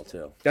college football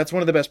too. That's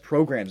one of the best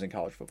programs in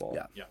college football.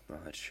 Yeah, Yeah. no,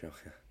 that's true.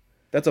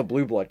 That's a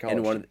blue blood college.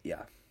 And one of the,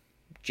 yeah,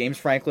 James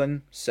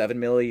Franklin, $7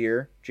 million a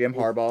year. Jim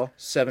Harbaugh,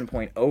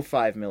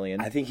 $7.05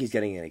 million. I think he's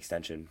getting an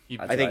extension. I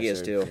That's think what he is,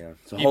 heard, too. Yeah.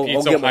 So He he'll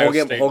beats get Ohio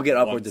State he'll get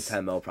upwards once. to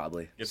 10 mil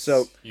probably. It's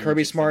So huge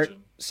Kirby Smart,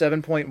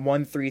 extension.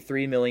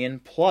 $7.133 million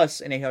plus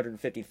an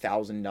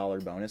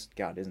 $850,000 bonus.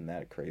 God, isn't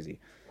that crazy?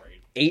 Right.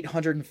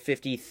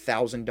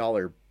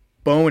 $850,000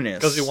 bonus.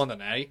 Because he won the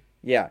Natty?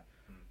 Yeah.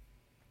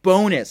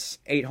 Bonus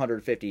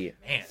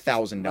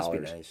 $850,000. Must be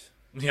nice.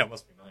 Yeah, it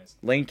must be nice.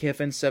 Lane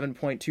Kiffin,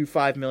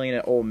 $7.25 million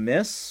at Ole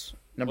Miss.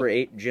 Number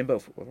 8,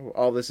 Jimbo.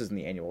 Oh, this is in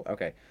the annual.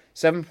 Okay.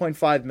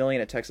 $7.5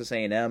 million at Texas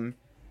A&M.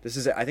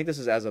 I think this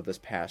is as of this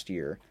past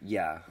year.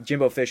 Yeah.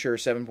 Jimbo Fisher,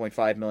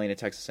 $7.5 million at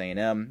Texas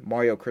A&M.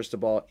 Mario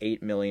Cristobal,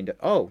 $8 million.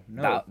 Oh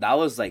no, That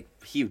was like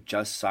he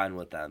just signed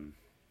with them.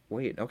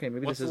 wait. Okay,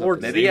 maybe What's this is Lord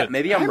up to Saban? date.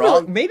 Maybe I'm I'm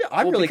wrong.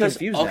 I'm really because,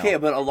 confused Okay, now.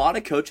 but a lot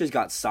of coaches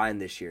got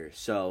signed this year,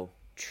 so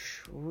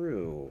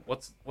True.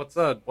 What's Lord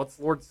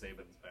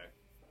Saban's pay?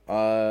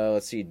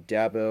 Let's see.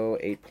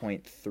 Dabo,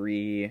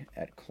 8.3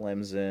 at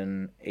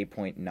Clemson.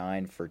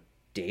 8.9 for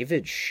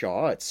David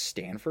Shaw at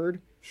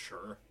Stanford.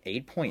 Sure.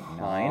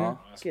 8.9.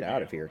 Get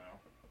out of here.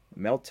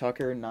 Mel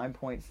Tucker,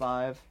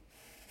 9.5.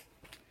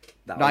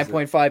 that was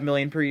 9.5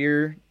 million per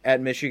year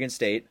at Michigan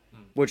State,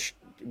 which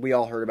we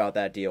all heard about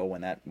that deal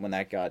when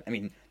that got. I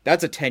mean,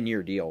 that's a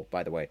 10-year deal,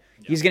 by the way.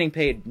 Yeah. He's getting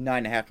paid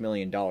 $9.5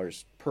 million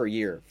per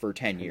year for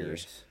 10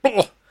 years.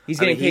 He's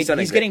getting paid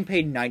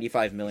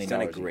 $95 million. He's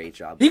done a great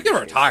job. He can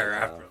retire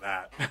after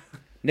that.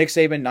 Nick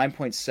Saban,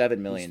 $9.7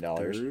 million.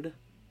 Third?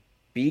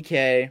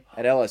 BK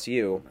at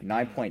LSU,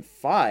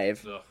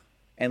 9.5. Ugh.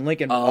 And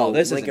Lincoln.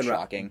 This isn't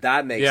shocking.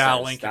 That makes Yeah,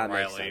 sense. Lincoln that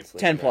makes Riley. sense.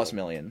 10 Lincoln plus Riley.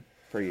 million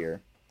per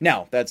year.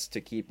 Now that's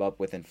to keep up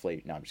with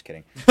inflation. No, I'm just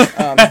kidding.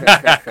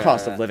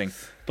 Cost of living.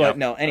 But Yep.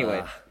 no,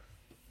 anyway.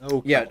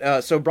 Oh,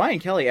 Yeah, so Brian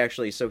Kelly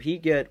actually, so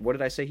what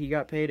did I say he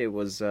got paid? It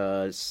was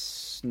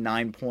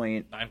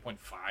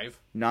 9.5,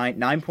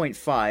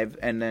 9.5.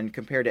 and then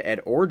compared to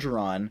Ed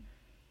Orgeron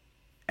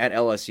at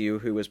LSU,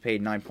 who was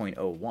paid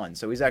 9.01.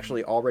 So he's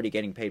actually already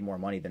getting paid more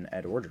money than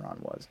Ed Orgeron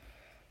was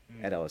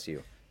at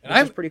LSU. And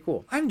Which is pretty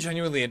cool. I'm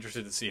genuinely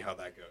interested to see how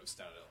that goes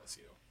down at LSU.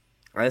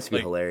 That's gonna be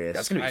Like, hilarious.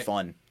 That's gonna be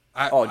fun.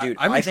 Dude,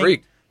 I'm I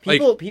intrigued.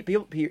 think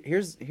people.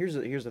 Here's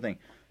the thing.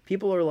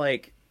 People are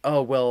like,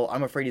 oh well,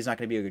 I'm afraid he's not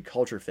going to be a good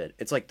culture fit.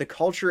 It's like the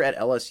culture at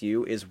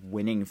LSU is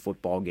winning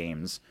football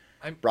games.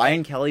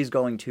 Brian Kelly's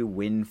going to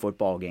win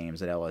football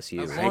games at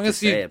LSU. As hate long to as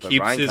he say it, but keeps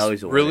Brian his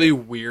Kelly's a really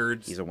winner.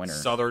 weird He's a winner.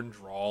 southern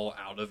drawl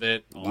out of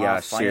it. Yeah, Yeah,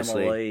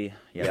 seriously.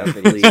 Yeah,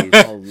 please.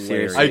 Seriously,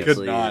 Hilarious. I could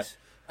please. not.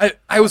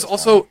 I was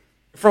also,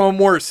 from a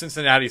more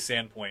Cincinnati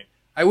standpoint,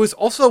 I was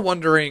also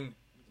wondering,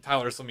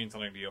 Tyler, this will mean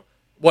something to you,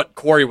 what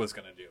Corey was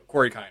going to do.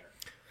 Corey Kiner.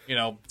 You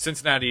know,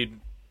 Cincinnati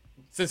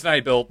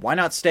built. Why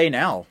not stay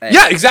now?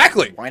 Yeah,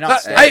 exactly. Why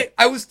not stay?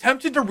 I was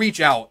tempted to reach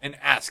out and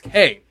ask,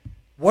 hey,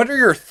 what are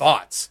your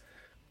thoughts?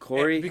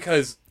 Corey,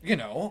 Because,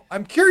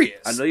 I'm curious.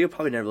 I know you'll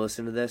probably never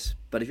listen to this,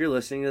 but if you're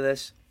listening to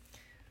this,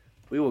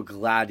 we will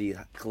gladly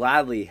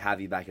have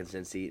you back in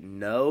Cincy.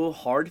 No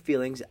hard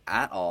feelings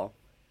at all.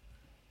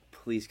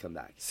 Please come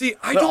back. See,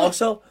 But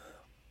also,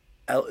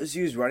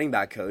 LSU's running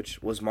back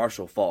coach was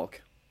Marshall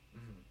Falk,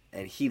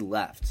 and he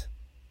left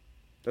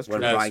That's when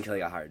true. That's Brian true. Kelly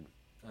got hired.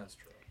 That's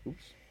true.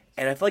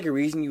 And I feel like a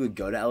reason you would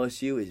go to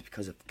LSU is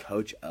because of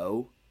Coach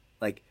O.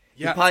 Like,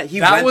 Yeah, he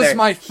that went was there.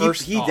 my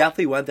first He thought.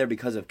 definitely went there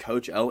because of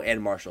Coach O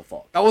and Marshall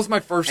Falk. That was my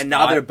first And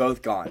thought. now they're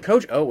both gone.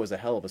 Coach O was a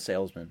hell of a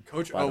salesman.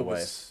 Coach by O the way.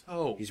 was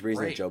so He's the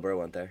reason that great. Joe Burrow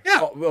went there. Yeah.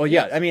 Oh, well,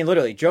 yeah. I mean,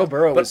 literally, Joe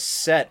Burrow But- was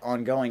set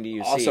on going to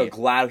UC. Also,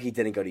 glad he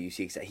didn't go to UC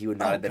because he would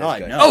not have been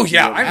God, as good. no. Oh,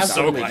 yeah, No, I'm so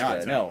absolutely glad he not.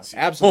 went to No, LSU.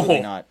 absolutely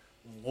Oh. not.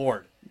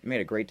 Lord. You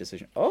made a great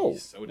decision. Oh,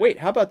 He's so wait,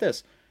 damn how about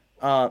this?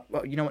 Well,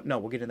 you know what? No,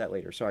 we'll get into that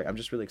later. Sorry, I'm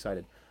just really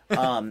excited.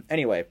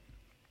 Anyway,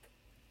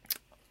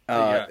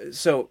 Yeah.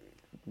 so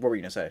what were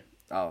you gonna say?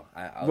 Oh,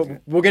 I was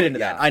We'll get into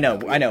that. Yeah, I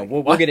know.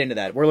 We'll What? get into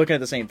that. We're looking at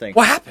the same thing.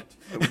 What happened?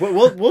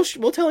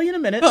 We'll tell you in a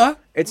minute. Huh?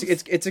 It's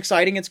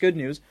exciting. It's good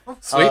news. Oh,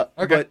 sweet.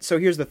 Okay. But so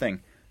here's the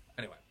thing.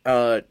 Anyway.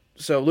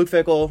 So Luke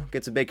Fickell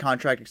gets a big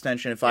contract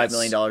extension of $5 Yes.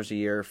 million a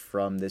year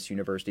from this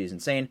university is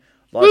insane.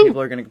 A lot of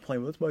people are going to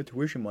complain, well, that's my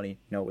tuition money.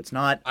 No, it's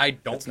not. I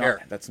don't That's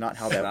care. That's not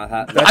how that. Not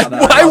how- That's I-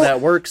 not I- how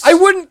that works. I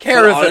wouldn't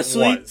care But if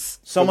honestly, it was.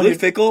 Someone Luke who,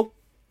 Fickle.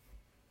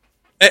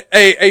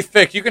 Hey,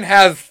 Fick, you can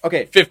have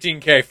Okay.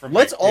 15K from me.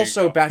 let's Here you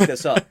also go. back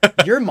this up.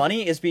 Your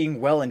money is being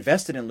well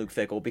invested in Luke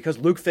Fickell because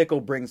Luke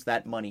Fickell brings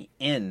that money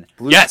in.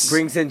 Luke Yes.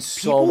 brings in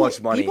so People-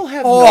 much money. People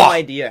have Oh. no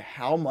idea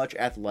how much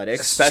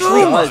athletics especially,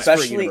 does for a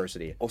especially,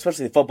 university.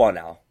 especially football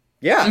now.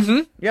 Yeah, Mm-hmm.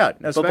 yeah.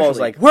 No, Football's especially.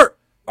 like We're,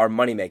 our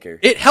moneymaker.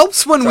 it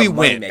helps when It's we our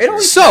win. moneymaker. it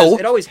always So- has,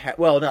 it always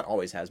well, not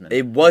always has been.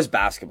 It was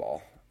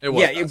basketball. It was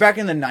Yeah, basketball. back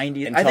in the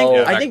 90s. I Until- think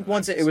Yeah, I back think in the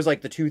once it 90s. was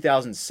like the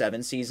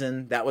 2007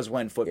 season, that was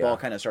when football Yeah.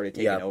 kind of started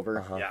taking Yeah, over.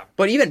 uh-huh. Yeah.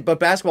 But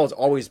basketball has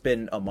always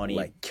been a money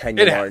Like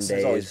Kenya It Martin has.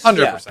 It's always- days.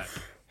 100%.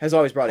 has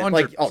always brought in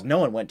like 100%. no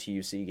one went to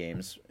UC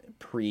games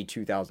pre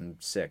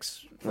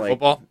 2006 For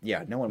football?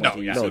 Yeah, no one No, went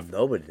to yeah. UC. No,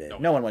 nobody did.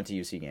 No one went to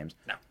UC games.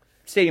 No.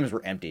 Stadiums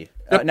were empty.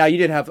 Now you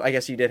did have, I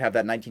guess you did have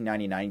that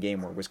 1999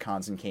 game where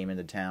Wisconsin came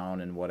into town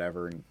and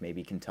whatever, and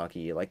maybe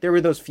Kentucky. Like there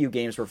were those few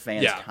games where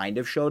fans Yeah. kind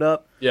of showed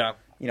up. Yeah.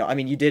 You know, I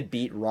mean, you did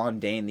beat Ron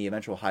Dane, the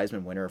eventual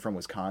Heisman winner from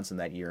Wisconsin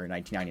that year in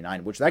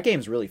 1999, which that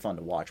game's really fun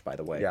to watch, by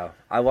the way. Yeah,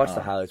 I watched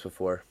the highlights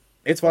before.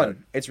 It's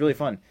fun. It's really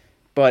fun.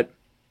 But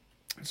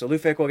So Lou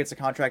Fickle gets a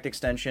contract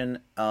extension.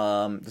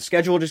 The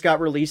schedule just got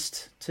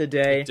released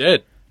today. It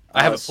did.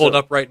 I have it pulled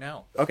up right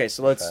now. Okay,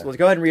 so let's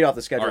go ahead and read off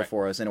the schedule All right.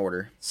 for us in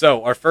order.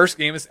 So our first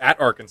game is at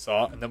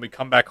Arkansas, and then we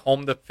come back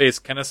home to face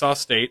Kennesaw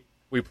State.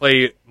 We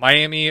play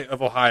Miami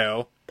of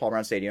Ohio Paul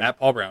Brown Stadium. at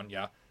Paul Brown.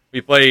 Yeah, we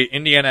play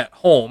Indiana at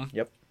home.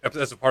 Yep.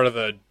 As a part of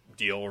the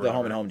deal. Or The home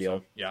whatever. and home deal.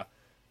 So,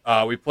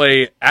 yeah. We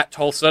play at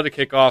Tulsa to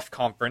kick off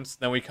conference.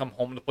 Then we come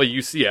home to play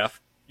USF.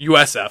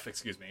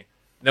 Excuse me.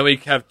 And then we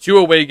have 2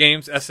 away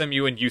games,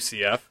 SMU and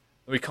UCF.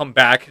 Then we come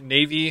back,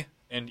 Navy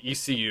and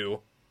ECU.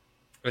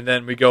 And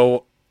then we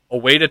go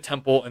away to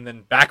Temple and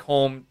then back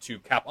home to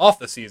cap off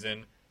the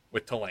season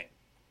with Tulane.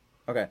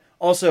 Okay.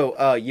 Also,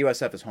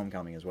 USF is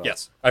homecoming as well.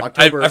 Yes. I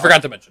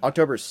forgot to mention.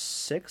 October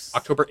 6th?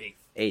 October 8th.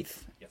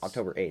 8th. Yes.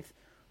 October 8th.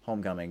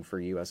 Homecoming for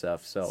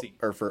USF. See.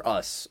 Or for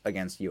us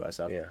against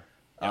USF.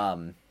 Yeah.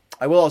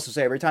 I will also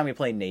say every time we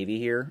play Navy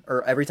here,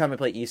 or every time we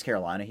play East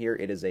Carolina here,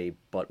 it is a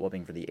butt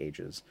whooping for the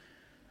ages.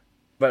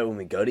 But when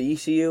we go to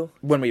ECU,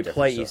 When we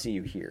play so.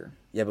 ECU here,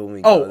 yeah, but when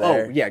we go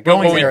there, yeah, When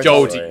going we there,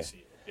 go it's to always,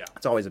 ECU. Yeah.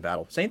 it's always a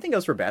battle. Same thing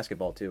goes for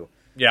basketball too.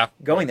 Yeah.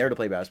 Going there to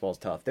play basketball is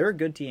tough. They're a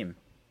good team,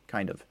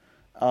 kind of.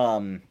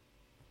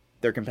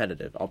 They're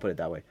competitive. I'll put it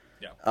that way.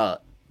 Yeah.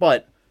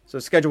 But so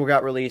schedule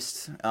got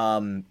released.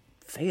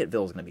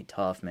 Fayetteville's gonna be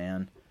tough,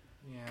 man.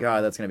 Yeah.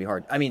 God, that's gonna be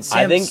hard. I mean,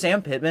 I think-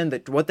 Sam Pittman,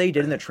 what they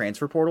did in the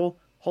transfer portal,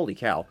 holy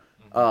cow.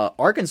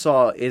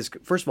 Arkansas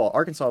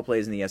Arkansas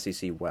plays in the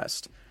SEC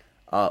West.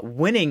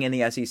 Winning in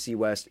the SEC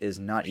West is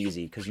not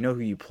easy because you know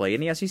who you play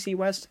in the SEC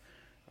West?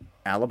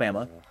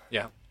 Alabama,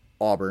 Yeah.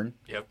 Auburn,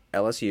 Yep.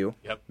 LSU,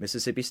 Yep.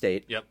 Mississippi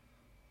State. Yep.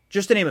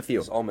 Just to name a few.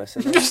 is Ole Miss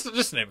in there?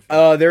 Just name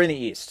a few. They're in the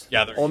East.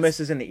 Yeah, they're Ole East. Miss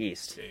is in the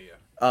East.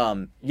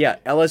 Yeah.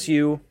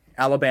 LSU,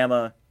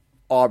 Alabama,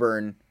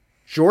 Auburn,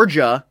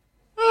 Georgia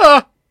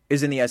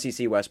is in the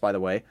SEC West, by the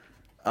way.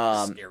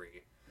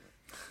 Scary.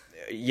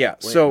 Yeah,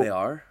 Wait, so they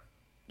are.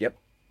 yep.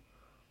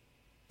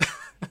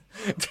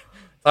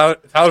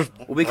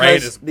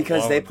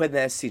 Because they played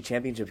the SEC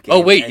championship game. Oh,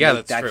 wait, and yeah,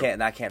 that's that true. That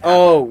can't happen.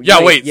 Oh,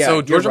 Yeah, wait. yeah, So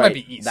you're Georgia right. might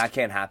be East. That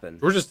can't happen.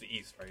 Georgia's the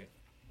East, right?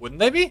 Wouldn't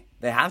they be?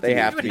 They have to. They be,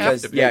 have to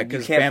because be. Yeah, you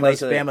because can't play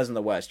Bama's in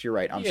the West. You're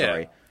right. I'm Yeah.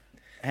 sorry.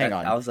 Hang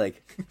on. I was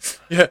like,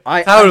 Yeah.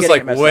 I I was getting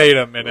like, it messed wait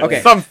up. a minute.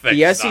 Okay, Something.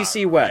 the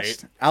SEC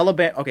West,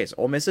 Alabama. Okay, so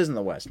Ole Miss is in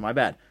the West. My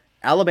bad.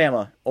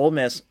 Alabama, Ole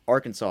Miss,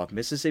 Arkansas,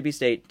 Mississippi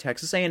State,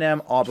 Texas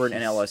A&M, Auburn,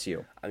 and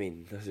LSU. I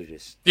mean, those are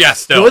just. Yeah,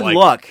 still. Good like,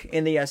 luck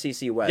in the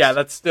SEC West. Yeah,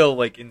 that's still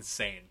like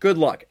insane. Good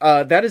luck.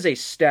 That is a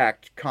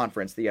stacked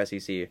conference, the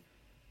SEC.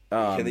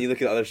 And then you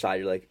look at the other side,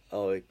 you're like,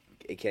 oh,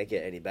 it can't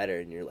get any better,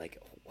 and you're like,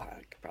 oh, wow,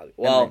 it could probably.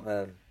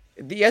 Well,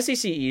 The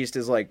SEC East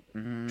is like,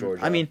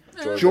 Georgia. I mean,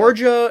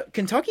 Georgia,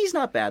 Kentucky's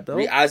not bad though.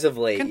 As of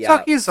late,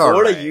 Kentucky's yeah.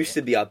 Florida alright. used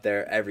to be up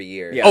there every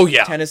year. Yeah. Oh,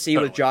 yeah, Tennessee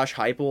with totally. Josh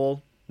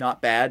Heupel,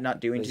 not bad, not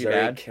doing Missouri, too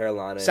bad.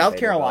 Carolina, South Vanderbilt.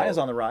 Carolina's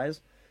on the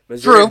rise.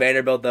 Missouri, True. and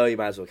Vanderbilt, though, you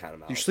might as well count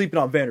them out. You're sleeping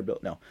on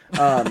Vanderbilt. No,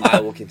 I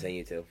will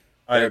continue to. They're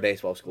I- a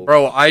baseball school.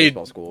 Bro,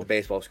 baseball The school.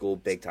 baseball school,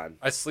 big time.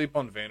 I sleep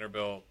on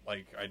Vanderbilt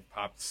like I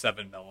popped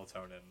 7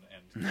 melatonin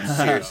and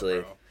Seriously.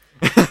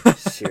 bro.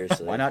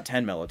 Seriously. Why not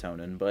 10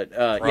 melatonin? But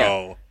Bro.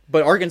 yeah,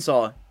 but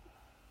Arkansas,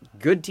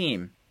 good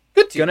team.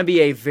 Good team. Going to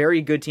be a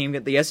very good team.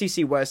 The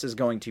SEC West is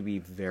going to be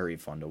very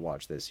fun to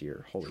watch this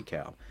year. Holy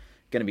cow.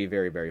 Going to be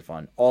very, very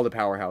fun. All the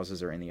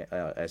powerhouses are in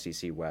the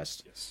SEC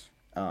West. Yes.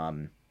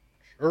 Um,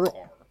 Sure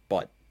are.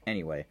 but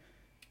anyway,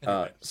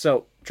 Anyways.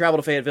 so travel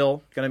to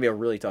Fayetteville, going to be a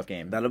really tough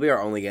game. That'll be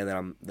our only game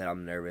that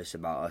I'm nervous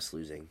about us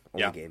losing.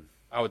 Only Yeah. game.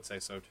 I would say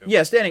so too.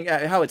 Yeah, standing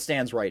how it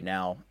stands right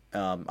now,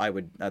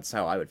 that's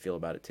how I would feel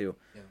about it too.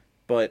 Yeah.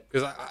 But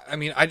Because I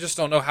mean, I just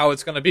don't know how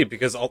it's going to be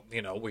because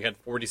we had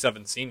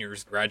 47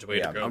 seniors graduate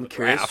Yeah, to go I'm to the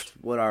curious draft.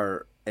 what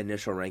our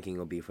initial ranking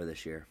will be for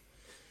this year.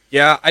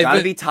 Yeah,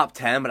 Gotta be top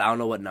 10, but I don't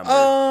know what number.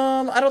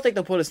 I don't think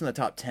they'll put us in the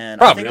top 10.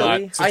 Probably I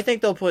think not. I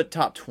think they'll put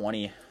top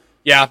 20.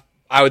 Yeah,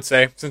 I would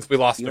say since we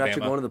lost you to have to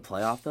go Bama. to the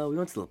playoff though. We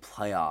went to the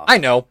playoff. I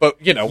know, but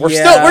we're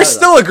Yeah,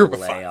 still a group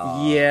of 5.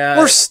 Playoff. Yeah.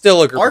 We're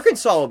still a group.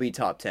 Arkansas will be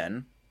top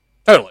 10.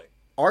 Totally.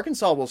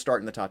 Arkansas will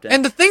start in the top 10.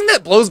 And the thing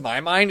that blows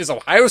my mind is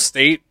Ohio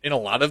State in a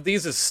lot of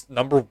these is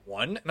number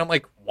 1, and I'm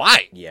like,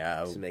 why? yeah.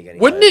 Doesn't make any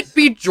Wouldn't sense. it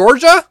be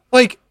Georgia?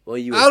 Like, Well,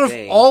 you out would of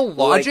think. all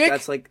Well, like, logic?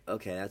 that's like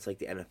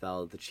the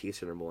NFL. The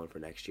Chiefs are number 1 for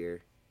next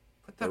year.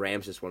 The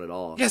Rams just won it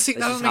all. yeah, see,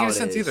 That's that just doesn't make how any it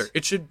sense is. either.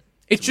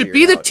 It should weird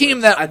be the how it team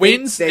works. that I think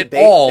wins they it ba-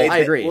 all. they- I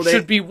agree. well, they-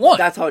 should be one.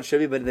 That's how it should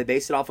be, but they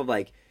base it off of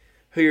like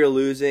who you're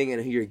losing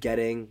and who you're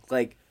getting.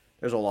 Like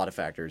There's a lot of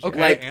factors. Okay.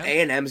 Yeah. like yeah.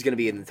 A&M is going to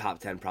be in the top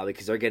 10 probably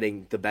because they're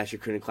getting the best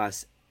recruiting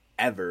class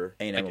ever,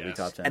 A&M will be guess.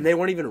 top 10. and they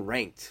weren't even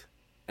ranked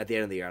at the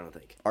end of the year. I don't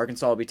think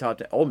Arkansas will be top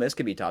 10. Ole Miss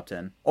could be top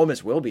 10. Ole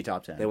Miss will be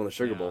top 10. they won the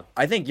Sugar Yeah. Bowl.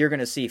 I think you're going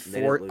to see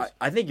They four. didn't lose.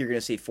 I think you're going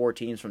to see 4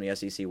 teams from the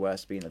SEC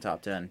West be in the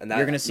top 10. And that-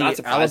 you're going to see not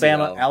surprising,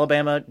 though.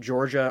 Alabama,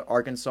 Georgia,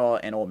 Arkansas,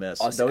 and Ole Miss.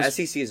 Also, Those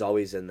SEC is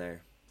always in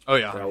there. Oh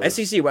They're yeah, always-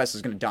 SEC West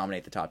is going to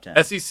dominate the top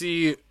 10.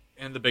 SEC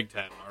and the Big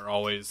Ten are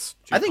always.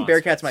 Two I think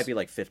constants. Bearcats might be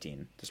like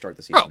 15 to start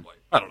the season. Probably.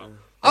 I don't know.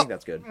 I think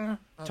that's good.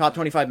 Top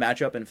 25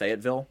 matchup in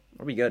Fayetteville.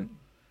 That'll be good.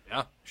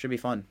 Yeah, Should be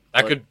fun.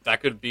 that But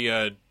could be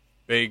a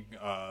big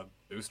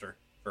booster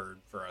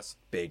for us.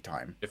 Big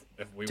time. If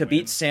we To win.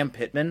 beat Sam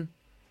Pittman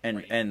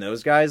and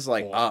those guys,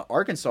 like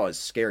Arkansas is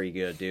scary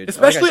good, dude.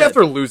 Especially like I said,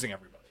 after losing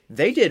everybody.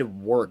 they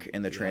did work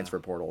in the transfer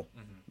portal.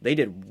 Mm-hmm. They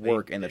did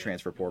work in the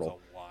transfer portal.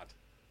 It was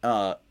a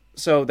lot.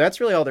 So that's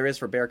really all there is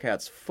for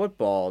Bearcats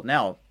football.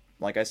 Now,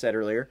 like I said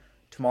earlier,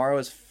 tomorrow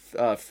is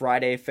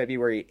Friday,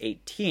 February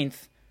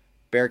 18th.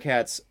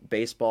 Bearcats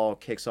baseball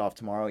kicks off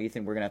tomorrow.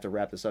 Ethan, we're going to have to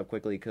wrap this up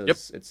quickly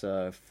because it's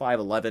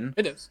 5:11.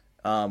 It is.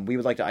 We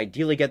would like to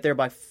ideally get there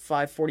by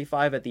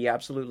 5:45 at the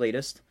absolute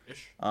latest.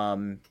 Ish.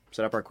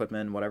 Set up our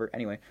equipment, whatever.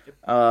 Anyway,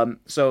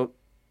 so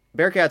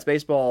Bearcats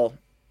baseball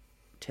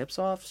tips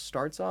off,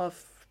 starts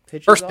off,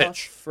 pitches First off?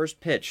 pitch. First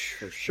pitch.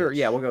 Sure,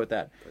 yeah, we'll go with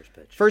that. First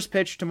pitch. First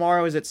pitch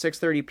tomorrow is at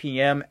 6:30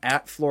 p.m.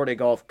 at Florida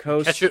Gulf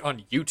Coast. Catch it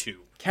on YouTube.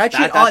 Catch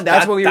it on.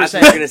 That's what we were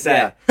saying. What you're gonna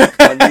say.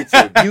 On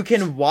YouTube. You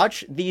can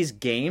watch these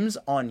games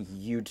on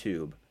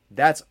YouTube.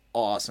 That's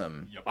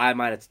awesome. Yep. I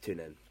might have to tune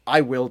in.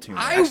 I will tune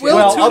in. I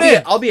will tune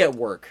in. I'll be at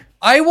work.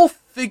 I will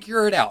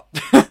figure it out.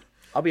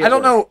 I'll be. At I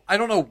don't work. know. I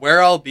don't know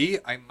where I'll be.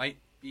 I might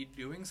be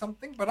doing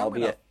something, but I'll I'm be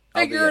gonna at-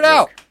 I'll be figure at it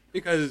out work.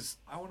 because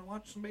I want to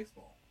watch some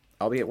baseball.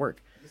 I'll be at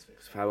work.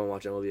 If I won't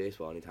watch MLB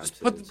baseball anytime Just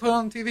soon. put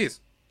on TVs.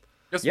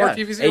 Just Yeah, smart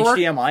TVs at your work.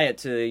 HDMI it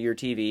to your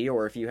TV,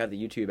 or if you have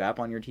the YouTube app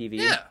on your TV.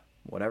 Yeah,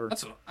 Whatever.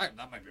 that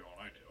might be what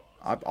I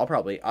do. I'll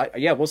probably.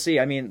 Yeah, we'll see.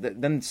 I mean,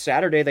 then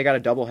Saturday they got a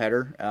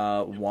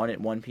doubleheader. One at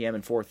 1 p.m.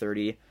 and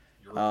 4:30.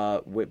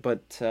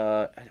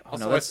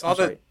 Also, I saw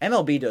that-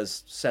 MLB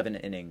does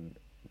 7-inning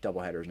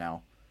doubleheaders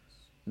now,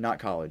 not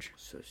college.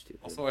 So stupid.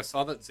 Also, I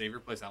saw that Xavier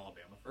plays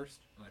Alabama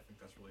first, and I think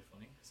that's really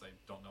funny because I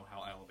don't know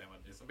how Alabama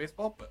is in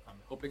baseball, but I'm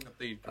hoping that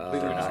they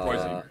completely destroy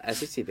Xavier.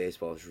 SEC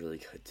baseball is really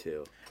good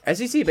too.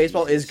 SEC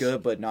baseball is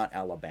good, but not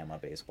Alabama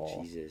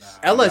baseball. Jesus.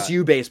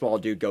 LSU baseball,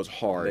 dude, goes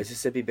hard.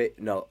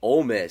 No,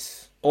 Ole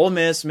Miss. Ole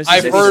Miss, I've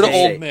Mississippi heard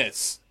State, Ole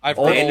Miss. I've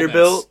Ole heard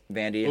Vanderbilt.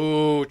 Vandy.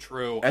 Ole Miss. Ooh,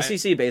 true.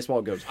 SEC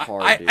baseball goes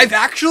hard, dude. I've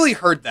actually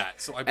heard that.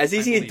 So I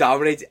SEC believe.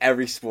 dominates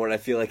every sport. I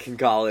feel like in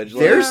college.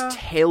 Like, There's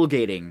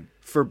tailgating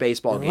for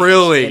baseball games.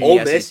 Really? in the Ole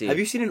Miss. SEC. Have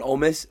you seen an Ole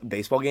Miss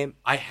baseball game?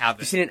 I Have you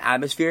haven't. seen an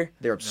atmosphere?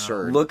 They're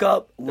absurd. Look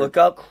up.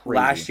 crazy.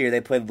 Last year they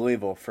played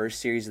Louisville,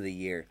 first series of the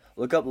year.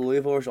 Look up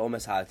Louisville versus Ole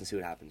Miss highlights and see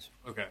what happens.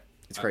 Okay.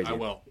 It's crazy. I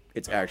will.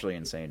 It's actually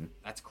insane.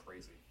 That's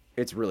crazy.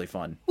 It's really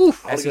fun. I want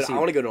to SEC.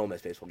 go to an Ole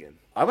Miss baseball game.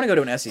 I want to go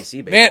to an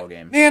SEC baseball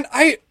game. Man,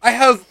 I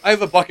have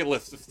a bucket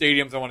list of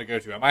stadiums I want to go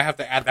to. I might have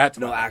to add that to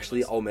No, my bucket actually,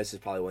 list. Ole Miss is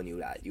probably one you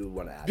would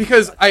want to add.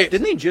 Because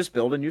Didn't they just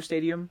build a new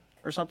stadium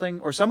or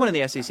something? Or someone in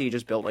the SEC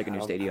just built like a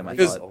new stadium, I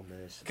Because- thought. Ole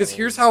Miss. Because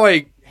here's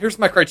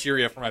my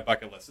criteria for my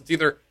bucket list. It's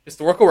either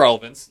historical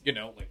relevance,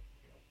 like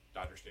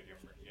Dodger Stadium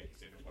or Yankee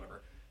Stadium,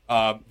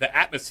 whatever. The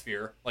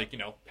atmosphere,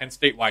 Penn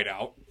State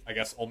whiteout, I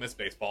guess Ole Miss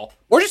baseball,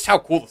 or just how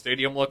cool the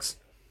stadium looks.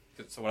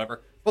 So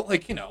whatever. But I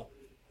don't know.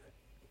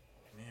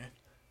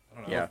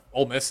 Yeah. If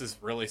Ole Miss is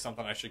really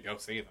something I should go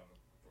see. Then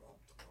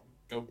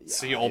go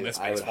see Ole Miss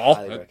I would baseball.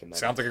 highly That recommend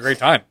sounds it. like a great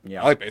time.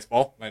 Yeah. I like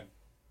baseball. I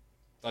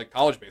like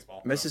college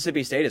baseball.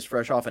 Mississippi State is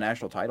fresh off a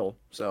national title,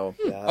 so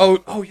Yeah.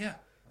 Oh yeah.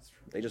 That's true.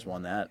 they just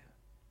won that.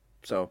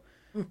 So,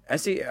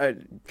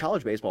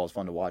 college baseball is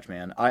fun to watch,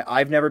 man.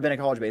 I've never been a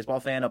college baseball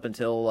fan up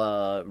until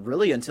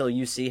until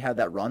UC had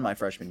that run my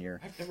freshman year.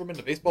 I've never been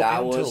to baseball That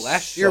game was until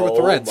last year with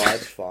the Reds. so much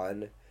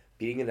fun.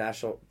 Beating a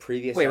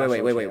previous Wait,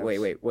 national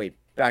champs.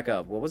 back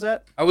up. What was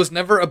that? I was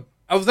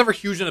never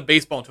huge into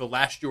baseball until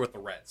last year with the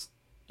Reds.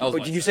 That was But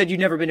my you thing. said you'd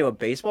never been to a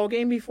baseball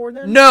game before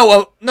then?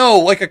 No,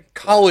 like a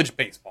college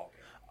baseball game.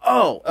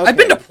 Oh, okay. I've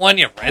been to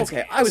plenty of Reds Okay,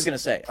 games. I was gonna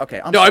say.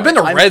 Okay, I'm No, sorry. I've been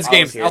to I'm- Reds I was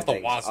games hearing out the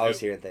things. wazoo. I was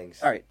hearing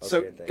things. All right, I was so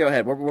hearing things. go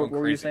ahead. What were you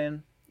crazy.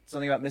 saying?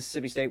 Something about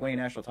Mississippi State winning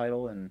a national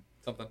title and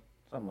Something.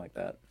 something like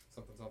that.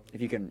 Something.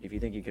 If you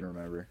think you can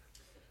remember,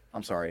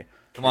 I'm sorry.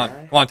 Come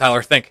on,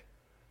 Tyler, think.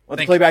 Let's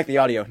Think. play back the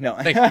audio. No.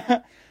 Think.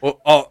 Well,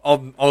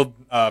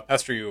 I'll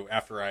pester you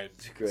after I.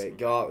 Great.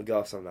 Go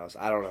off something else.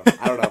 I don't know.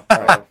 I don't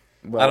know.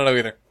 Well, I don't know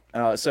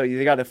either. So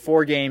you got a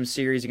 4-game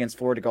series against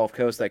Florida Gulf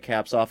Coast that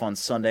caps off on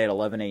Sunday at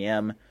 11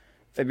 a.m.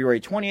 February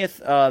 20th.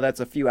 That's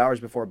a few hours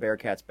before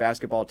Bearcats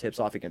basketball tips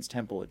off against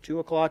Temple at 2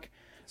 o'clock.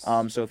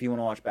 So if you want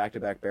to watch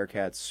back-to-back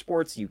Bearcats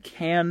sports, you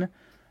can.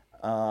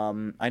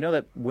 I know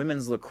that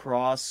women's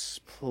lacrosse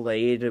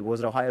played. Was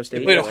it Ohio State?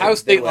 They played Ohio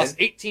State, win. lost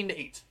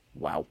 18-8.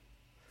 Wow.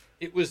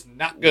 It was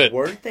not good.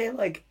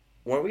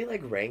 Weren't we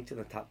ranked in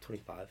the top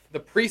 25? The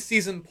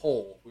preseason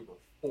poll, we were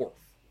 4th.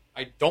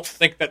 I don't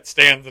think that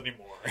stands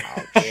anymore.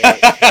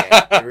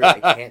 It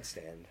really can't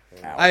stand.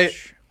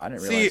 Ouch. I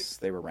didn't see- realize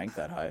they were ranked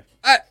that high.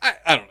 I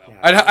don't know.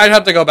 Yeah. I'd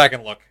have to go back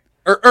and look.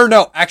 Or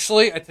no,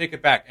 actually, I take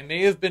it back. And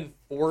they have been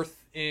 4th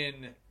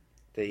in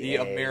the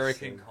AFC.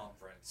 American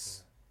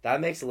Conference. That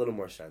makes a little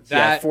more sense.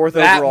 Yeah, fourth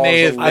that overall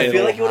may is have a I been-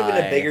 feel like it would have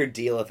been high. a bigger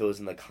deal if it was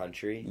in the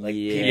country. Like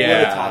people would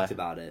Yeah. have talked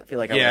about I it. feel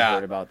like I would have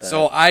heard about that.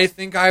 So I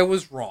think I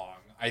was wrong.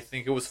 I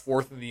think it was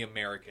 4th in the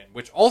American,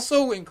 which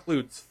also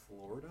includes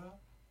Florida,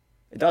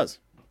 it does.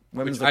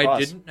 Women's which lacrosse. I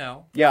didn't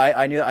know. Yeah,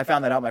 I knew. I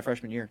found that out my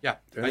freshman year. Yeah, I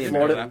Really? didn't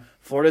know that.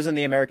 Florida's in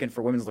the American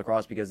for women's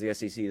lacrosse because the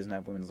SEC doesn't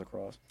have women's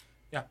lacrosse.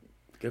 Yeah.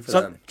 Good for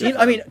Some them. team, Good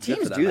for I mean, them. Good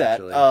teams for them, do that.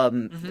 actually.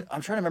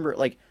 I'm trying to remember.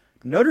 Like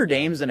Notre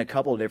Dame's in a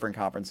couple of different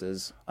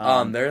conferences.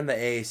 They're in the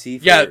AAC.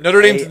 For, Yeah,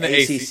 Notre Dame's in the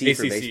ACC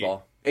for ACC.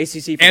 baseball.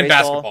 ACC for And baseball.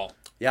 basketball.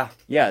 Yeah,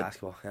 Yeah.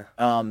 basketball.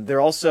 Yeah.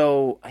 They're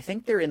also. I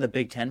think they're in the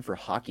Big Ten for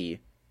hockey.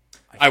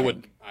 I think.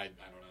 wouldn't. I don't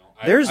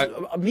know. There's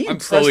I'm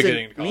slowly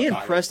getting into college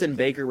hockey. Preston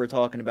Baker were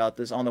talking about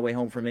this on the way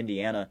home from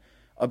Indiana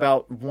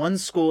about one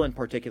school in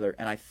particular,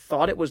 and I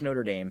thought it was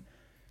Notre Dame.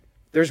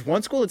 There's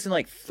one school that's in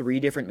like 3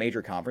 different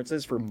major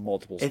conferences for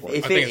multiple sports.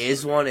 If I think it it's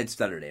is one, it's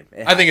Notre Dame.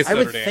 I think it's I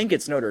Notre would Dame. think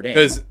it's Notre Dame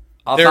Because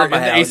Off they're top in of my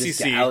the head, I would just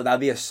ACC. guess- that'd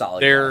be a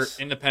solid They're guess.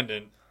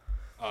 independent.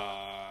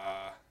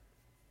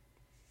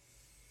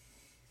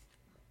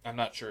 I'm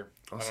not sure.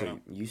 I don't Also, know.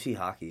 UC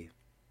hockey.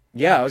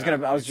 Yeah, I was UC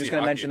just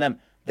gonna hockey. mention them.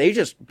 They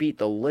just beat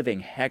the living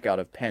heck out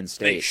of Penn They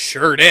State.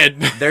 sure did.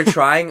 They're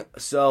trying.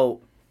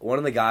 So one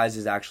of the guys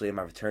is actually in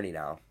my fraternity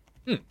now,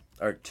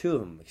 or 2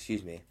 of them,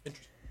 excuse me.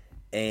 Interesting.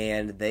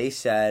 And they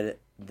said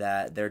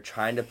that they're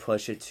trying to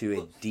push it to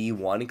a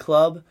D1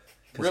 club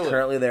because Really?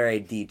 currently they're a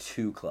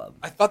D2 club,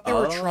 I thought they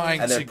were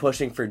trying and they're to.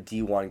 pushing for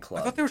D1 I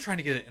club. thought they were trying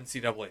to get it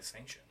NCAA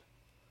sanctioned.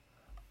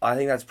 I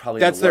think that's probably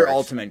That's the their worst.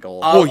 ultimate goal.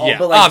 Well, yeah,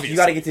 but like obviously. you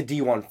got to get to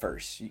D1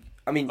 first.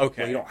 I mean,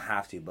 Okay. well, you don't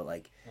have to, but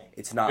like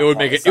it's not. It would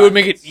make it's it. It would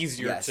not- make it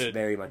easier yes, to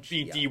very much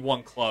be yeah.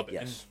 D1 club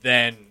Yes. and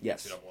then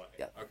Yes. NCAA.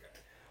 Yeah. Okay.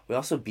 We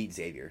also beat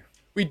Xavier.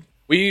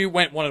 We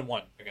went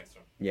 1-1 against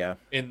them Yeah.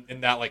 in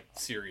that like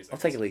series. I I'll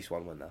take guess. at least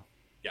one win though.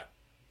 Yeah,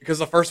 because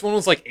the first one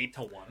was like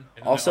 8-1,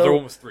 and Also- the other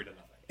one was 3-0.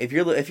 If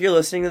you're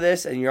listening to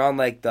this and you're on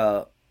like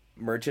the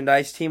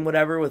merchandise team,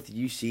 whatever with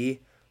UC,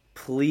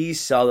 please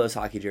sell those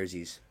hockey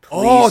jerseys.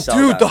 Please Oh, sell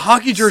dude, them. the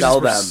hockey jerseys Sell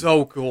were them.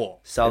 so cool.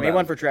 Sell They made them.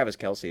 one for Travis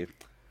Kelce.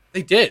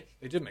 They did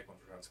make one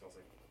for Travis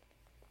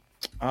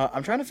Kelce.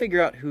 I'm trying to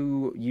figure out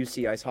who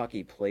UC ice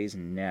hockey plays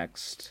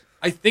next.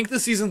 I think the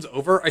season's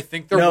over. I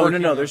think they're No,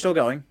 working on- they're still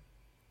going.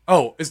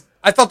 Oh,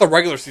 I thought the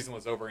regular season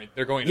was over. And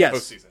they're going to Yes,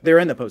 postseason. they're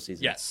in the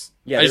postseason. Yes.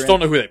 Yeah, I just they're don't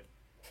know who they.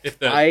 If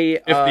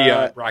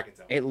the Rockets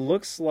out. It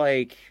looks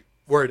like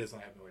Where it is, I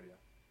have no idea.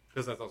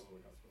 Because that's also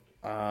what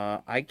I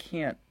was I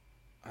can't.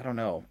 I don't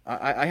know.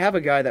 I have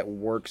a guy that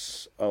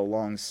works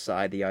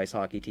alongside the ice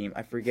hockey team.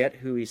 I forget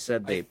who he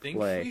said they I think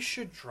play. we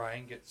should try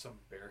and get some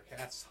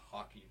Bearcats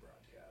hockey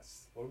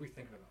broadcasts. What are we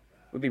thinking about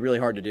that? It would be really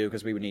hard to do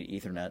because we would need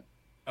Ethernet.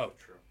 Oh,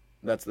 true.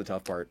 That's the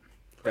tough part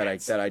that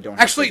I don't. Have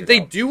Actually, figured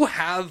they out. do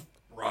have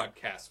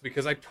broadcasts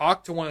because I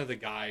talked to one of the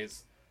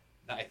guys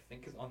that I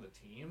think is on the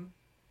team,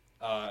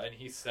 and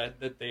he said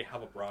that they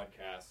have a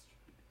broadcast,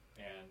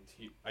 and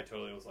I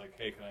totally was like,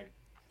 "Hey, can I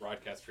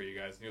broadcast for you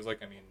guys?" And he was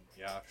like, "I mean,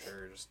 yeah,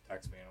 sure, just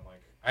text me." And I'm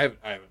like,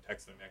 I haven't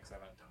texted him yet because I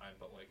haven't had time,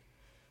 but like,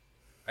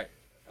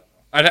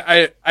 I don't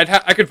know.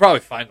 I could probably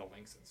find the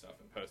links and stuff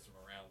and post them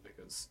around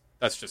because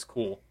that's just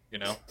cool, you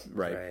know?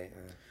 Right. Right.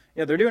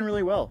 Yeah, they're doing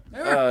really well. They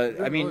are.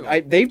 They're I mean, really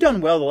well. they've done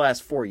well the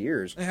last 4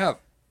 years. They have.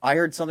 I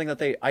heard something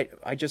that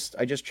I just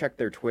checked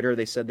their Twitter.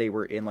 They said they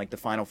were in like the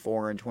Final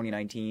Four in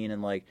 2019,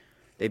 and like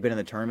they've been in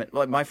the tournament.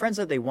 Like my friend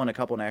said they won a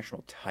couple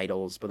national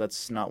titles, but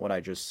that's not what I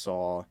just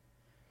saw.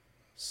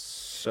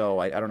 So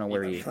I don't know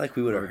where I he. feel like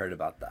we would have heard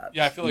about that.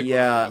 Yeah, I feel like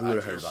Yeah, we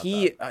would've heard about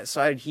he. I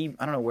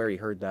don't know where he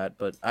heard that,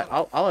 but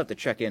I'll have to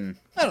check in.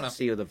 I don't know.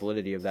 See the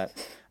validity of that.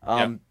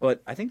 Yeah.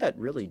 But I think that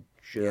really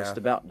just Yeah.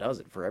 about does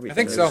it for everything.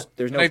 think There's, so.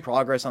 There's no I-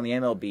 progress on the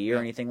MLB or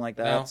anything like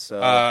that. No.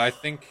 So I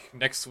think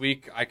next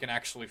week I can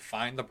actually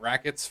find the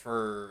brackets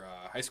for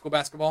high school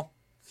basketball.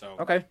 So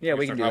okay, yeah,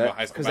 we can start do talking that about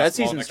high school because that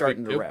basketball season's next starting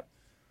week, to too.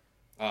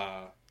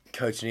 wrap.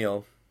 Coach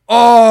Neal, We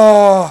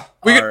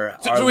our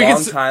can, we can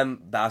s- longtime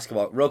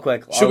basketball. Real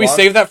quick, should we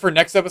save that for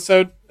next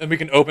episode and we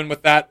can open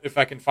with that if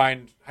I can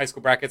find high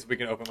school brackets? We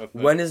can open with.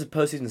 When does the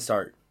postseason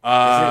start?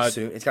 Uh,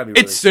 Isn't it soon? It's got to be.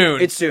 Really it's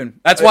soon. It's soon.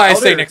 That's why I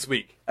say Elder- next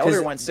week. Elder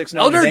 'Cause went 6-0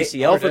 Elder- in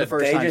ACL for the did.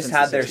 first They time just since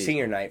had the their 60s.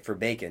 senior night for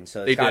Bacon,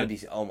 so They it's got to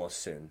did. be almost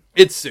soon.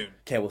 It's soon.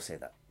 Okay, we'll say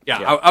that.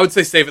 Yeah, Yeah. I would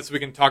say save it so we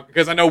can talk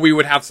because I know we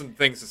would have some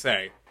things to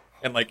say,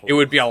 and like it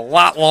would be a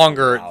lot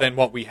longer Wow. than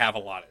what we have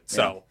allotted.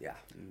 So Yeah,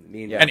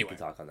 me and Yeah. you Anyway. can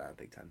talk on that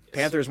big time.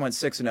 Panthers went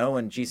 6-0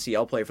 in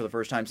GCL play for the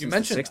first time You since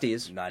mentioned the that.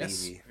 60s. Not Yes,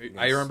 easy.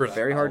 I remember that.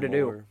 Very hard to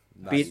do. Moore,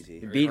 not Beat easy.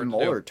 Very beat hard to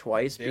Muller do.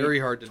 twice. very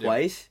hard to do.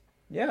 Twice.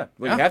 Yeah,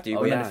 well, Yeah. you have to. You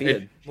Oh went yeah.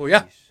 undefeated. Well,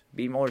 yeah.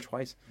 Beat Muller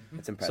twice.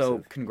 That's impressive.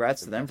 So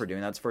congrats to them for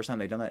doing that. It's the first time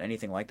they've done that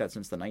anything like that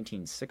since the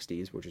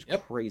 1960s, which is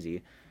Yep.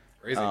 crazy.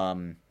 Crazy.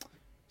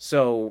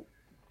 So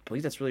I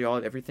believe that's really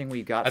everything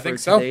we got I for think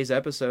so. today's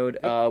episode.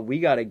 We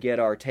got to get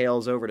our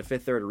tails over to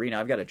Fifth Third Arena.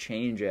 I've got to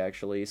change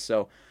actually.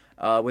 So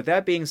with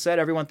that being said,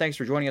 everyone, thanks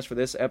for joining us for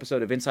this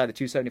episode of Inside the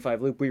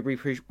 275 Loop.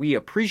 We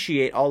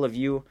appreciate all of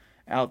you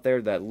out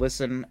there that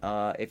listen.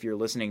 If you're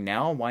listening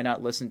now, why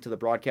not listen to the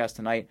broadcast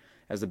tonight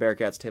as the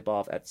Bearcats tip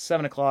off at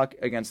 7 o'clock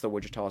against the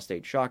Wichita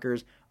State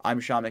Shockers.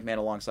 I'm Sean McMahon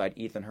alongside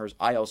Ethan Hers.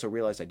 I also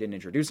realized I didn't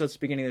introduce us at the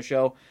beginning of the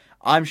show.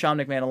 I'm Sean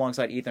McMahon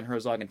alongside Ethan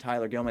Herzog and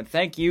Tyler Gilman.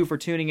 Thank you for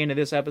tuning into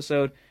this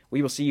episode.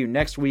 We will see you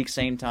next week,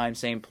 same time,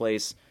 same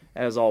place.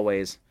 As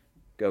always,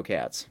 go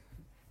Cats.